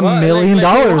 $1 million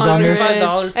on this,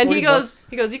 and he goes,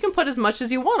 you can put as much as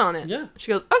you want on it. Yeah.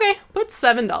 She goes, okay, put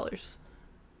 $7.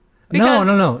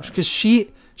 No, because she's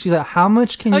like, how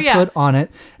much can you put on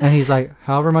it? And he's like,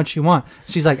 however much you want.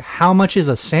 She's like, how much is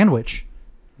a sandwich?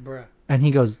 Bruh. And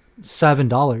he goes,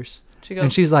 $7. She goes,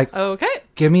 and she's like, okay,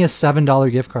 give me a $7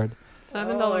 gift card.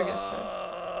 $7 gift card.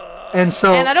 And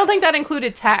I don't think that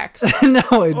included tax.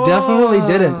 No, it definitely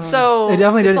didn't. So it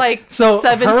definitely didn't. Like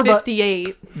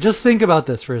 $7.58. Just think about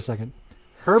this for a second.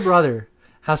 Her brother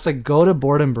has to go to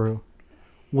Board and Brew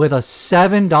with a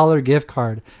 $7 gift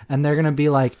card, and they're gonna be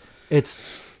like, it's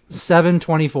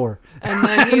 $7.24. And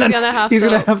then he's gonna have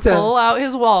to pull out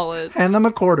his wallet, hand them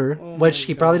a quarter, which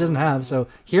he probably doesn't have. So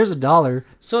here's $1.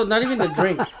 So not even the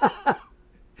drink.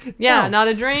 Yeah, no. Not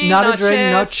a drink, no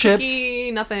chips,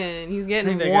 cookie, nothing. He's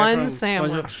getting one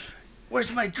sandwich.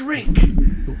 Where's my drink?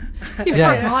 You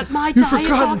forgot my diet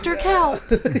Dr. Kelp.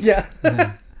 Yeah.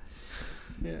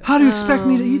 How do you expect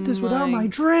me to eat this without my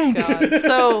drink? God.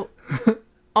 So,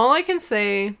 all I can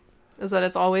say is that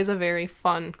it's always a very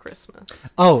fun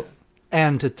Christmas. Oh,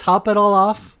 and to top it all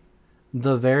off,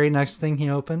 the very next thing he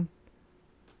opened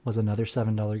was another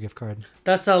 $7 gift card.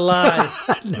 That's a lie.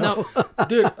 No.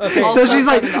 Dude, okay. Also So she's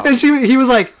like, $7. and he was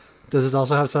like, "Does this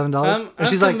also have $7?" And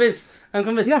she's like, I'm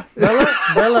convinced. "Yeah."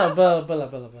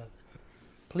 Bella.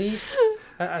 Please.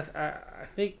 I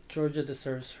think Georgia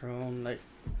deserves her own, like,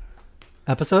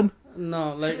 Episode?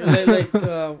 no, like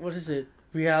what is it?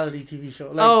 Reality TV show.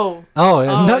 Like, Oh,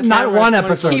 yeah. Oh, No, it's not not one right.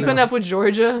 episode. Keeping Up with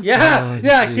Georgia. Yeah, Oh,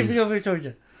 yeah, geez. Keeping Up with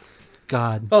Georgia.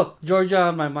 God. Oh, Georgia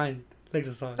on my mind. Like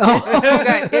the song. Oh.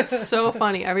 Okay, it's so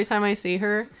funny. Every time I see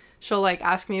her, she'll like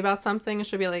ask me about something and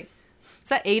she'll be like, "Is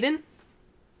that Aiden?"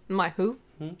 I'm like, "Who?"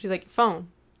 She's like, "Your phone,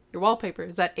 your wallpaper.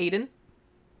 Is that Aiden?"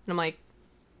 And I'm like,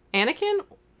 "Anakin?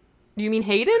 Do you mean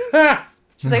Hayden?"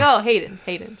 She's like, "Oh, Hayden."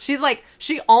 She's like,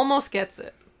 she almost gets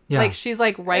it. Yeah. Like she's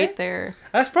like right there.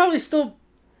 That's probably still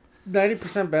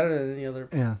 90% better than any other.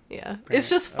 Yeah. Yeah, it's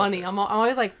just funny. I'm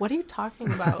always like, "What are you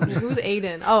talking about? Who's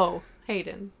Aiden?" "Oh,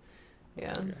 Hayden."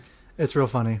 Yeah. Okay. It's real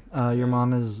funny. Your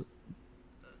mom is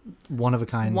one of a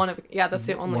kind. That's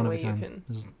the only One of way a you kind. can.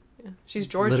 Just- Yeah. She's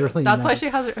Georgia. Literally That's why never- she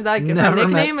has her like her never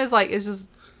nickname is like it's just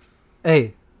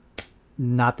Hey,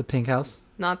 not the pink house.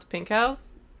 not the pink house.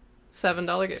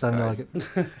 $7 gift card.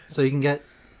 $7 So you can get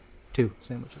 2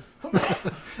 sandwiches. All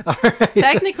right.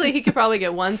 Technically, he could probably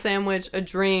get 1 sandwich, a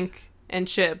drink, and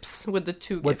chips with the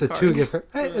 2 With gift the cards. 2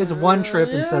 gift cards. It's 1 trip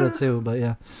Yeah. instead of 2, but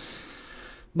yeah.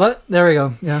 But there we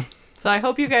go. Yeah. So I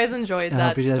hope you guys enjoyed I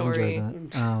that hope you guys story.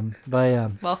 enjoyed that. But yeah.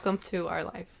 Welcome to our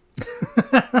life.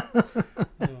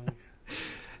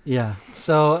 Yeah.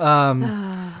 So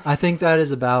I think that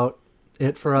is about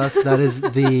it for us. That is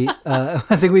the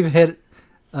I think we've hit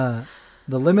the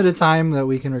limited time that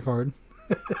we can record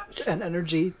and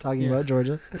energy talking about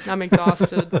Georgia. I'm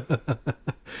exhausted.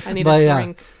 I need But a yeah.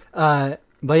 drink.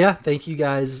 But yeah, thank you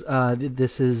guys.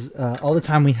 This is all the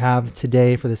time we have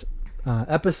today for this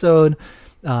episode.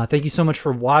 Thank you so much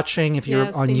for watching. If you're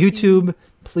Yes, on thank YouTube, you.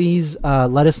 please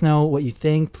let us know what you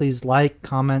think. Please like,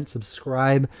 comment,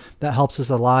 subscribe. That helps us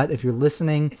a lot. If you're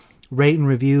listening, rate and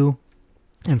review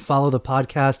and follow the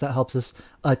podcast. That helps us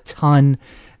a ton.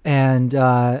 And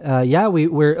yeah,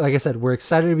 we're like I said, we're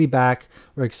excited to be back.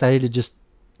 We're excited to just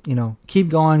keep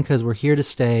going because we're here to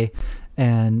stay.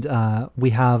 And we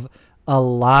have a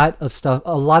lot of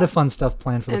fun stuff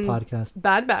planned for the And podcast.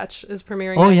 Bad Batch is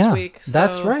premiering Oh next yeah, week.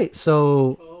 that's so, right.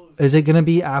 So is it going to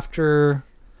be after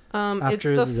It's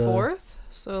after the the- 4th.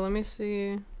 So let me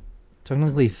see.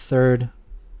 technically 3rd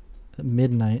at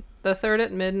midnight? The 3rd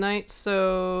at midnight.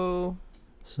 So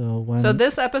So when?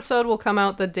 this episode will come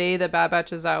out the day that Bad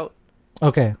Batch is out.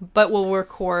 Okay. But we'll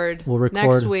record, We'll record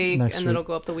next week, next and week. it'll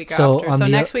go up the week So after. on So the-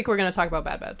 next week we're going to talk about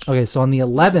Bad Batch. Okay. So on the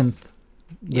 11th,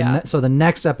 Yeah. so the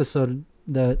next episode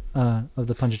that of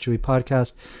the Punch Chewie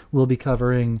podcast will be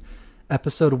covering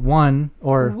episode 1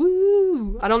 or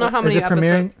Woo! I don't know how Is many it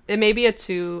premiering? episodes. It may be a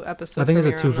 2 episode. I think it's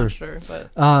a premiere, I'm twofer. not sure,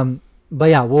 but But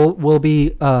yeah, we'll be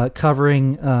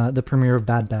covering the premiere of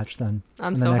Bad Batch then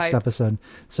I'm in the so next hyped. episode.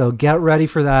 So get ready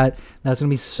for that. That's gonna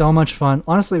be so much fun.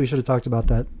 Honestly, we should have talked about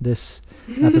that this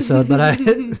episode, but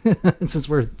since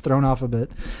we're thrown off a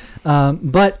bit.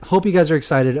 But hope you guys are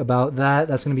excited about that.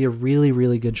 That's gonna be a really,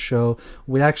 really good show.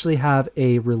 We actually have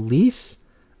a release.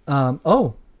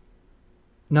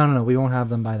 No, we won't have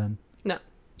them by then. No.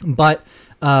 But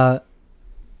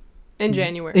in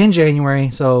January. in January,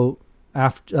 so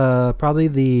after probably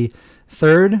the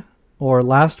 3rd or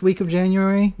last week of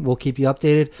January, we'll keep you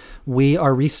updated. We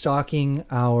are restocking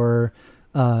our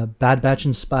Bad Batch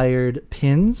inspired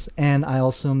pins, and I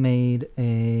also made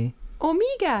an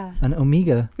Omega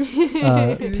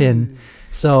pin.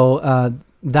 So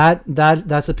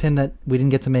that's a pin that we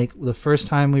didn't get to make the first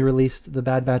time we released the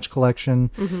Bad Batch collection.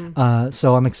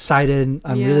 So I'm excited.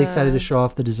 I'm really excited to show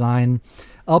off the design.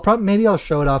 Maybe I'll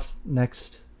show it off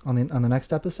next on the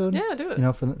next episode. Yeah, do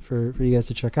it. For you guys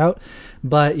to check out.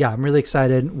 But yeah, I'm really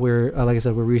excited. We're like I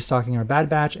said, we're restocking our Bad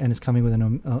Batch, and it's coming with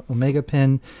an Omega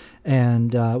pin,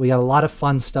 and we got a lot of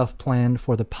fun stuff planned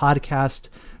for the podcast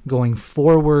going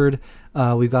forward.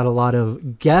 We've got a lot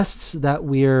of guests that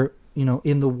we're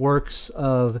in the works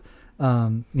of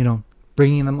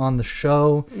bringing them on the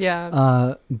show.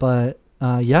 Yeah.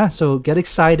 Yeah, so get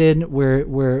excited.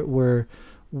 We're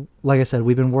like I said,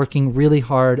 we've been working really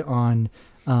hard on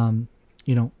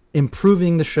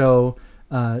improving the show,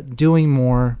 doing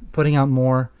more, putting out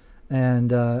more, and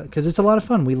because it's a lot of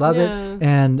fun. We love it,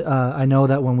 and I know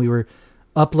that when we were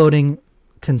uploading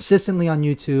consistently on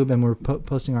YouTube, and we're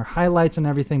posting our highlights and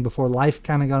everything before life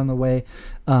kind of got in the way.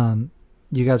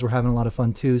 You guys were having a lot of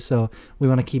fun too, so we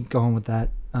want to keep going with that.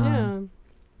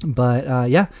 But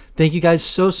yeah, thank you guys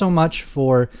so much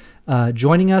for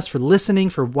joining us, for listening,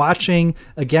 for watching.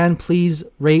 Again, please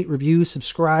rate, review,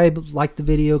 subscribe, like the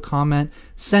video, comment,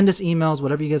 send us emails,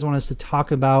 whatever you guys want us to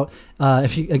talk about.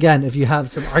 If you have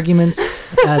some arguments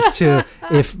as to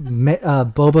if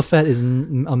Boba Fett is a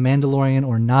Mandalorian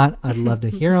or not, I'd love to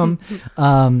hear them.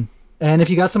 And if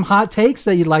you got some hot takes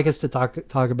that you'd like us to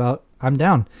talk about, I'm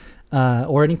down.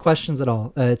 Or any questions at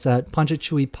all. It's at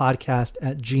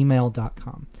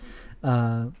punchitchewipodcast@gmail.com.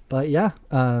 But yeah,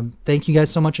 thank you guys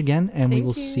so much again, and we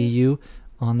will see you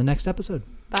on the next episode.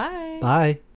 Bye.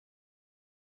 Bye.